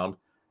 3rd round.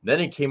 Then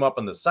he came up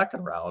in the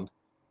 2nd round.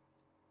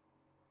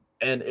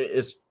 And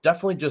it's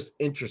definitely just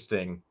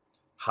interesting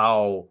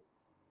how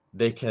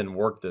they can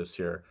work this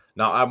here.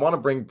 Now, I want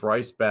to bring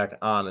Bryce back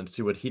on and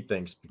see what he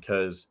thinks,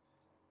 because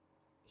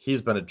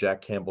he's been a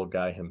Jack Campbell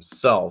guy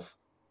himself.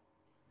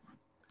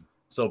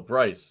 So,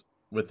 Bryce,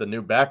 with the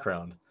new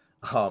background,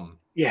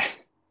 Yeah.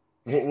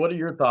 what are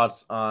your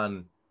thoughts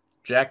on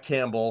Jack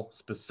Campbell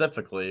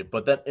specifically,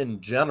 but then in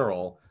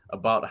general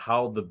about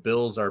how the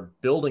Bills are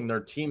building their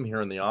team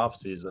here in the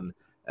offseason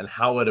and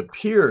how it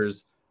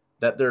appears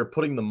that they're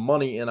putting the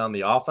money in on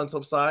the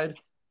offensive side,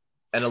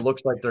 and it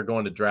looks like they're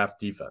going to draft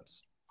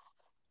defense?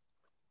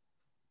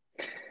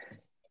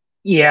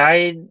 Yeah,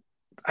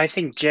 I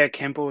think Jack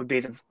Campbell would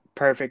be the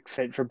perfect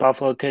fit for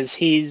Buffalo because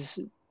he's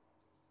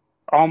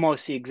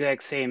almost the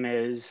exact same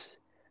as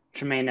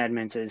Tremaine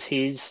Edmonds is.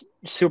 He's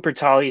super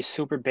tall, he's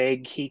super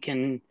big, he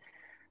can,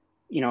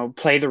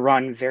 play the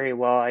run very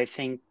well. I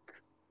think,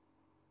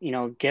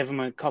 give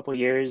him a couple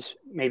years,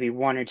 maybe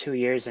 1 or 2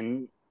 years,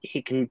 and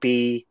he can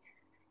be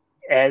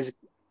as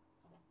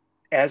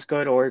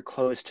good or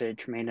close to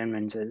Tremaine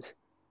Edmonds is.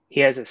 He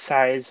has a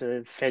size,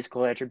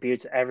 physical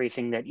attributes,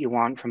 everything that you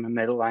want from a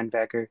middle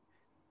linebacker,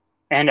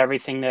 and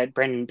everything that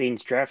Brandon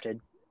Beane's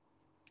drafted.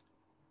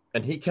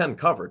 And he can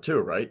cover too,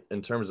 right?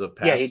 In terms of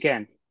pass? Yeah, he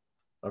can.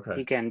 Okay.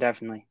 He can,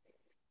 definitely.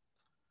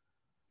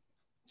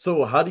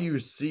 So how do you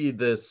see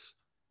this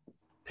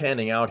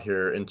panning out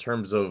here in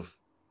terms of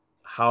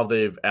how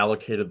they've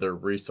allocated their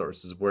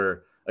resources?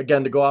 Where,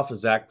 again, to go off of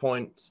Zach's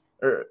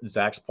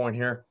point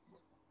here,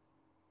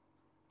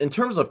 in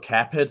terms of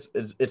cap hits,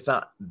 it's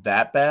not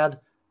that bad.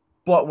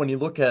 But when you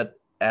look at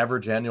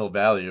average annual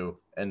value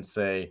and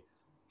say,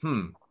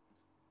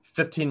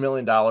 $15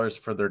 million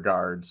for their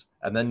guards,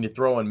 and then you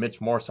throw in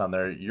Mitch Morse on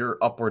there, you're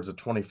upwards of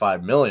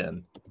 $25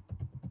 million.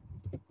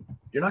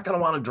 You're not going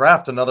to want to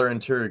draft another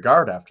interior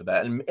guard after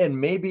that. And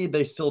maybe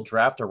they still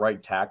draft a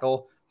right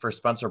tackle for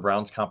Spencer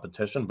Brown's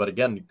competition. But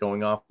again,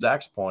 going off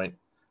Zach's point,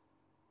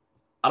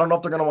 I don't know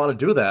if they're going to want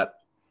to do that,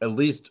 at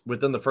least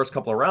within the first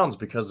couple of rounds,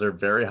 because they're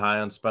very high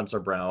on Spencer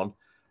Brown.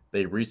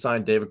 They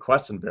re-signed David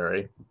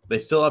Questenberry. They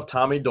still have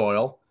Tommy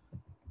Doyle.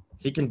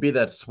 He can be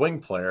that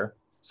swing player,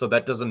 so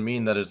that doesn't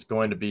mean that it's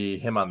going to be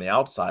him on the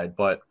outside.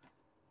 But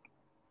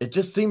it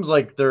just seems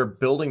like they're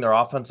building their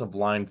offensive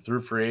line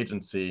through free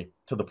agency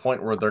to the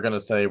point where they're going to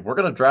say, we're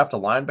going to draft a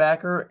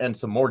linebacker and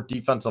some more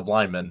defensive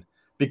linemen.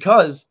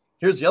 Because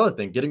here's the other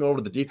thing, getting over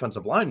to the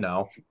defensive line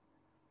now,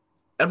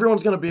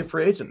 everyone's going to be a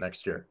free agent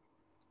next year.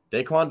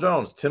 Daquan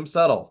Jones, Tim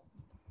Settle,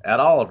 Ed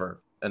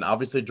Oliver, and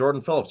obviously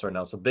Jordan Phillips right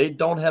now. So they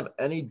don't have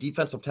any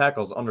defensive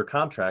tackles under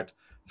contract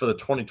for the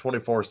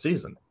 2024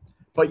 season.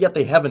 But yet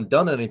they haven't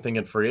done anything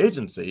in free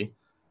agency.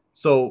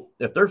 So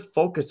if they're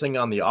focusing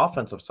on the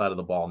offensive side of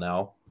the ball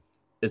now,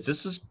 is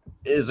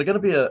it going to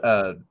be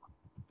a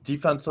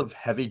defensive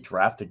heavy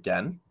draft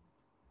again?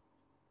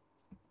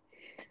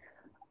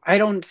 I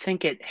don't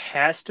think it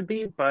has to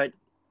be, but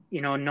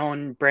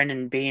knowing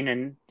Brandon Beane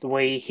and the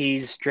way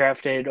he's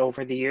drafted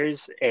over the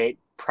years, it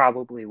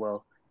probably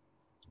will.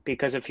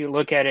 Because if you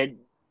look at it,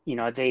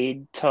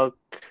 they took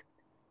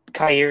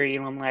Kaiir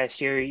Elam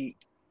last year. He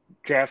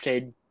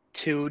drafted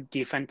 2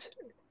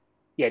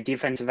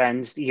 defensive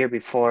ends the year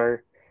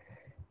before.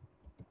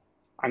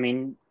 I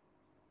mean,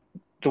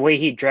 the way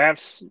he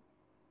drafts,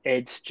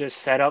 it's just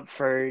set up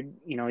for,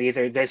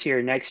 either this year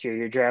or next year,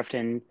 you're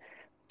drafting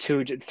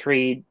 2 to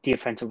 3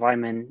 defensive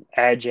linemen,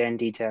 edge and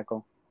D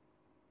tackle.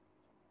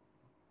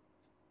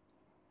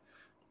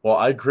 Well,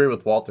 I agree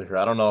with Walter here.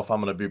 I don't know if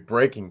I'm going to be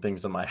breaking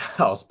things in my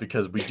house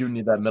because we do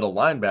need that middle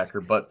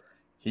linebacker, but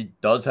he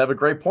does have a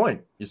great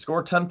point. You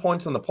score 10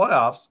 points in the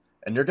playoffs,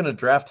 and you're going to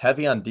draft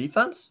heavy on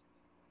defense?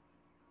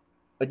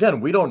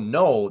 Again, we don't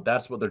know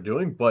that's what they're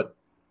doing, but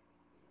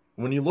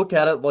when you look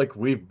at it like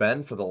we've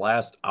been for the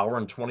last hour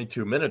and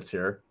 22 minutes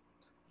here,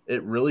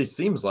 it really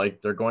seems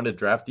like they're going to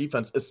draft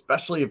defense,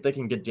 especially if they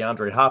can get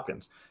DeAndre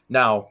Hopkins.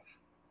 Now,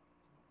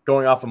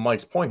 going off of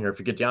Mike's point here, if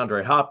you get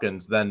DeAndre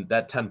Hopkins, then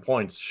that 10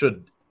 points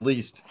should at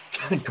least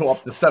go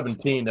up to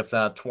 17, if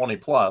not 20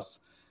 plus,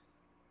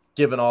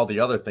 given all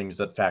the other things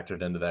that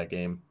factored into that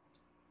game.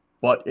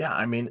 But yeah,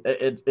 I mean,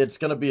 it's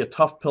going to be a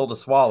tough pill to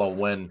swallow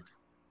when,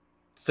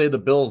 say, the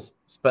Bills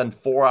spend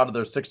 4 out of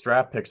their 6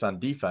 draft picks on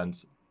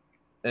defense,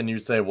 and you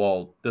say,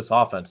 well, this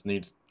offense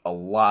needs a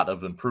lot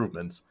of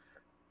improvements,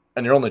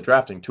 and you're only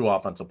drafting 2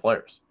 offensive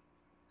players.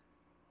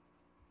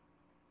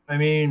 I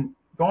mean,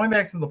 going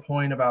back to the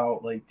point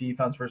about like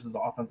defense versus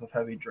offensive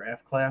heavy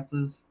draft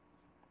classes,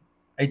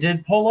 I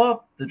did pull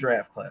up the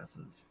draft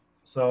classes.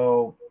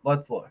 So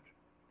let's look.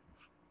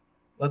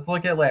 Let's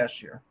look at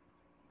last year.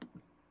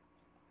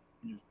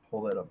 Just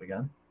pull that up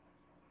again.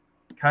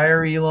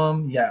 Kaiir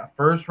Elam,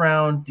 first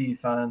round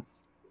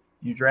defense.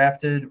 You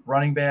drafted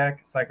running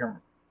back, second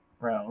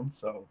round,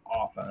 so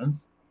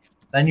offense.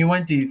 Then you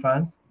went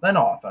defense, then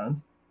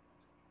offense,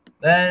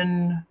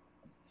 then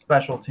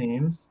special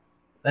teams,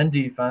 then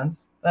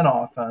defense, then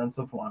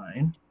offensive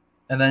line,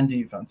 and then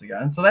defense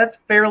again. So that's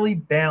fairly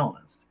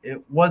balanced. It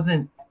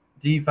wasn't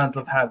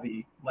defensive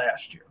heavy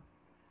last year.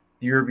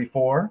 The year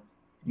before,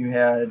 you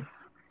had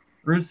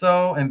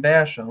Russo and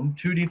Basham,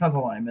 2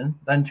 defensive linemen,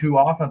 then 2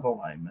 offensive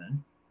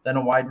linemen, then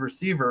a wide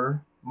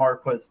receiver,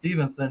 Marquez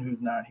Stevenson,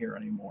 who's not here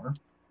anymore.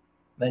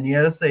 Then you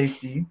had a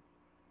safety,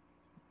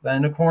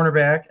 then a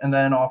cornerback, and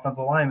then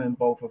offensive lineman,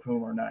 both of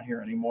whom are not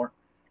here anymore.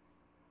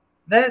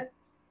 That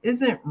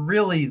isn't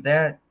really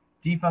that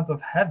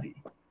defensive heavy.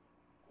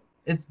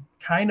 It's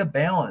kind of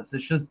balanced.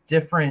 It's just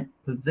different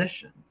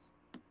positions.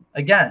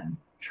 Again,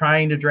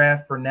 trying to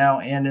draft for now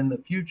and in the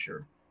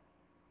future.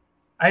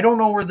 I don't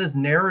know where this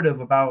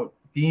narrative about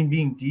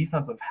being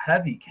defensive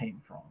heavy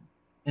came from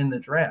in the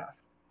draft.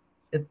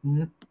 It's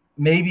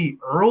maybe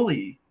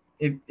early,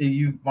 if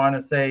you want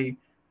to say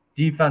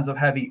defensive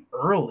heavy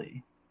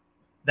early,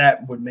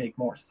 that would make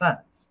more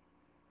sense.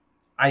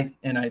 I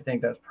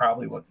think that's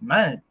probably what's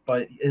meant,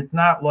 but it's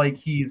not like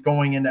he's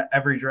going into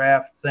every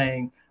draft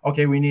saying,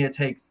 okay, we need to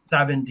take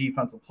 7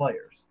 defensive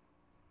players.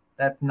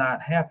 That's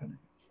not happening.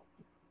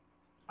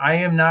 I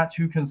am not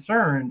too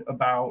concerned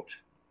about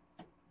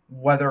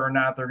whether or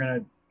not they're going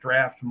to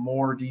draft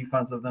more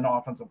defensive than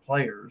offensive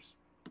players.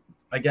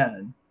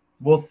 Again,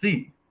 we'll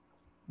see.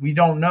 We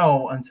don't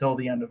know until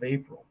the end of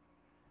April.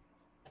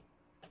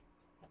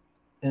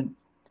 And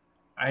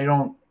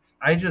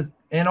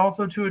and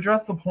also to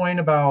address the point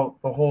about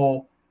the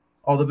whole,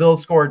 the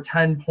Bills scored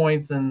 10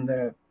 points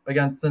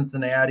against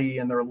Cincinnati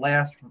in their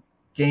last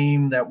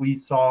game that we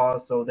saw,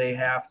 so they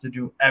have to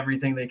do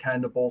everything they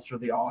can to bolster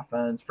the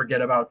offense.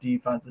 Forget about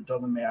defense. It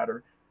doesn't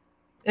matter.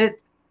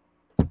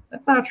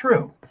 That's not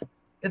true.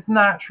 It's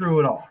not true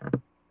at all.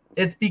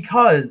 It's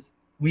because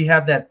we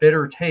have that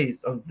bitter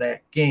taste of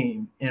that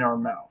game in our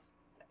mouths.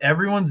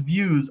 Everyone's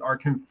views are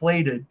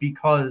conflated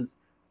because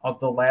of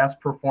the last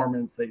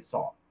performance they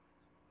saw.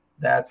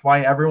 That's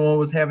why everyone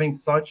was having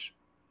such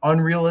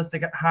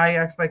unrealistic high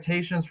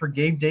expectations for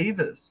Gabe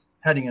Davis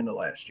heading into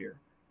last year,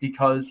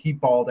 because he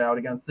balled out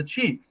against the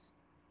Chiefs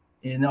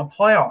in a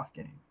playoff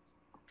game.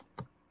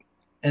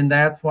 And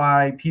that's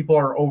why people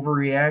are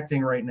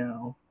overreacting right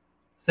now,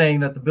 saying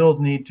that the Bills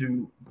need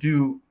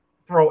to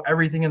throw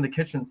everything in the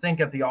kitchen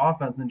sink at the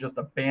offense and just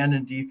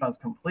abandon defense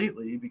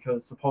completely,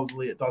 because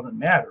supposedly it doesn't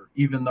matter,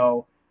 even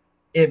though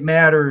it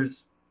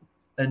matters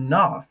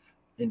enough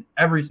in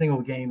every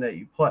single game that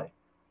you play.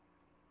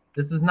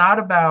 This is not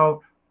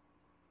about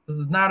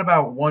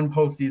one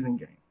postseason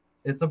game.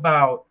 It's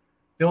about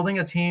building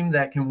a team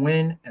that can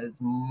win as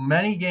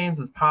many games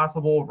as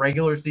possible,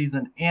 regular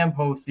season and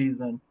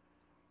postseason,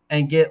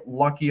 and get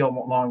lucky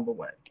along the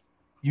way.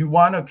 You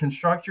want to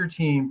construct your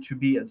team to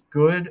be as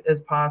good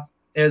as possible.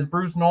 As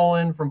Bruce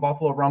Nolan from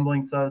Buffalo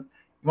Rumblings says,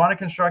 you want to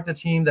construct a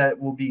team that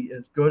will be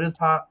as good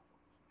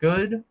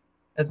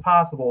as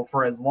possible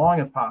for as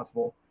long as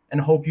possible, and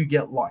hope you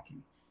get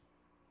lucky,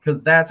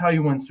 because that's how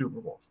you win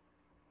Super Bowls.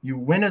 You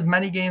win as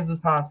many games as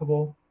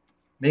possible,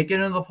 make it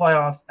into the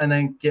playoffs, and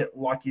then get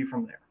lucky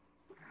from there.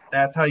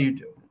 That's how you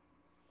do it.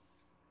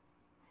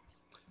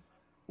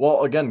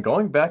 Well, again,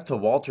 going back to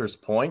Walter's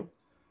point,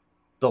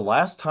 the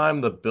last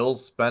time the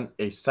Bills spent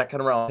a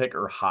second-round pick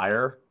or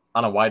higher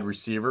on a wide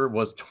receiver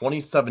was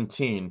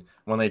 2017,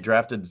 when they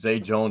drafted Zay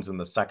Jones in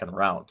the second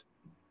round.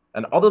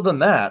 And other than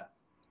that,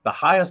 the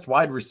highest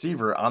wide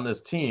receiver on this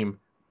team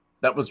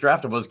that was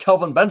drafted was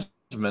Kelvin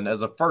Benjamin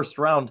as a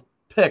first-round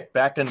pick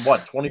back in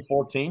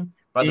 2014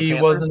 by the Panthers?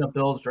 He wasn't a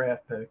Bills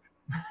draft pick.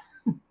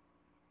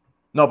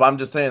 No, but I'm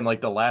just saying,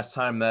 like, the last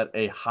time that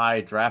a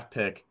high draft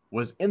pick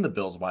was in the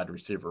Bills wide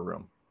receiver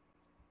room.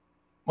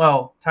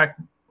 Well,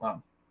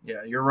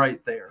 yeah, you're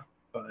right there.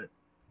 But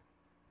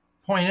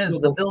point is,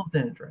 the Bills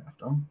didn't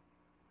draft him.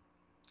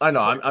 I know.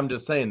 I'm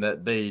just saying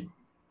that they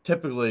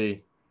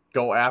typically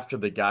go after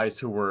the guys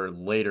who were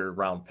later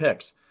round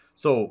picks.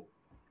 So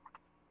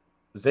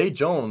Zay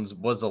Jones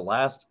was the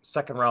last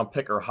second round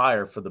pick or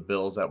higher for the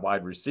Bills at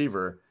wide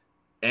receiver,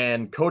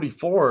 and Cody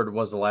Ford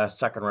was the last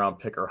second round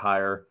pick or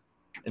higher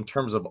in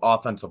terms of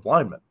offensive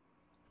linemen.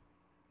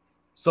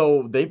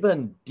 So they've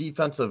been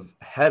defensive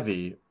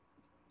heavy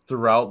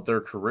throughout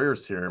their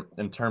careers here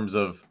in terms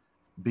of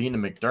being a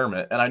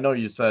McDermott. And I know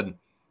you said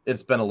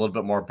it's been a little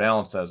bit more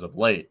balanced as of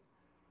late,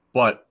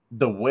 but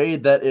the way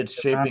that it's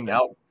shaping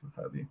out,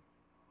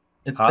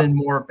 it's been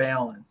more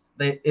balanced.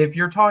 If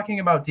you're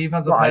talking about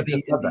defensive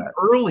heavy in the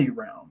early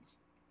rounds,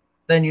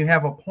 then you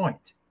have a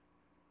point.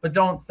 But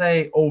don't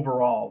say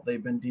overall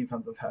they've been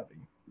defensive heavy.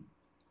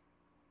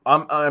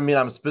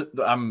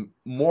 I'm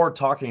more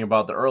talking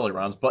about the early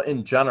rounds, but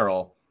in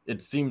general,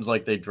 it seems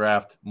like they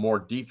draft more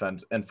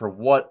defense. And for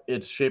what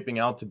it's shaping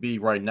out to be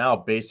right now,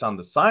 based on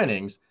the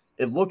signings,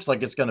 it looks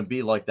like it's going to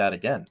be like that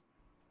again.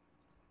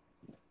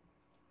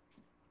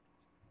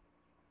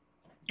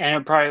 And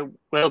it probably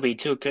will be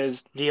too,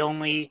 because the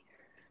only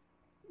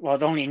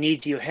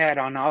needs you had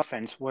on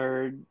offense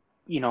were,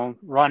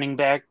 running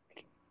back,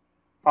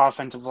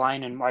 offensive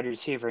line, and wide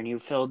receiver, and you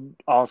filled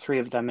all 3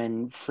 of them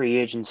in free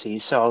agency.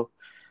 So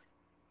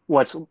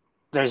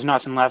there's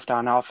nothing left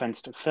on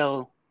offense to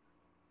fill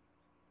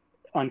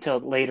until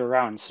later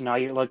rounds. So now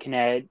you're looking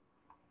at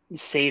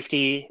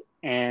safety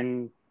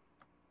and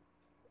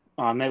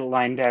middle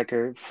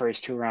linebacker,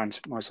 first 2 rounds,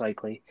 most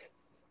likely.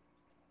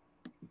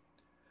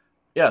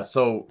 Yeah,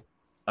 so,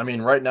 I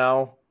mean, right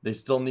now, they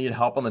still need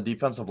help on the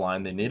defensive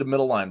line. They need a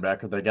middle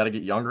linebacker. They got to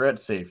get younger at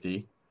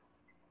safety.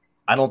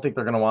 I don't think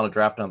they're going to want to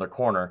draft another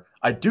corner.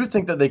 I do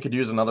think that they could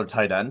use another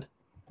tight end.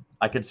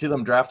 I could see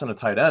them drafting a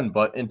tight end,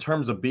 but in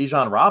terms of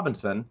Bijan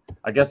Robinson,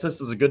 I guess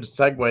this is a good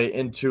segue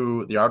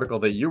into the article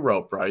that you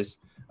wrote, Bryce,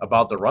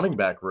 about the running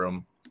back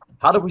room.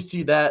 How do we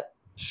see that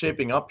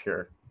shaping up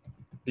here?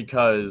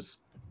 Because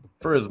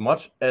for as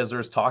much as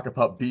there's talk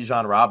about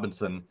Bijan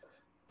Robinson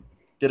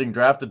getting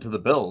drafted to the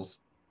Bills,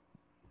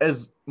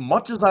 as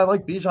much as I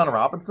like Bijan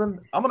Robinson,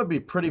 I'm going to be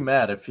pretty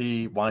mad if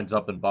he winds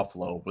up in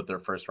Buffalo with their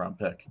first-round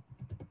pick.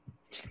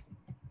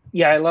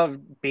 Yeah, I love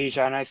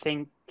Bijan. I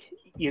think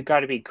you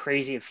got to be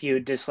crazy if you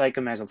dislike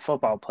him as a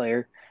football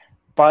player,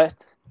 but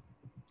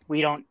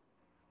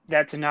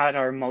that's not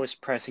our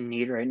most pressing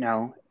need right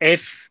now.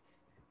 If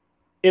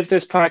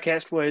this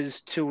podcast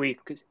was 2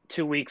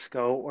 weeks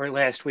ago or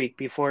last week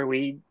before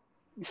we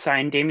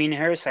signed Damien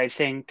Harris, I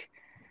think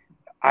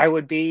I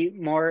would be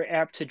more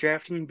apt to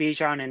drafting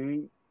Bijan.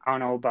 And I don't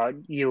know about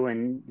you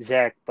and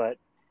Zach, but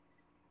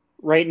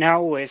right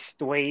now with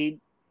the way,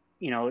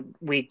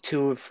 week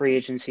 2 of free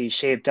agency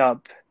shaped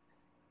up,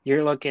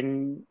 you're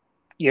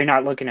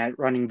not looking at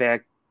running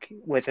back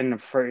within the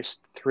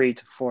first 3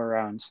 to 4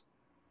 rounds.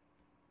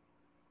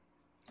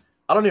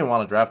 I don't even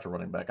want to draft a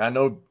running back. I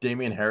know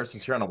Damian Harris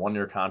is here on a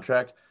 1-year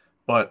contract,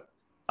 but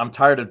I'm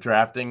tired of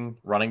drafting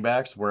running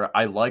backs where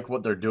I like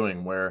what they're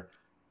doing, where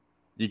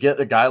you get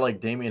a guy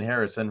like Damian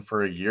Harris in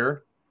for a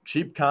year,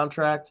 cheap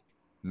contract,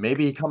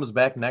 maybe he comes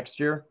back next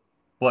year,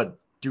 but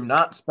do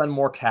not spend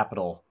more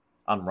capital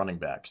on running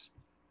backs.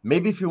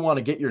 Maybe if you want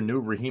to get your new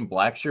Raheem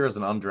Blackshear as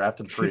an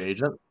undrafted free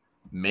agent,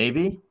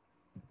 maybe.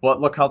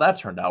 But look how that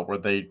turned out, where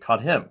they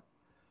cut him.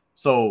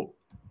 So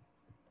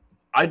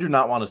I do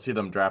not want to see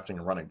them drafting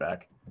a running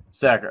back.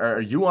 Zach, are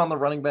you on the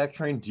running back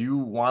train? Do you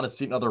want to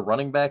see another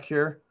running back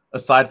here,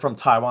 aside from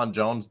Tywan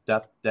Jones,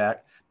 death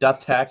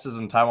taxes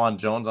and Tywan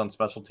Jones on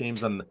special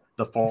teams and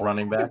the full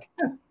running back?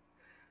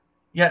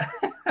 Yeah,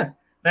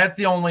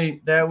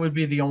 that would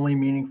be the only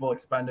meaningful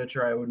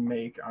expenditure I would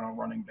make on a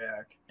running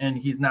back. And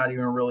he's not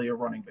even really a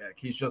running back.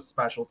 He's just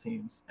special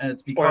teams. And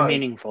it's because... Or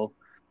meaningful.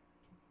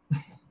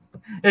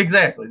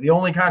 Exactly. The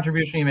only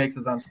contribution he makes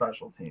is on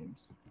special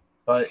teams.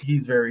 But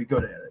he's very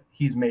good at it.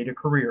 He's made a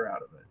career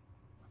out of it.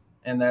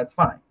 And that's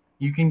fine.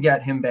 You can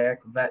get him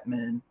back,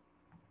 Vetman.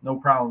 No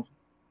problems.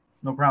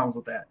 No problems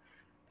with that.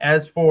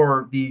 As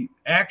for the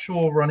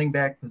actual running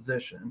back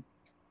position,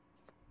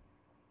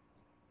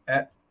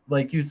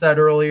 like you said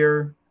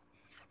earlier,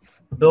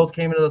 the Bills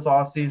came into this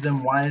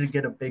offseason, wanted to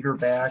get a bigger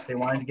back. They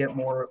wanted to get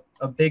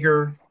a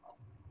bigger,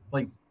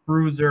 like,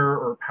 bruiser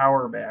or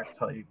power back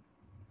type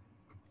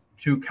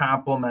to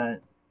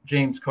complement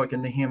James Cook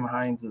and Nyheim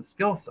Hines'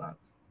 skill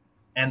sets.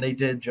 And they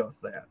did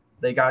just that.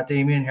 They got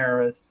Damien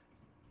Harris,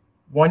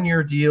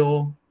 1-year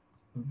deal,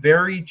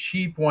 very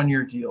cheap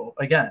 1-year deal.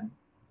 Again,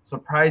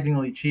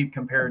 surprisingly cheap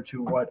compared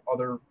to what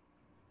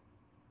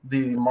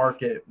the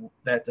market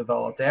that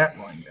developed at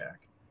running back.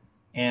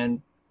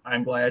 And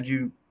I'm glad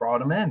you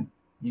brought him in.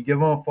 You give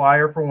him a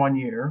flyer for 1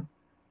 year,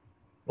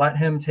 let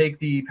him take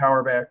the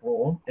power back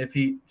role.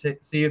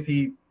 See if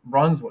he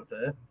runs with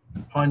it.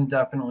 Pun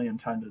definitely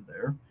intended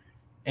there.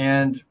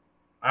 And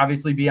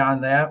obviously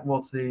beyond that,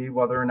 we'll see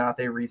whether or not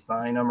they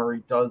re-sign him or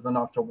he does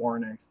enough to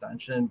warrant an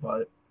extension.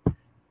 But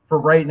for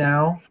right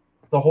now,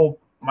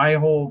 my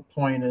whole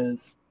point is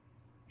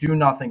do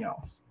nothing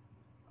else.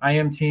 I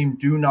am team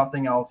do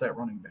nothing else at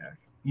running back.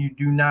 You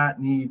do not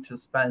need to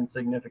spend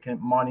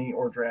significant money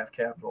or draft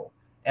capital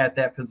at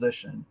that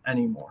position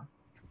anymore.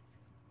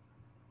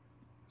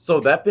 So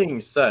that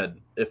being said,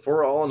 if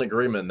we're all in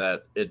agreement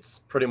that it's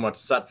pretty much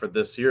set for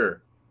this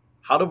year,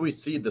 how do we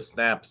see the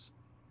snaps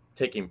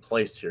taking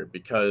place here?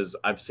 Because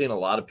I've seen a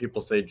lot of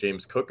people say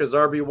James Cook is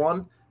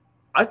RB1.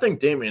 I think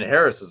Damien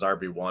Harris is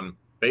RB1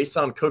 based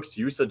on Cook's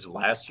usage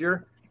last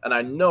year. And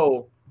I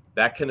know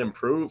that can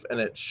improve and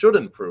it should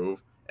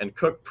improve. And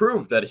Cook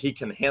proved that he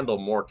can handle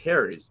more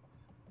carries.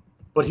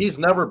 But he's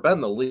never been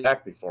the lead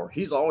back before.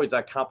 He's always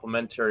that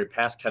complementary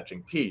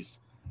pass-catching piece.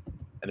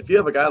 And if you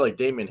have a guy like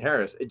Damien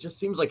Harris, it just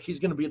seems like he's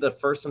going to be the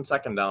first and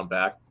second down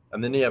back,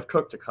 and then you have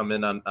Cook to come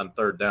in on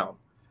third down.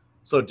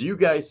 So do you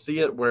guys see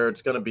it where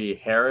it's going to be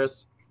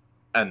Harris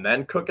and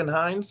then Cook and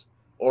Hines,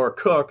 or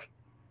Cook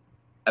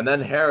and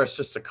then Harris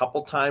just a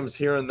couple times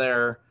here and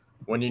there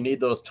when you need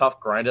those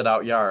tough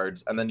grinded-out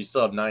yards, and then you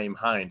still have Nyheim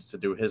Hines to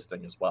do his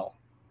thing as well?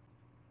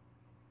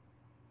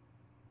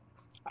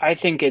 I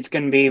think it's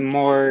going to be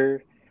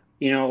more,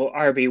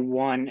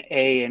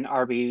 RB1A and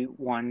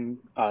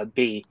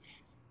RB1B.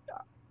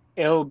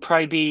 It'll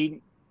probably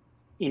be,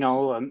 a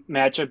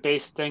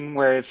matchup-based thing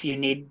where if you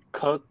need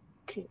Cook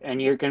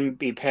and you're going to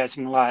be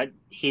passing a lot,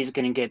 he's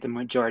going to get the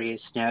majority of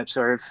snaps.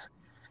 Or if,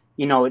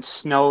 it's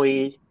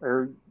snowy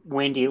or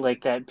windy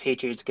like that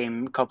Patriots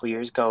game a couple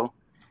years ago,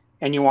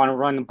 and you want to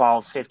run the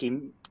ball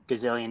 50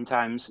 gazillion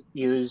times,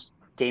 use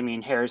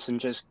Damien Harris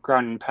and just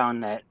ground and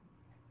pound that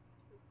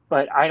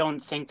but I don't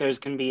think there's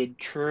going to be a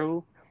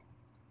true,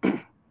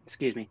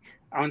 excuse me,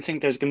 I don't think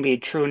there's going to be a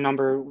true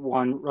number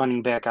one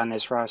running back on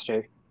this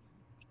roster.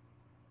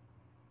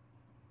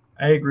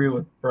 I agree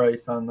with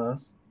Bryce on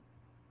this.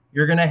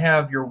 You're going to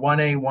have your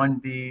 1A,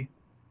 1B.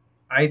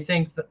 I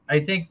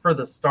think for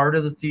the start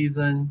of the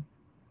season,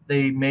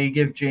 they may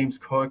give James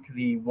Cook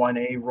the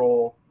 1A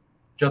role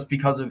just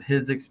because of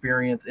his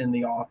experience in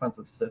the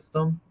offensive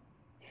system.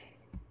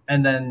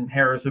 And then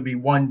Harris would be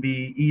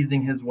 1B,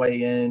 easing his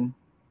way in,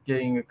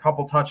 getting a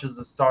couple touches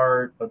to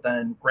start, but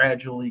then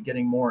gradually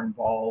getting more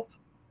involved.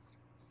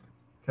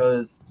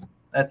 Because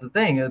that's the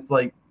thing. It's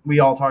like we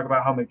all talk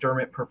about how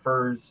McDermott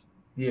prefers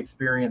the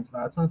experienced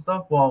vets and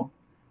stuff. Well,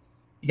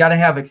 you got to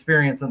have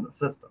experience in the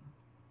system.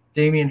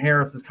 Damian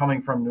Harris is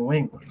coming from New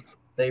England.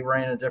 They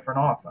ran a different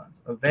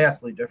offense, a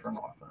vastly different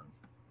offense.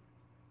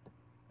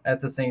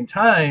 At the same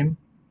time,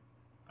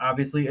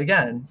 obviously,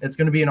 again, it's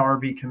going to be an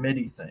RB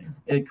committee thing.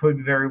 It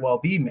could very well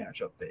be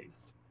matchup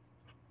based,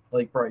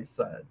 like Bryce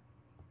said.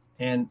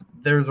 And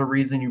there's a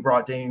reason you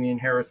brought Damian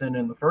Harris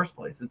in the first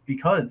place. It's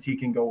because he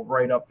can go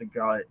right up the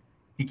gut.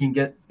 He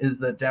is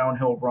the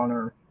downhill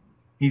runner.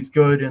 He's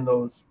good in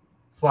those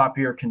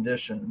sloppier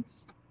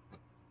conditions.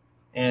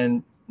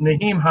 And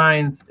Nyheim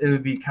Hines, it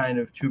would be kind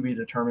of to be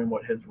determined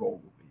what his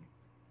role will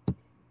be.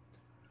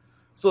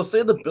 So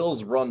say the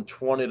Bills run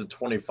 20 to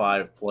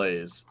 25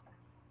 plays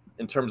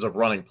in terms of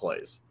running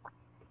plays.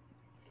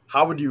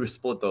 How would you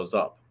split those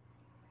up?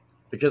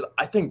 Because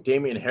I think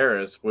Damian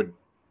Harris would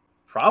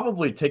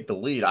probably take the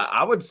lead.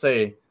 I would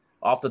say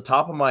off the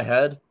top of my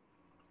head,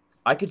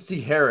 I could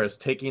see Harris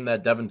taking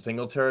that Devin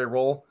Singletary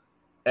role.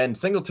 And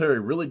Singletary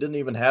really didn't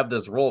even have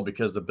this role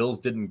because the Bills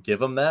didn't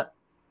give him that.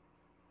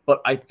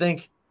 But I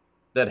think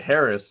that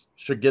Harris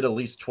should get at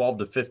least 12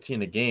 to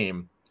 15 a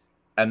game.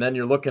 And then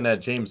you're looking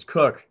at James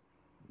Cook,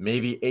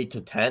 maybe 8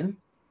 to 10.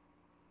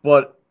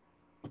 But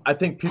I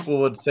think people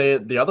would say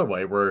it the other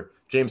way, where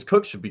James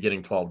Cook should be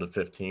getting 12 to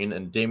 15,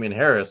 and Damian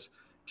Harris,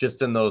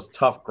 just in those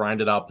tough,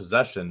 grinded out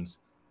possessions,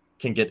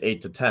 can get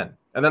 8 to 10.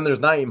 And then there's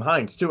Nyheim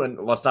Hines, too. And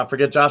let's not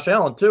forget Josh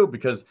Allen, too,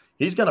 because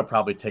he's going to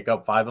probably take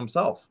up 5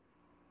 himself.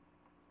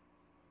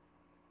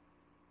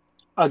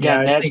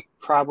 Again, that's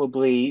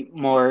probably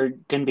more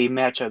going to be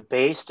matchup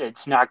based.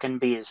 It's not going to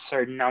be a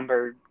certain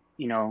number,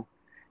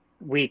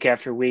 week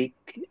after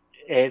week.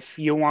 If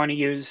you want to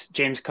use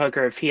James Cook,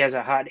 or if he has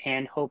a hot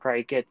hand, he'll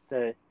probably get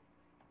the,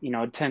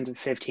 10 to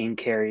 15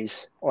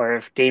 carries. Or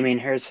if Damian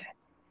Harris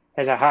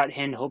has a hot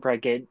hand, he'll probably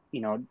get,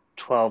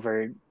 12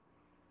 or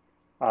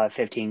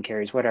 15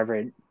 carries, whatever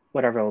it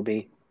will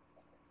be.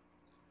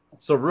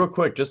 So real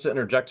quick, just to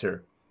interject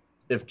here,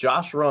 if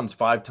Josh runs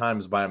 5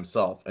 times by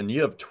himself and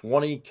you have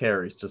 20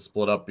 carries to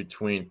split up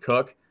between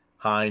Cook,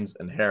 Hines,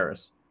 and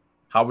Harris,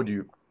 how would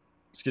you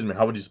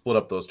split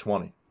up those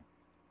 20?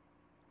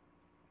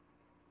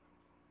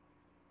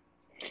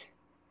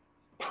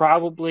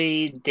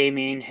 Probably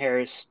Damian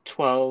Harris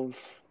 10,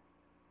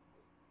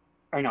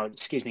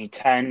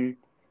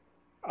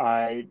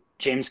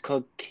 James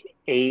Cook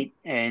 8,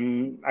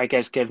 and I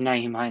guess give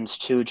Nyheim Hines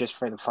 2 just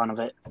for the fun of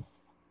it.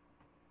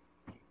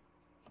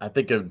 I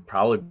think it'd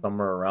probably be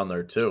somewhere around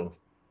there too.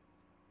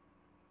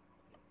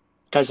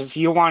 Because if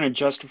you want to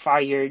justify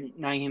your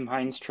Nyheim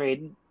Hines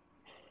trade,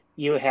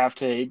 you have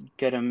to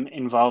get him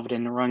involved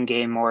in the run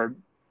game, or,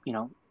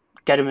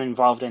 get him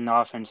involved in the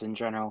offense in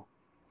general.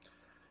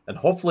 And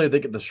hopefully they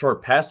get the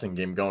short passing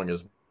game going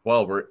as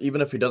well, where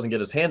even if he doesn't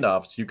get his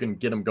handoffs, you can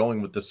get him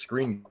going with the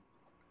screen.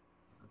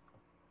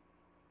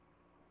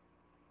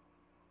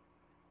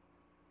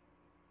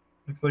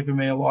 Looks like we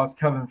may have lost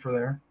Kevin for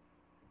there.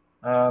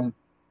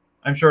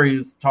 I'm sure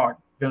he's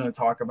going to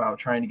talk about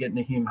trying to get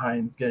Nyheim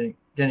Hines,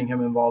 getting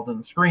him involved in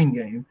the screen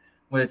game,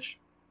 which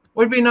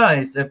would be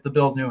nice if the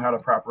Bills knew how to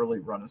properly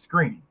run a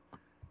screen.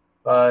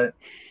 But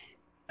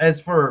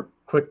as for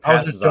quick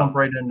passes, I'll just jump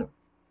right into.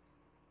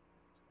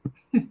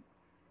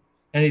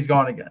 And he's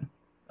gone again.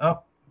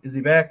 Oh, is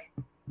he back?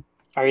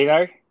 Are you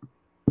there?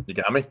 You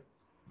got me?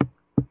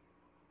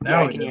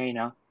 Now I can hear you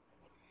now.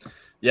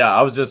 Yeah,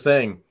 I was just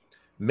saying,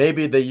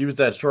 maybe they use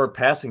that short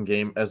passing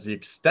game as the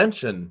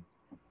extension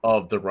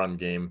of the run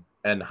game,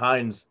 and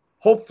Hines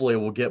hopefully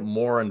will get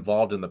more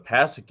involved in the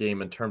passing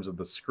game in terms of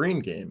the screen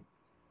game.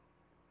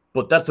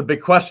 But that's a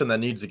big question that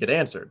needs to get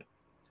answered.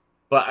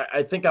 But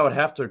I think I would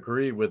have to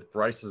agree with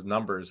Bryce's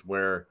numbers,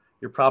 where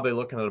you're probably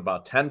looking at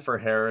about 10 for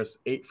Harris,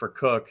 8 for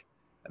Cook,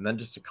 and then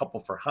just a couple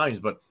for Hines.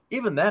 But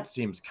even that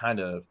seems kind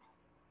of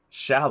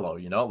shallow,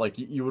 Like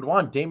you would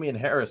want Damian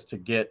Harris to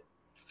get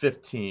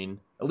 15.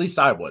 At least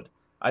I would.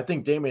 I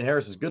think Damian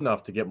Harris is good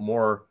enough to get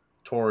more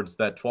towards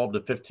that 12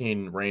 to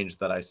 15 range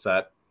that I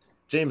set.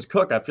 James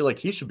Cook, I feel like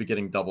he should be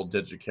getting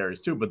double-digit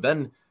carries too. But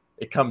then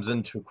it comes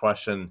into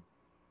question,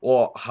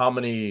 well, how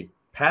many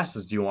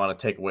passes do you want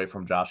to take away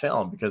from Josh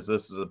Allen? Because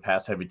this is a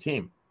pass-heavy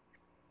team.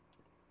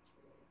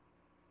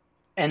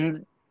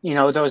 And,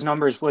 those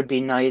numbers would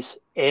be nice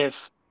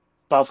if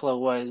Buffalo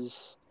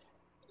was,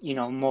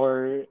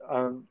 more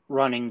a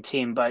running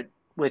team. But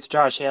with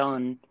Josh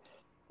Allen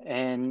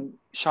and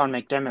Sean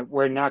McDermott,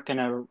 we're not going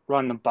to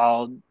run the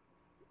ball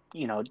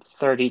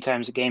 30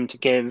 times a game to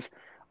give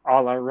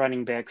all our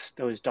running backs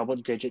those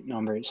double-digit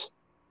numbers.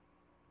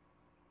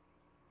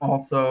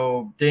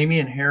 Also,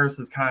 Damian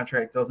Harris's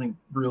contract doesn't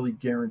really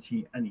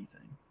guarantee anything.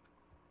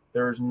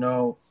 There's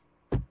no,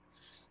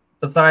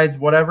 besides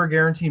whatever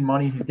guaranteed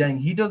money he's getting,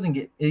 he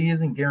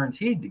isn't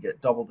guaranteed to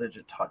get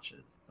double-digit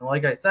touches. And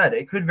like I said,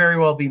 it could very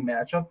well be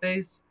matchup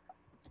based,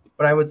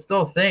 but I would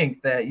still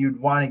think that you'd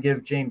want to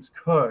give James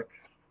Cook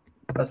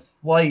a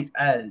slight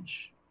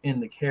edge in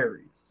the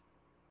carries.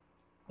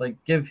 Like,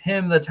 give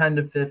him the 10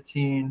 to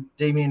 15,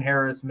 Damian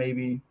Harris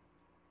maybe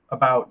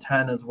about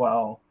 10 as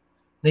well.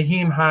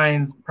 Naheem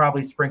Hines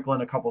probably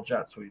sprinkling a couple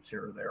jet sweeps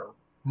here or there,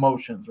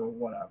 motions or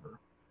whatever.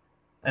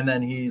 And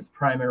then his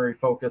primary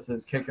focus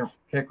is kick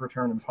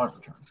return and punt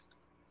return.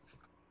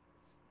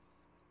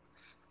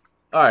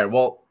 All right,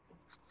 well,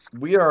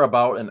 we are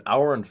about an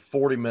hour and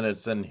 40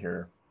 minutes in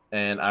here,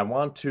 and I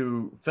want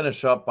to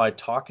finish up by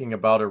talking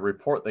about a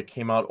report that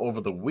came out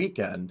over the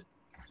weekend,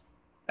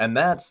 and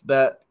that's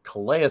that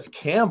Calais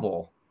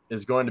Campbell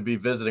is going to be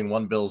visiting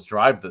One Bills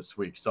Drive this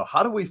week. So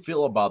how do we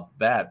feel about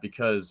that?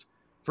 Because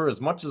for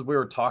as much as we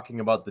were talking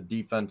about the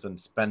defense and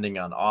spending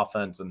on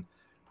offense and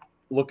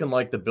looking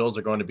like the Bills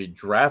are going to be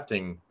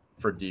drafting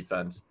for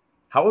defense,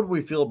 how would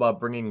we feel about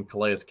bringing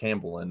Calais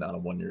Campbell in on a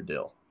one-year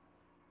deal?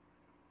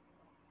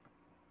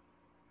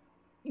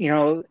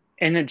 In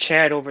the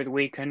chat over the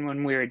weekend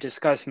when we were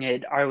discussing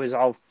it, I was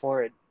all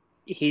for it.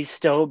 He's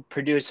still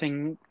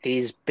producing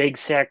these big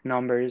sack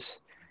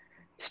numbers,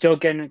 still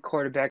getting a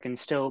quarterback and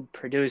still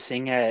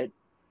producing at,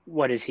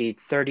 what is he,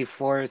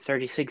 34,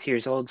 36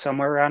 years old,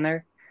 somewhere around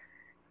there.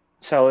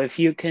 So if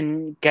you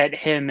can get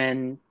him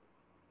and,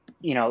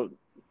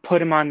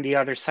 put him on the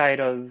other side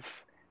of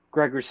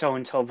Greg Rousseau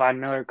until Von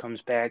Miller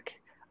comes back,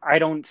 I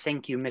don't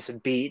think you miss a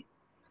beat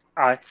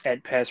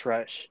at pass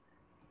rush,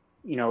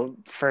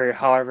 for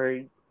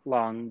however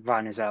long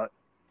Von is out.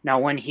 Now,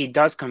 when he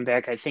does come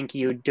back, I think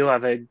you do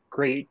have a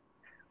great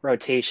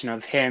rotation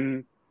of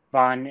him,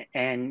 Von,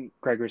 and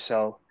Greg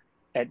Rousseau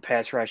at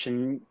pass rush,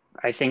 and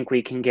I think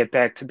we can get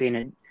back to being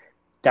a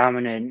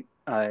dominant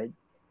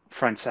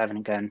front seven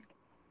again.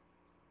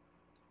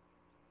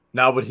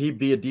 Now, would he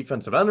be a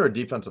defensive end or a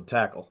defensive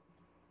tackle?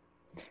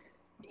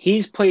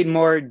 He's played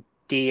more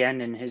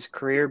DN in his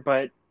career,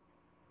 but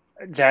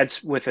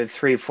that's with a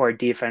 3-4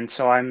 defense,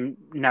 so I'm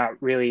not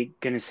really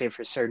going to say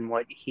for certain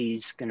what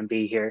he's going to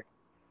be here.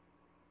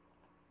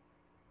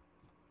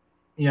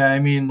 Yeah, I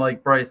mean,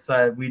 like Bryce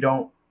said,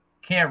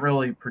 can't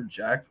really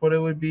project what it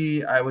would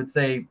be. I would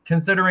say,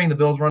 considering the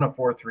Bills run a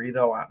 4-3,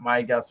 though,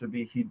 my guess would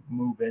be he'd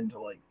move into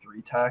like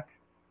 3-tech,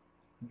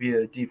 be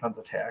a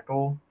defensive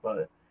tackle,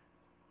 but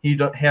he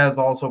has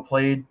also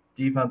played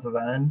defensive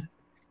end.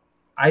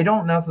 I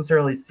don't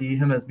necessarily see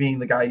him as being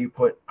the guy you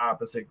put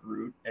opposite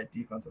Groot at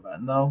defensive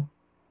end, though.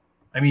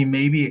 I mean,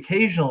 maybe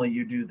occasionally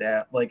you do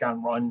that, like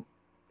on run,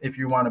 if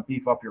you want to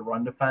beef up your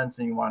run defense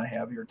and you want to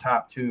have your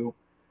top two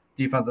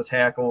defensive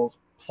tackles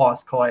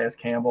plus Calais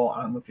Campbell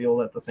on the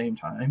field at the same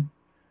time.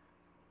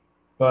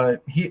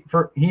 But he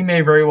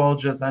may very well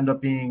just end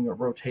up being a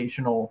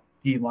rotational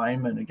D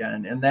lineman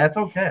again, and that's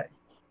okay.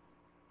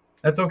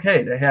 That's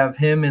okay to have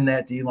him in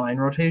that D-line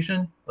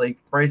rotation. Like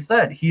Bryce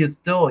said, he is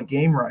still a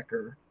game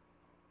wrecker,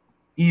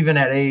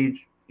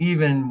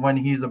 even when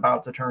he's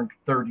about to turn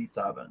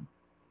 37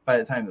 by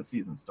the time the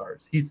season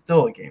starts. He's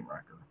still a game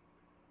wrecker.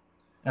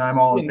 And I'm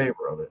all in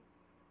favor of it.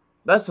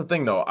 That's the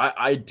thing, though.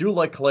 I do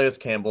like Calais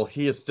Campbell.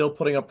 He is still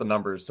putting up the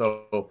numbers.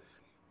 So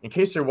in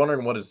case you're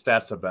wondering what his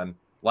stats have been,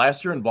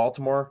 last year in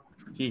Baltimore,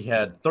 he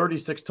had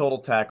 36 total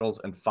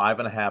tackles and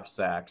 5.5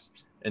 sacks.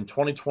 In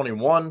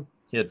 2021,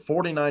 he had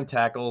 49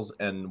 tackles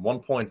and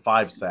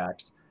 1.5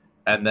 sacks.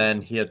 And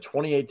then he had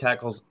 28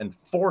 tackles and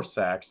 4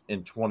 sacks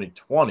in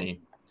 2020.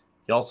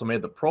 He also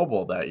made the Pro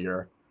Bowl that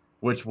year,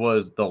 which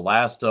was the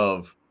last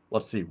of,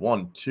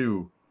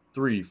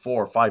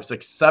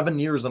 7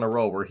 years in a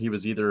row where he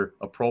was either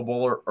a Pro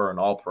Bowler or an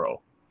All-Pro.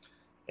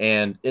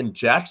 And in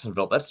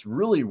Jacksonville, that's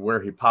really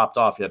where he popped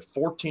off. He had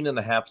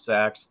 14.5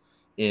 sacks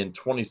in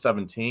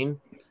 2017.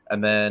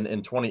 And then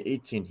in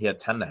 2018, he had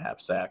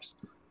 10.5 sacks.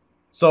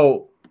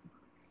 So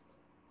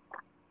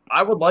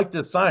I would like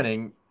this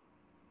signing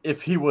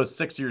if he was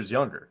 6 years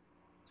younger.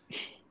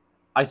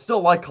 I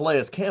still like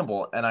Calais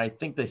Campbell, and I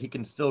think that he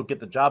can still get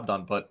the job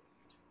done, but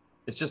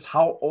it's just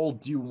how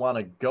old do you want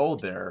to go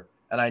there?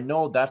 And I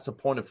know that's the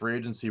point of free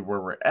agency where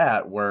we're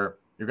at, where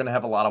you're going to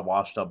have a lot of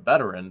washed-up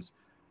veterans,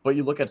 but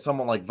you look at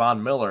someone like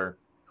Von Miller,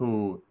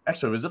 who –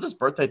 actually, was it his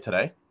birthday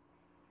today?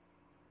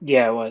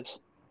 Yeah, it was.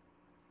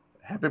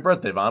 Happy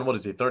birthday, Von. What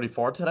is he,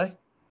 34 today?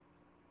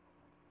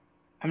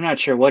 I'm not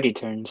sure what he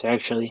turns,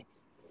 actually.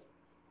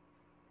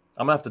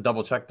 I'm going to have to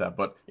double-check that.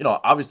 But,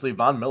 obviously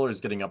Von Miller is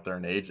getting up there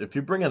in age. If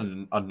you bring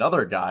in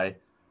another guy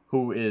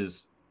who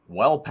is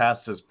well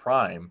past his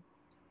prime,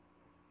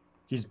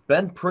 he's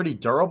been pretty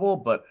durable,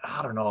 but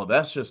I don't know.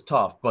 That's just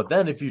tough. But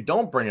then if you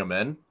don't bring him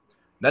in,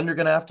 then you're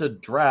going to have to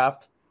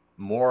draft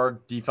more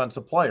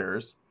defensive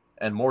players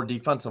and more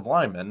defensive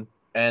linemen.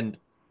 And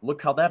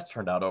look how that's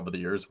turned out over the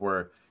years,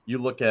 where you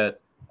look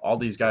at all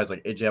these guys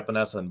like AJ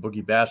Epinesa and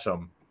Boogie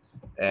Basham.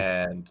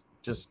 and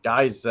just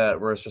guys that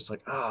where it's just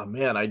like, oh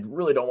man, I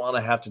really don't want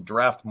to have to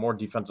draft more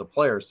defensive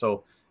players.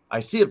 So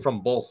I see it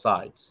from both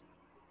sides.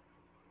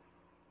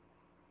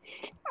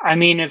 I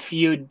mean, if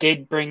you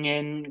did bring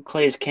in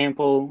Calais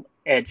Campbell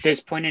at this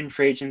point in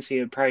free agency,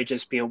 it would probably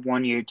just be a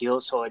 1-year deal,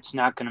 so it's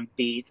not going to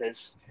be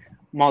this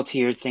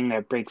multi-year thing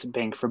that breaks a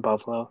bank for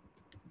Buffalo.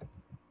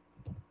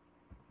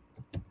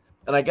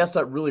 And I guess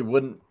that really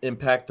wouldn't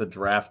impact the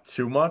draft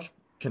too much,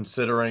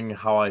 considering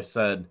how I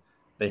said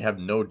they have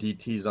no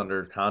DTs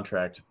under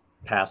contract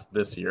past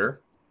this year.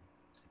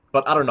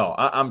 But I don't know.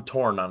 I'm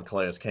torn on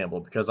Calais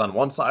Campbell because on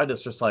one side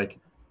it's just like,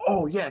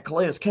 oh yeah,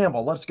 Calais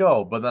Campbell, let's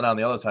go. But then on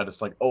the other side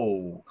it's like,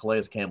 oh,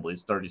 Calais Campbell,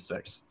 he's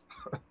 36.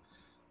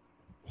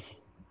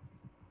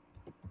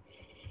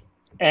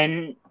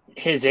 And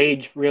his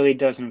age really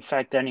doesn't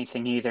affect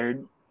anything either.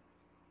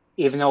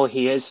 Even though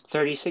he is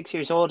 36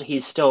 years old,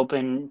 he's still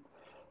been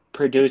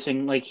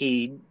producing like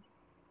he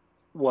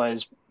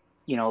was,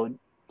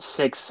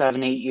 6,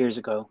 7, 8 years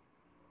ago.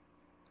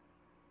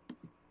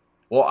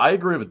 Well, I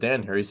agree with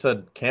Dan here. He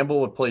said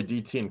Campbell would play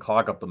DT and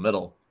clog up the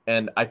middle.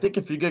 And I think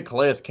if you get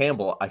Calais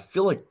Campbell, I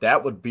feel like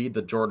that would be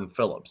the Jordan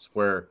Phillips,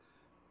 where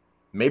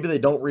maybe they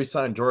don't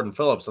re-sign Jordan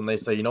Phillips and they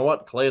say, you know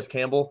what, Calais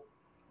Campbell,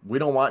 we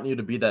don't want you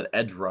to be that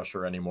edge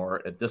rusher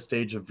anymore at this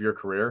stage of your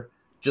career.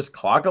 Just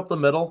clog up the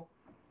middle.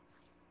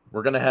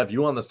 We're going to have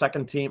you on the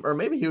second team, or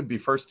maybe he would be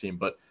first team,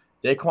 but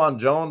Daquan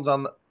Jones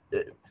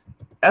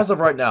as of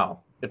right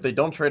now, if they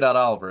don't trade out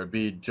Oliver, it'd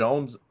be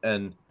Jones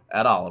and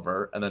at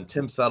Oliver, and then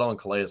Tim Settle and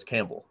Calais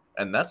Campbell.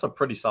 And that's a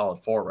pretty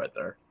solid 4 right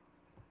there.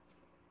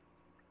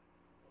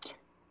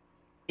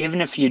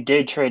 Even if you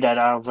did trade at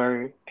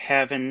Oliver,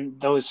 having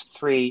those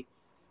 3,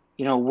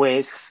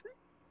 with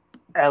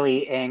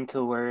Ellie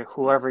Anku or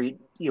whoever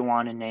you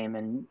want to name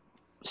and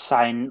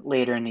sign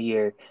later in the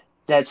year,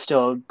 that's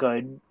still a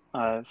good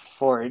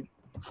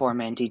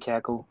four-man D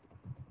tackle.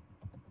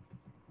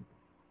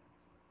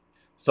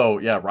 So,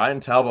 yeah, Ryan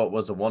Talbot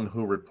was the one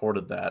who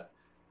reported that.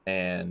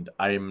 And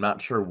I'm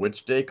not sure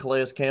which day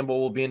Calais Campbell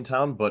will be in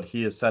town, but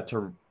he is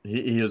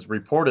he is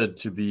reported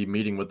to be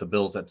meeting with the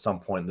Bills at some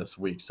point this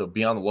week. So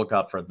be on the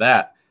lookout for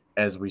that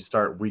as we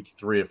start week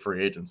 3 of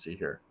free agency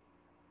here.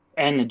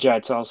 And the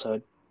Jets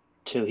also,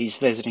 too. He's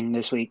visiting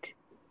this week.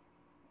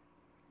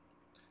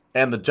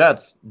 And the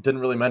Jets,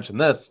 didn't really mention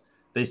this,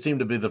 they seem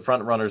to be the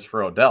front runners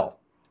for Odell.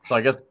 So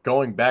I guess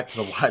going back to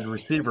the wide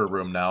receiver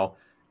room now,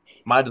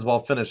 might as well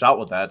finish out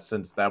with that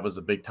since that was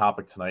a big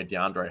topic tonight,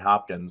 DeAndre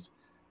Hopkins.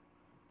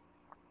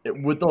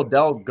 With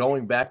Odell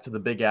going back to the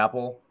Big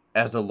Apple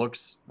as it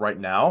looks right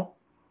now,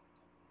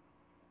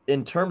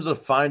 in terms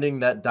of finding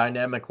that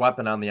dynamic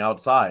weapon on the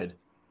outside,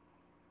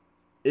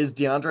 is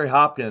DeAndre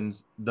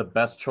Hopkins the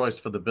best choice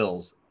for the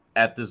Bills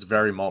at this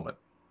very moment?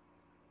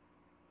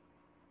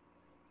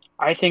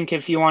 I think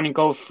if you want to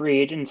go free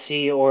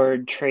agency or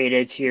trade,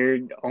 it's your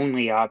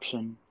only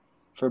option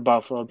for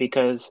Buffalo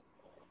because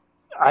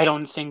I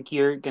don't think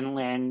you're going to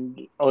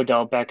land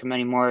Odell Beckham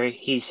anymore.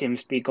 He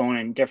seems to be going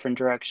in a different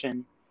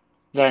direction.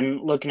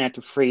 Then looking at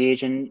the free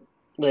agent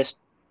list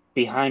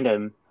behind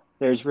him,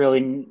 there's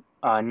really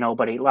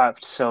nobody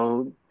left.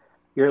 So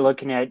you're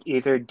looking at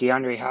either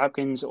DeAndre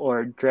Hopkins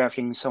or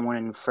drafting someone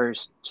in the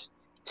first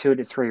 2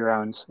 to 3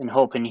 rounds and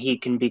hoping he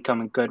can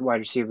become a good wide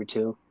receiver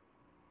too.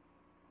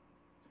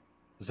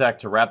 Zach,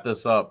 to wrap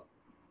this up,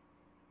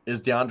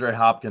 is DeAndre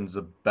Hopkins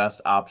the best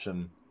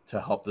option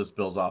to help this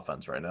Bills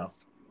offense right now?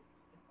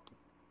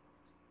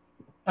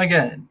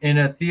 Again, in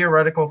a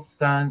theoretical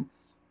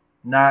sense,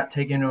 not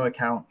taking into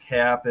account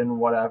cap and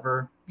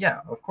whatever,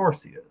 yeah, of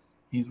course he is.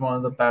 He's one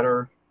of the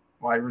better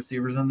wide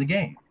receivers in the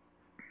game.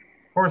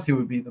 Of course he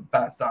would be the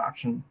best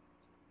option.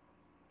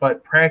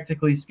 But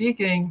practically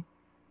speaking,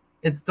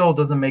 it still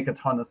doesn't make a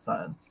ton of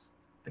sense.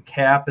 The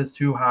cap is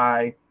too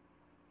high.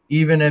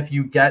 Even if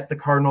you get the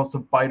Cardinals to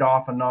bite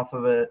off enough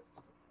of it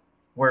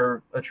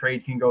where a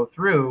trade can go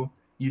through,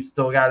 you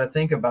still got to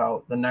think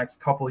about the next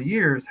couple of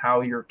years,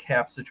 how your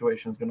cap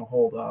situation is going to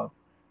hold up,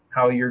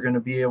 how you're going to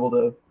be able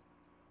to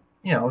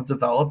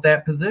develop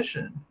that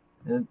position.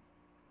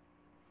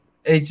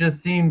 It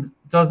just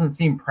doesn't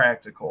seem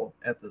practical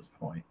at this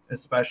point,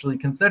 especially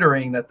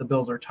considering that the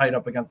Bills are tied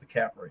up against the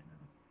cap right now.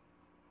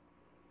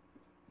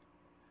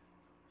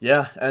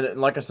 Yeah, and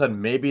like I said,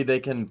 maybe they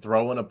can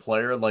throw in a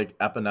player like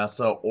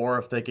Epinesa, or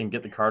if they can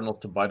get the Cardinals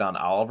to bite on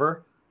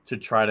Oliver to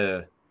try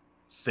to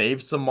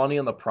save some money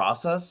in the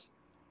process.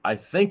 I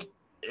think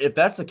if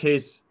that's the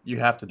case, you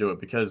have to do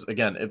it because,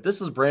 again, if this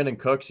is Brandon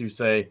Cooks, you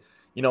say,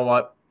 you know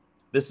what,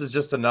 this is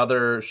just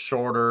another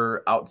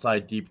shorter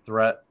outside deep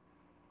threat.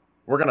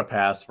 We're going to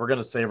pass. We're going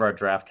to save our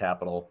draft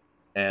capital,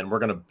 and we're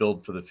going to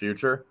build for the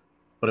future.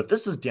 But if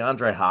this is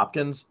DeAndre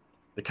Hopkins,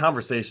 the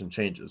conversation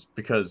changes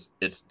because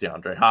it's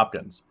DeAndre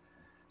Hopkins.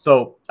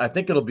 So I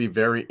think it'll be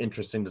very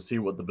interesting to see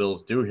what the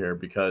Bills do here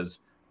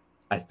because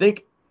I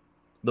think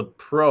the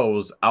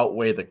pros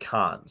outweigh the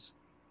cons.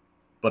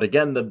 But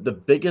again, the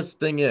biggest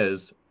thing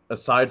is,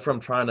 aside from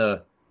trying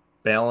to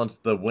balance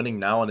the winning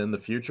now and in the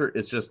future,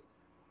 is just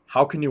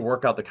how can you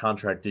work out the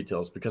contract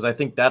details? Because I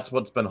think that's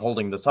what's been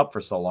holding this up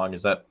for so long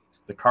is that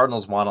the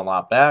Cardinals want a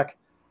lot back,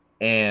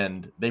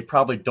 and they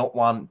probably don't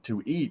want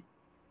to eat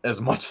as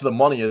much of the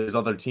money as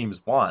other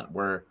teams want,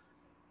 where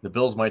the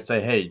Bills might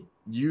say, hey,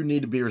 you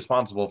need to be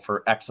responsible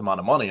for X amount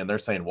of money. And they're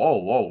saying,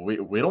 whoa, we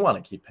don't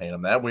want to keep paying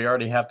him that. We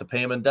already have to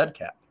pay him in dead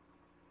cap.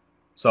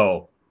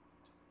 So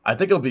I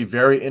think it'll be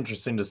very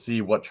interesting to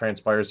see what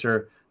transpires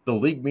here. The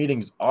league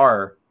meetings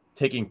are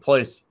taking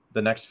place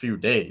the next few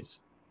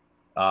days.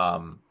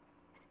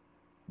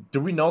 Do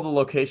we know the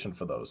location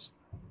for those?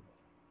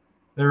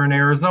 They're in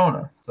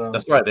Arizona. So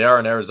that's right. They are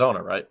in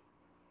Arizona, right?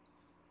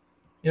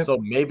 Yep. So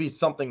maybe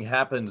something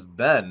happens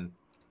then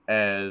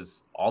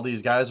as all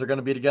these guys are going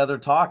to be together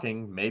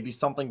talking. Maybe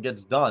something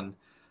gets done.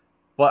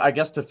 But I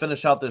guess to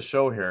finish out this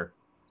show here,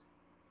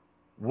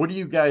 what do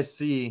you guys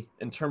see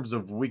in terms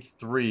of week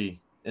 3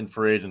 in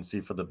free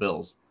agency for the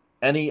Bills?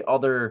 Any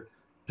other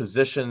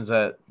positions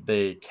that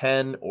they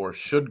can or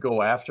should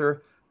go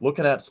after?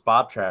 Looking at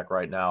Spot Track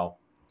right now,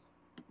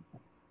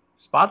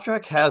 Spot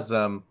Track has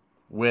them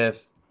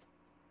with,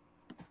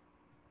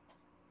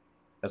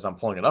 as I'm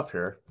pulling it up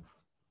here,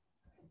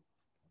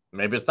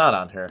 maybe it's not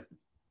on here.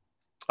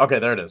 Okay,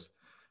 there it is.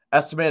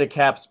 Estimated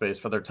cap space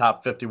for their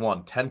top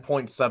 51,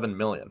 $10.7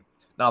 million.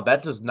 Now,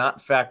 that does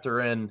not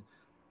factor in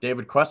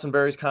David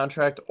Questenberry's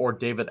contract or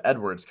David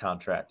Edwards'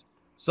 contract.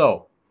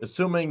 So,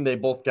 assuming they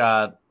both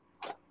got,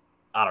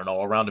 I don't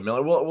know, around $1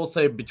 million, we'll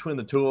say between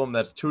the two of them,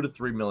 that's $2 to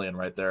 $3 million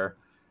right there.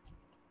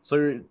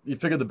 So you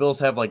figure the Bills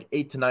have like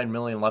 $8 to $9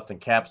 million left in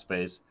cap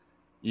space.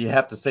 You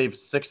have to save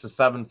 6 to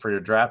 7 for your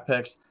draft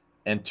picks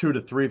and 2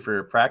 to 3 for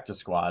your practice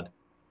squad.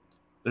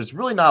 There's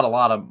really not a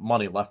lot of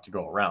money left to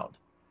go around.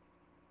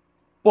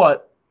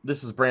 But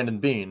this is Brandon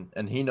Beane,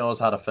 and he knows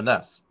how to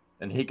finesse,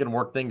 and he can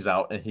work things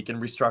out, and he can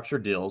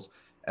restructure deals.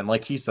 And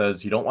like he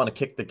says, you don't want to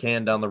kick the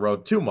can down the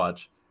road too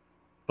much,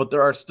 but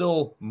there are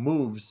still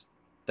moves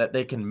that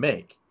they can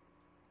make.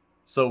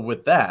 So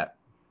with that,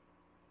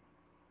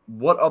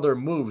 what other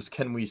moves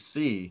can we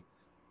see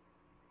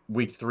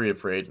week 3 of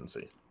free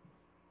agency?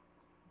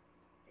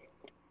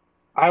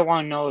 I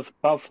want to know if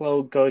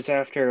Buffalo goes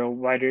after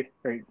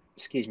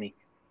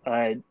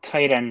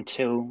tight end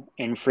 2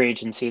 in free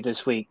agency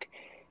this week.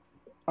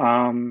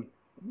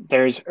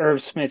 There's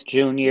Irv Smith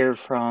Jr.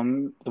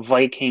 from the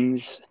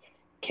Vikings,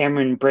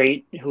 Cameron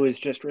Brate, who was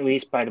just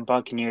released by the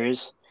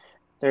Buccaneers.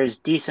 There's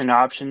decent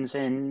options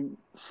in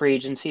free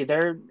agency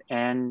there,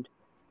 and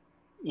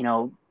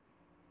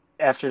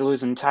after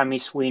losing Tommy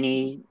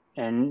Sweeney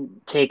and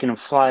taking a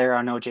flyer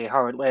on O.J.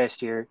 Howard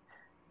last year,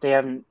 they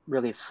haven't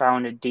really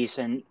found a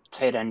decent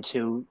tight end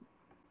 2.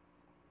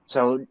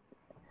 So it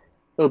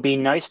would be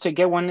nice to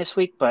get one this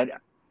week, but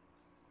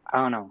I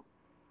don't know.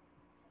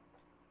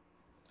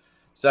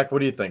 Zach, what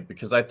do you think?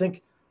 Because I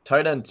think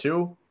tight end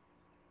 2,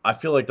 I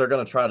feel like they're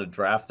going to try to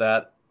draft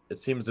that. It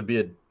seems to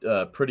be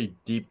a pretty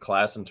deep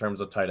class in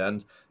terms of tight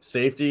ends.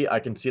 Safety, I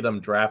can see them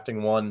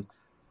drafting one,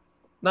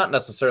 not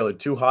necessarily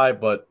too high,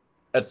 but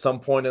at some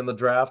point in the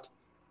draft.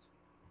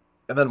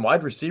 And then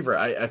wide receiver,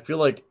 I feel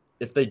like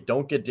if they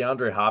don't get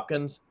DeAndre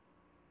Hopkins,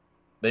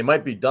 they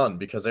might be done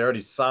because they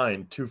already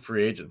signed 2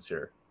 free agents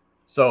here.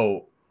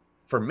 So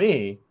for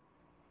me,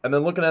 and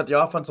then looking at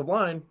the offensive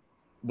line,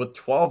 with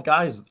 12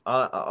 guys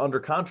under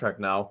contract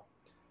now,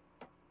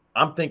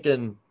 I'm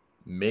thinking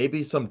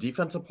maybe some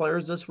defensive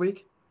players this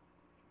week.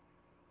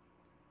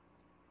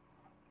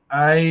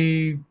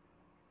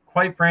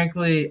 Quite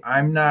frankly,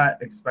 I'm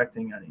not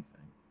expecting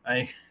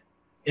anything.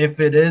 If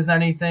it is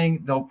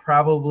anything, they'll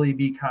probably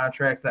be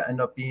contracts that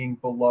end up being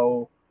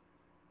below,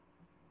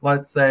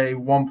 let's say,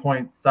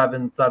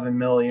 $1.77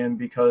 million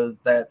because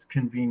that's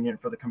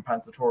convenient for the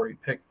compensatory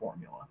pick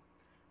formula.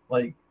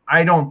 Like,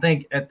 I don't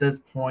think at this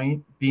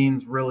point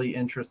Beane's really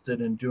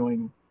interested in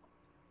doing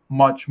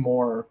much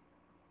more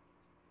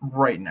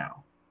right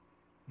now,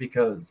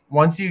 because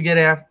once you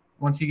get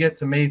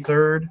to May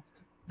 3rd,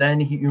 then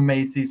you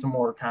may see some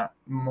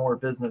more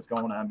business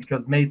going on,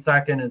 because May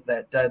 2nd is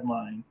that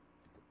deadline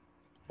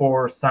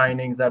for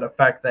signings that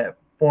affect that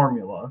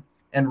formula.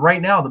 And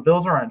right now the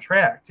Bills are on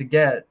track to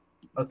get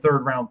a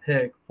 3rd round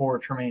pick for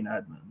Tremaine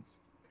Edmonds.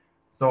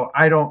 So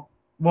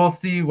we'll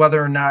see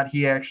whether or not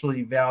he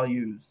actually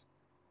values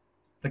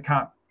the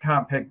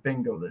comp pick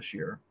bingo this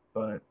year,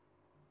 but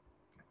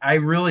I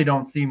really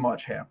don't see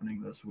much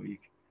happening this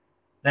week.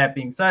 That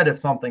being said, if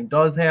something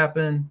does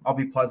happen, I'll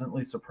be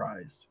pleasantly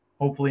surprised,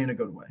 hopefully in a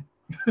good way.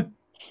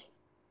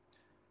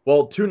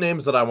 Well, 2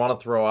 names that I want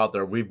to throw out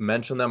there, we've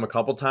mentioned them a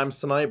couple times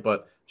tonight,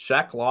 but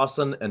Shaq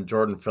Lawson and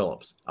Jordan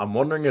Phillips. I'm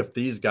wondering if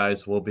these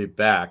guys will be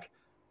back,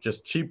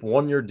 just cheap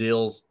 1-year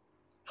deals,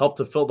 help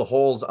to fill the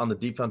holes on the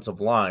defensive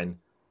line.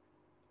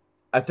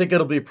 I think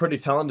it'll be pretty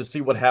telling to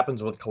see what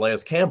happens with Calais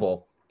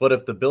Campbell. But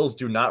if the Bills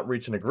do not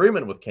reach an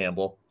agreement with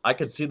Campbell, I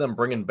could see them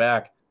bringing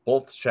back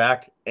both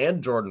Shaq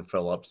and Jordan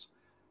Phillips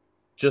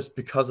just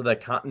because of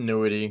that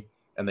continuity,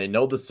 and they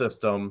know the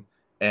system,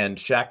 and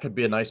Shaq could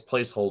be a nice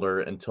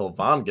placeholder until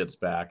Vaughn gets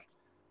back.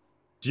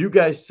 Do you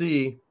guys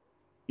see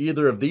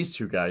either of these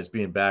 2 guys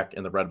being back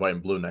in the red, white,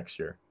 and blue next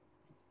year?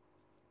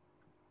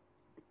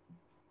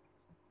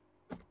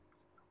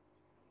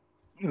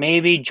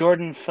 Maybe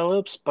Jordan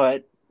Phillips,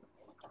 but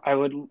I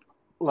would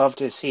love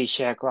to see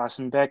Shaq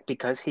Lawson back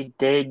because he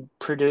did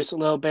produce a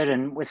little bit,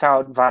 and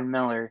without Von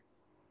Miller,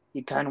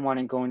 you kind of want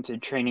to go into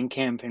training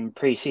camp and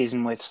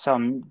preseason with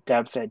some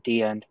depth at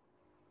the end.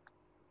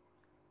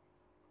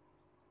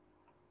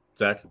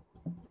 Zach?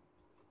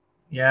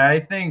 Yeah, I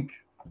think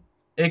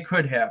it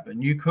could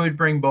happen. You could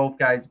bring both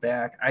guys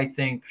back. I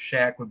think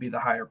Shaq would be the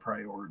higher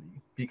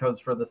priority because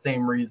for the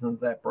same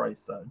reasons that Bryce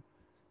said.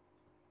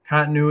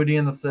 Continuity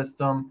in the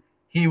system.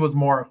 He was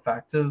more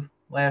effective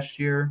last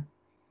year.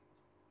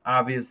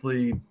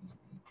 Obviously,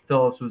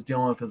 Phillips was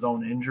dealing with his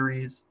own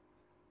injuries,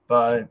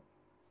 but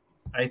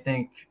I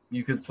think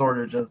you could sort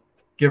of just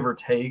give or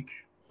take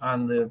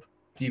on the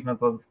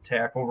defensive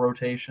tackle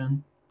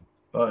rotation,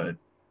 but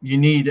you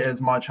need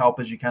as much help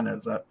as you can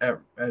as an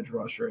edge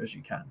rusher as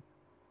you can.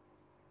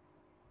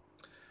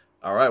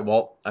 All right,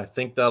 well, I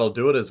think that'll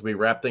do it as we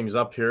wrap things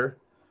up here.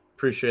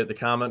 Appreciate the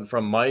comment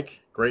from Mike.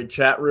 Great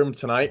chat room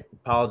tonight.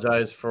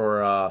 Apologize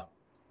for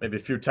maybe a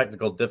few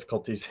technical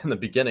difficulties in the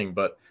beginning,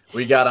 but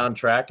we got on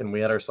track and we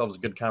had ourselves a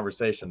good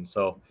conversation.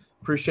 So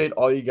appreciate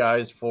all you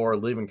guys for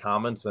leaving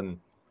comments, and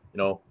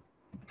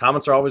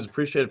comments are always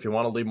appreciated. If you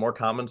want to leave more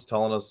comments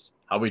telling us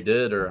how we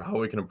did or how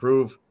we can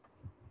improve,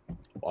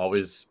 we'll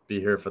always be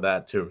here for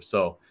that too.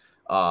 So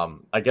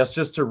I guess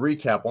just to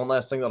recap, one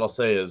last thing that I'll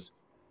say is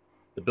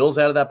the Bills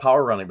added that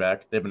power running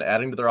back. They've been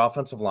adding to their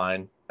offensive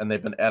line, and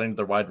they've been adding to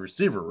their wide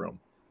receiver room.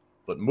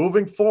 But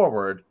moving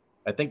forward,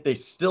 I think they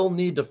still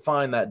need to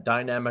find that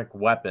dynamic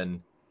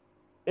weapon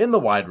in the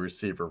wide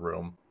receiver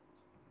room,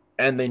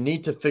 and they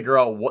need to figure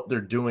out what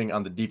they're doing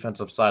on the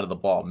defensive side of the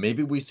ball.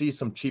 Maybe we see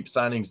some cheap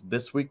signings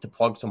this week to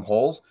plug some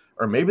holes,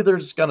 or maybe they're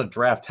just going to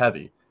draft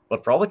heavy.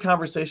 But for all the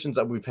conversations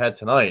that we've had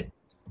tonight,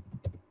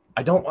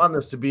 I don't want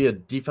this to be a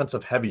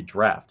defensive heavy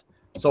draft.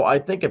 So I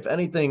think if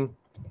anything,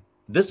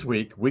 this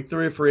week, week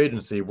 3 of free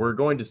agency, we're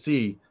going to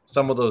see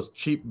some of those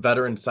cheap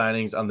veteran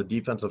signings on the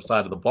defensive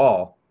side of the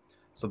ball,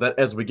 so that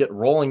as we get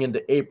rolling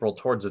into April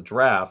towards a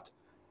draft,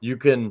 you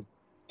can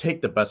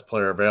take the best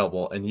player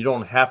available and you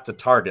don't have to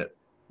target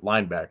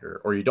linebacker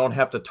or you don't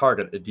have to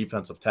target a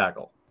defensive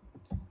tackle.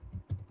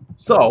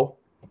 So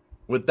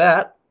with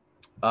that,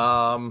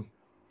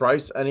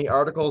 Bryce, any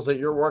articles that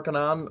you're working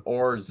on,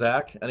 or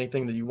Zach,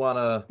 anything that you want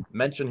to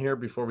mention here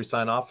before we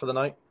sign off for the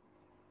night?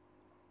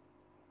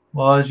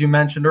 Well, as you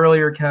mentioned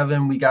earlier,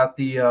 Kevin, we got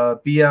the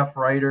BF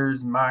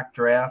Writers mock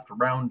draft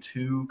round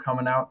 2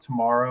 coming out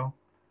tomorrow.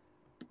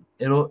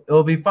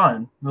 It'll be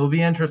fun. It'll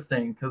be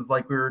interesting because,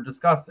 like we were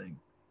discussing,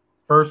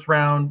 first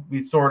round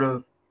we sort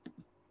of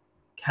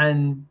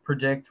can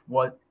predict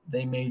what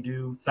they may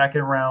do.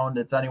 Second round,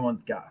 it's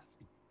anyone's guess,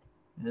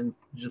 and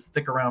just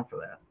stick around for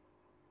that.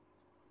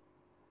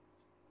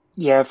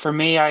 Yeah, for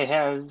me, I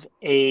have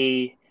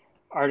a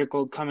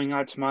article coming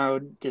out tomorrow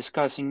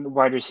discussing the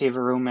wide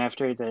receiver room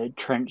after the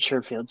Trent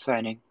Sherfield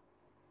signing.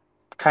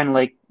 Kind of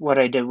like what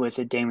I did with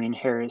the Damian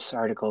Harris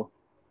article.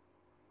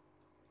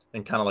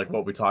 And kind of like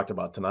what we talked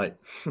about tonight.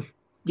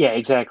 Yeah,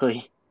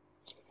 exactly.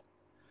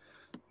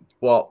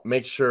 Well,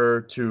 make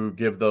sure to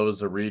give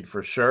those a read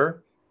for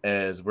sure,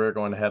 as we're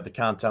going to have the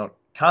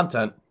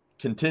content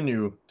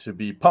continue to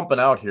be pumping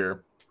out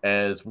here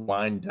as we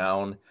wind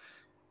down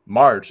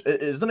March.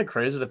 Isn't it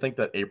crazy to think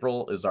that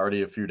April is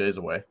already a few days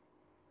away?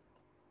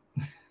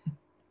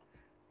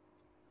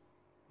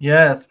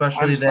 Yeah,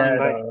 especially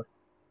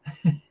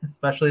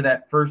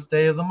that first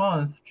day of the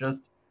month.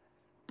 Just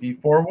be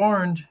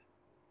forewarned.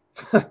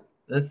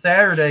 This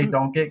Saturday,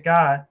 don't get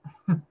got.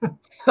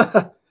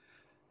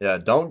 Yeah,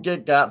 don't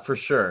get got for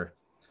sure.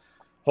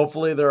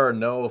 Hopefully there are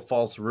no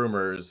false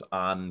rumors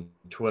on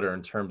Twitter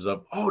in terms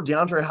of,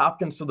 DeAndre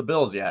Hopkins to the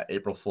Bills. Yeah,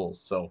 April Fools.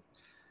 So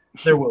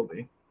there will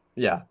be.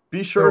 Yeah,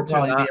 be sure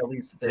to not be at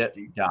least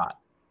 50. get got.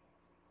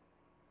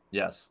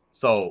 Yes.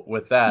 So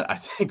with that, I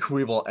think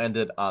we will end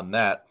it on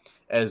that,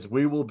 as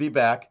we will be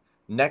back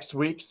next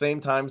week, same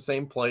time,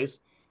 same place.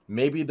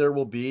 Maybe there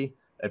will be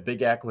a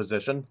big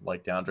acquisition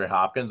like DeAndre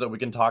Hopkins that we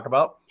can talk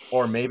about,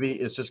 or maybe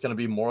it's just going to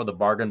be more of the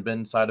bargain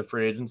bin side of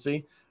free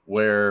agency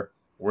where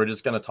we're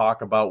just going to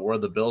talk about where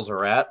the Bills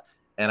are at.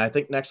 And I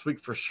think next week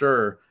for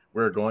sure,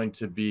 we're going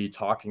to be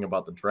talking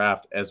about the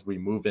draft as we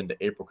move into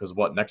April, because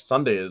next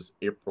Sunday is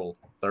April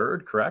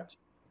 3rd, correct?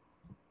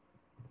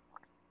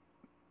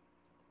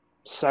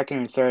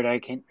 2nd or 3rd, I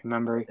can't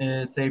remember.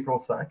 It's April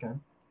 2nd.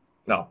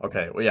 No,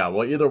 okay. Well, yeah.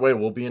 Well, either way,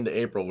 we'll be into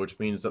April, which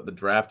means that the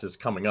draft is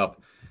coming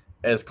up.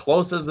 As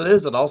close as it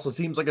is, it also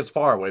seems like it's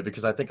far away,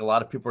 because I think a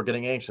lot of people are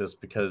getting anxious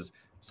because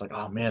it's like,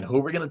 oh man, who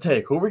are we going to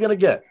take? Who are we going to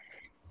get?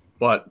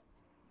 But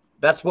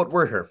that's what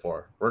we're here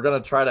for. We're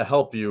going to try to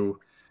help you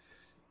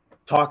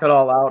talk it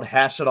all out,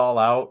 hash it all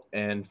out,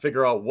 and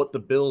figure out what the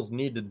Bills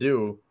need to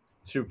do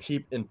to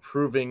keep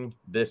improving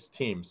this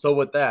team. So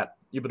with that,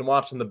 you've been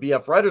watching the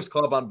BF Writers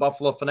Club on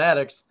Buffalo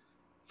Fanatics.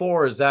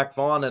 For Zach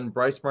Vaughn and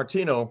Bryce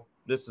Martino,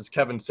 this is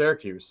Kevin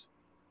Syracuse.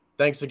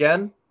 Thanks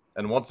again,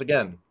 and once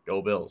again,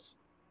 go Bills.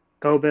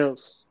 Go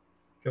Bills.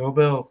 Go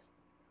Bills.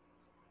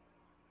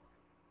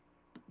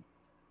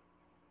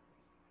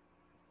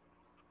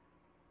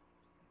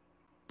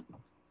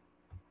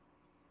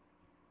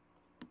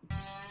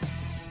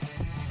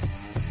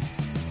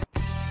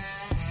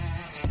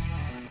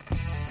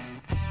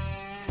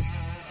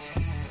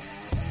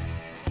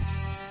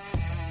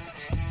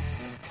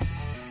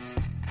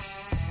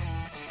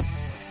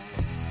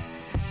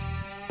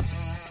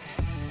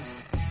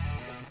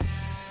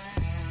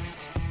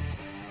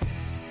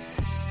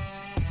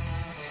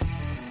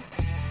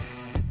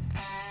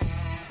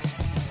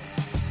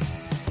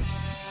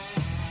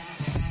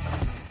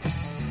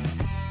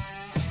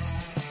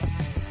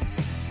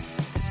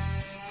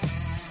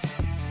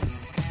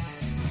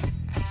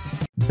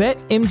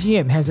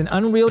 BetMGM has an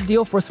unreal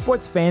deal for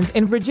sports fans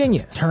in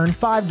Virginia. Turn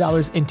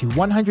 $5 into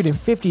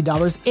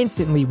 $150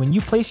 instantly when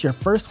you place your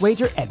first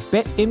wager at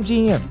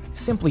BetMGM.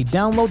 Simply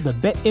download the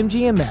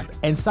BetMGM app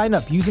and sign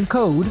up using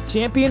code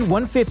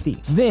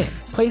Champion150. Then,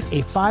 place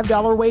a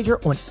 $5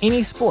 wager on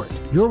any sport.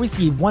 You'll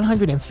receive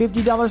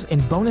 $150 in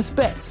bonus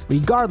bets,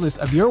 regardless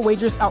of your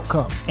wager's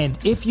outcome. And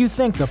if you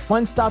think the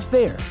fun stops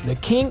there, the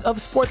King of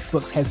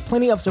Sportsbooks has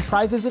plenty of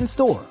surprises in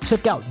store.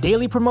 Check out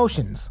daily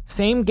promotions,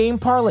 same-game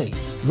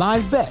parlays,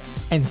 live bets,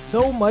 and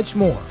so much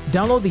more.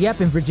 Download the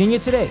app in Virginia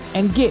today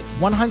and get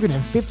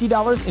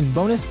 $150 in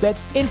bonus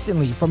bets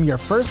instantly from your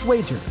first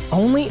wager.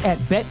 Only at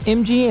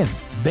BetMGM.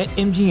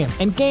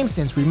 BetMGM and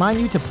GameSense remind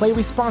you to play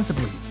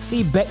responsibly.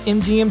 See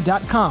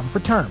BetMGM.com for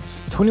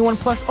terms. 21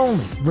 plus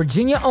only.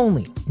 Virginia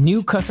only.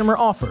 New customer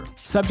offer.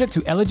 Subject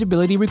to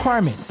eligibility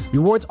requirements.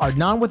 Rewards are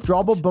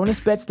non-withdrawable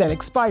bonus bets that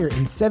expire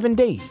in 7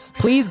 days.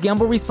 Please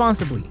gamble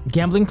responsibly.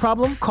 Gambling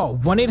problem? Call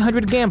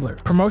 1-800-GAMBLER.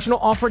 Promotional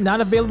offer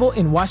not available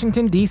in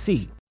Washington,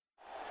 D.C.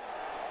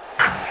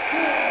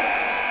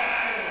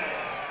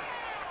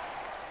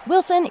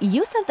 Wilson,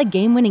 you sent the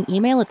game-winning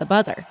email at the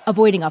buzzer,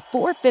 avoiding a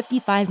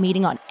 4:55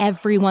 meeting on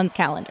everyone's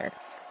calendar.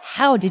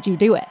 How did you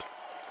do it?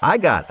 I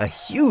got a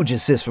huge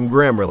assist from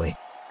Grammarly,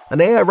 an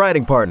AI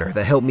writing partner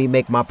that helped me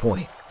make my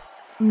point.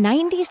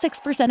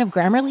 96% of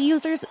Grammarly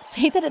users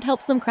say that it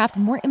helps them craft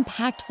more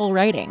impactful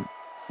writing.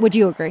 Would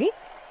you agree?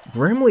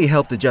 Grammarly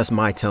helped adjust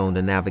my tone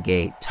to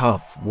navigate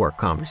tough work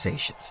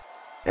conversations.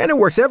 And it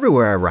works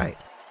everywhere I write,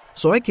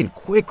 so I can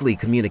quickly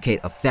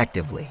communicate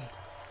effectively.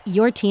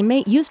 Your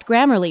teammate used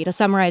Grammarly to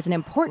summarize an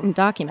important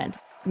document,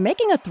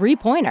 making a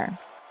 3-pointer.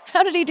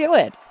 How did he do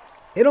it?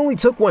 It only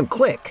took one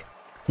click.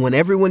 When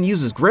everyone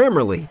uses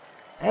Grammarly,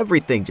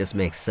 everything just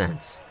makes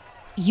sense.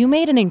 You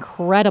made an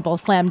incredible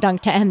slam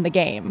dunk to end the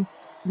game.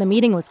 The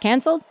meeting was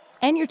canceled,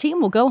 and your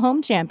team will go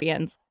home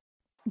champions.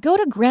 Go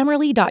to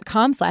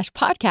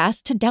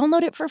Grammarly.com/podcast to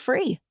download it for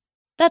free.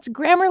 That's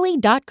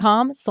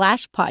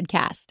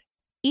Grammarly.com/podcast.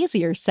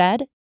 Easier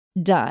said,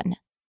 done.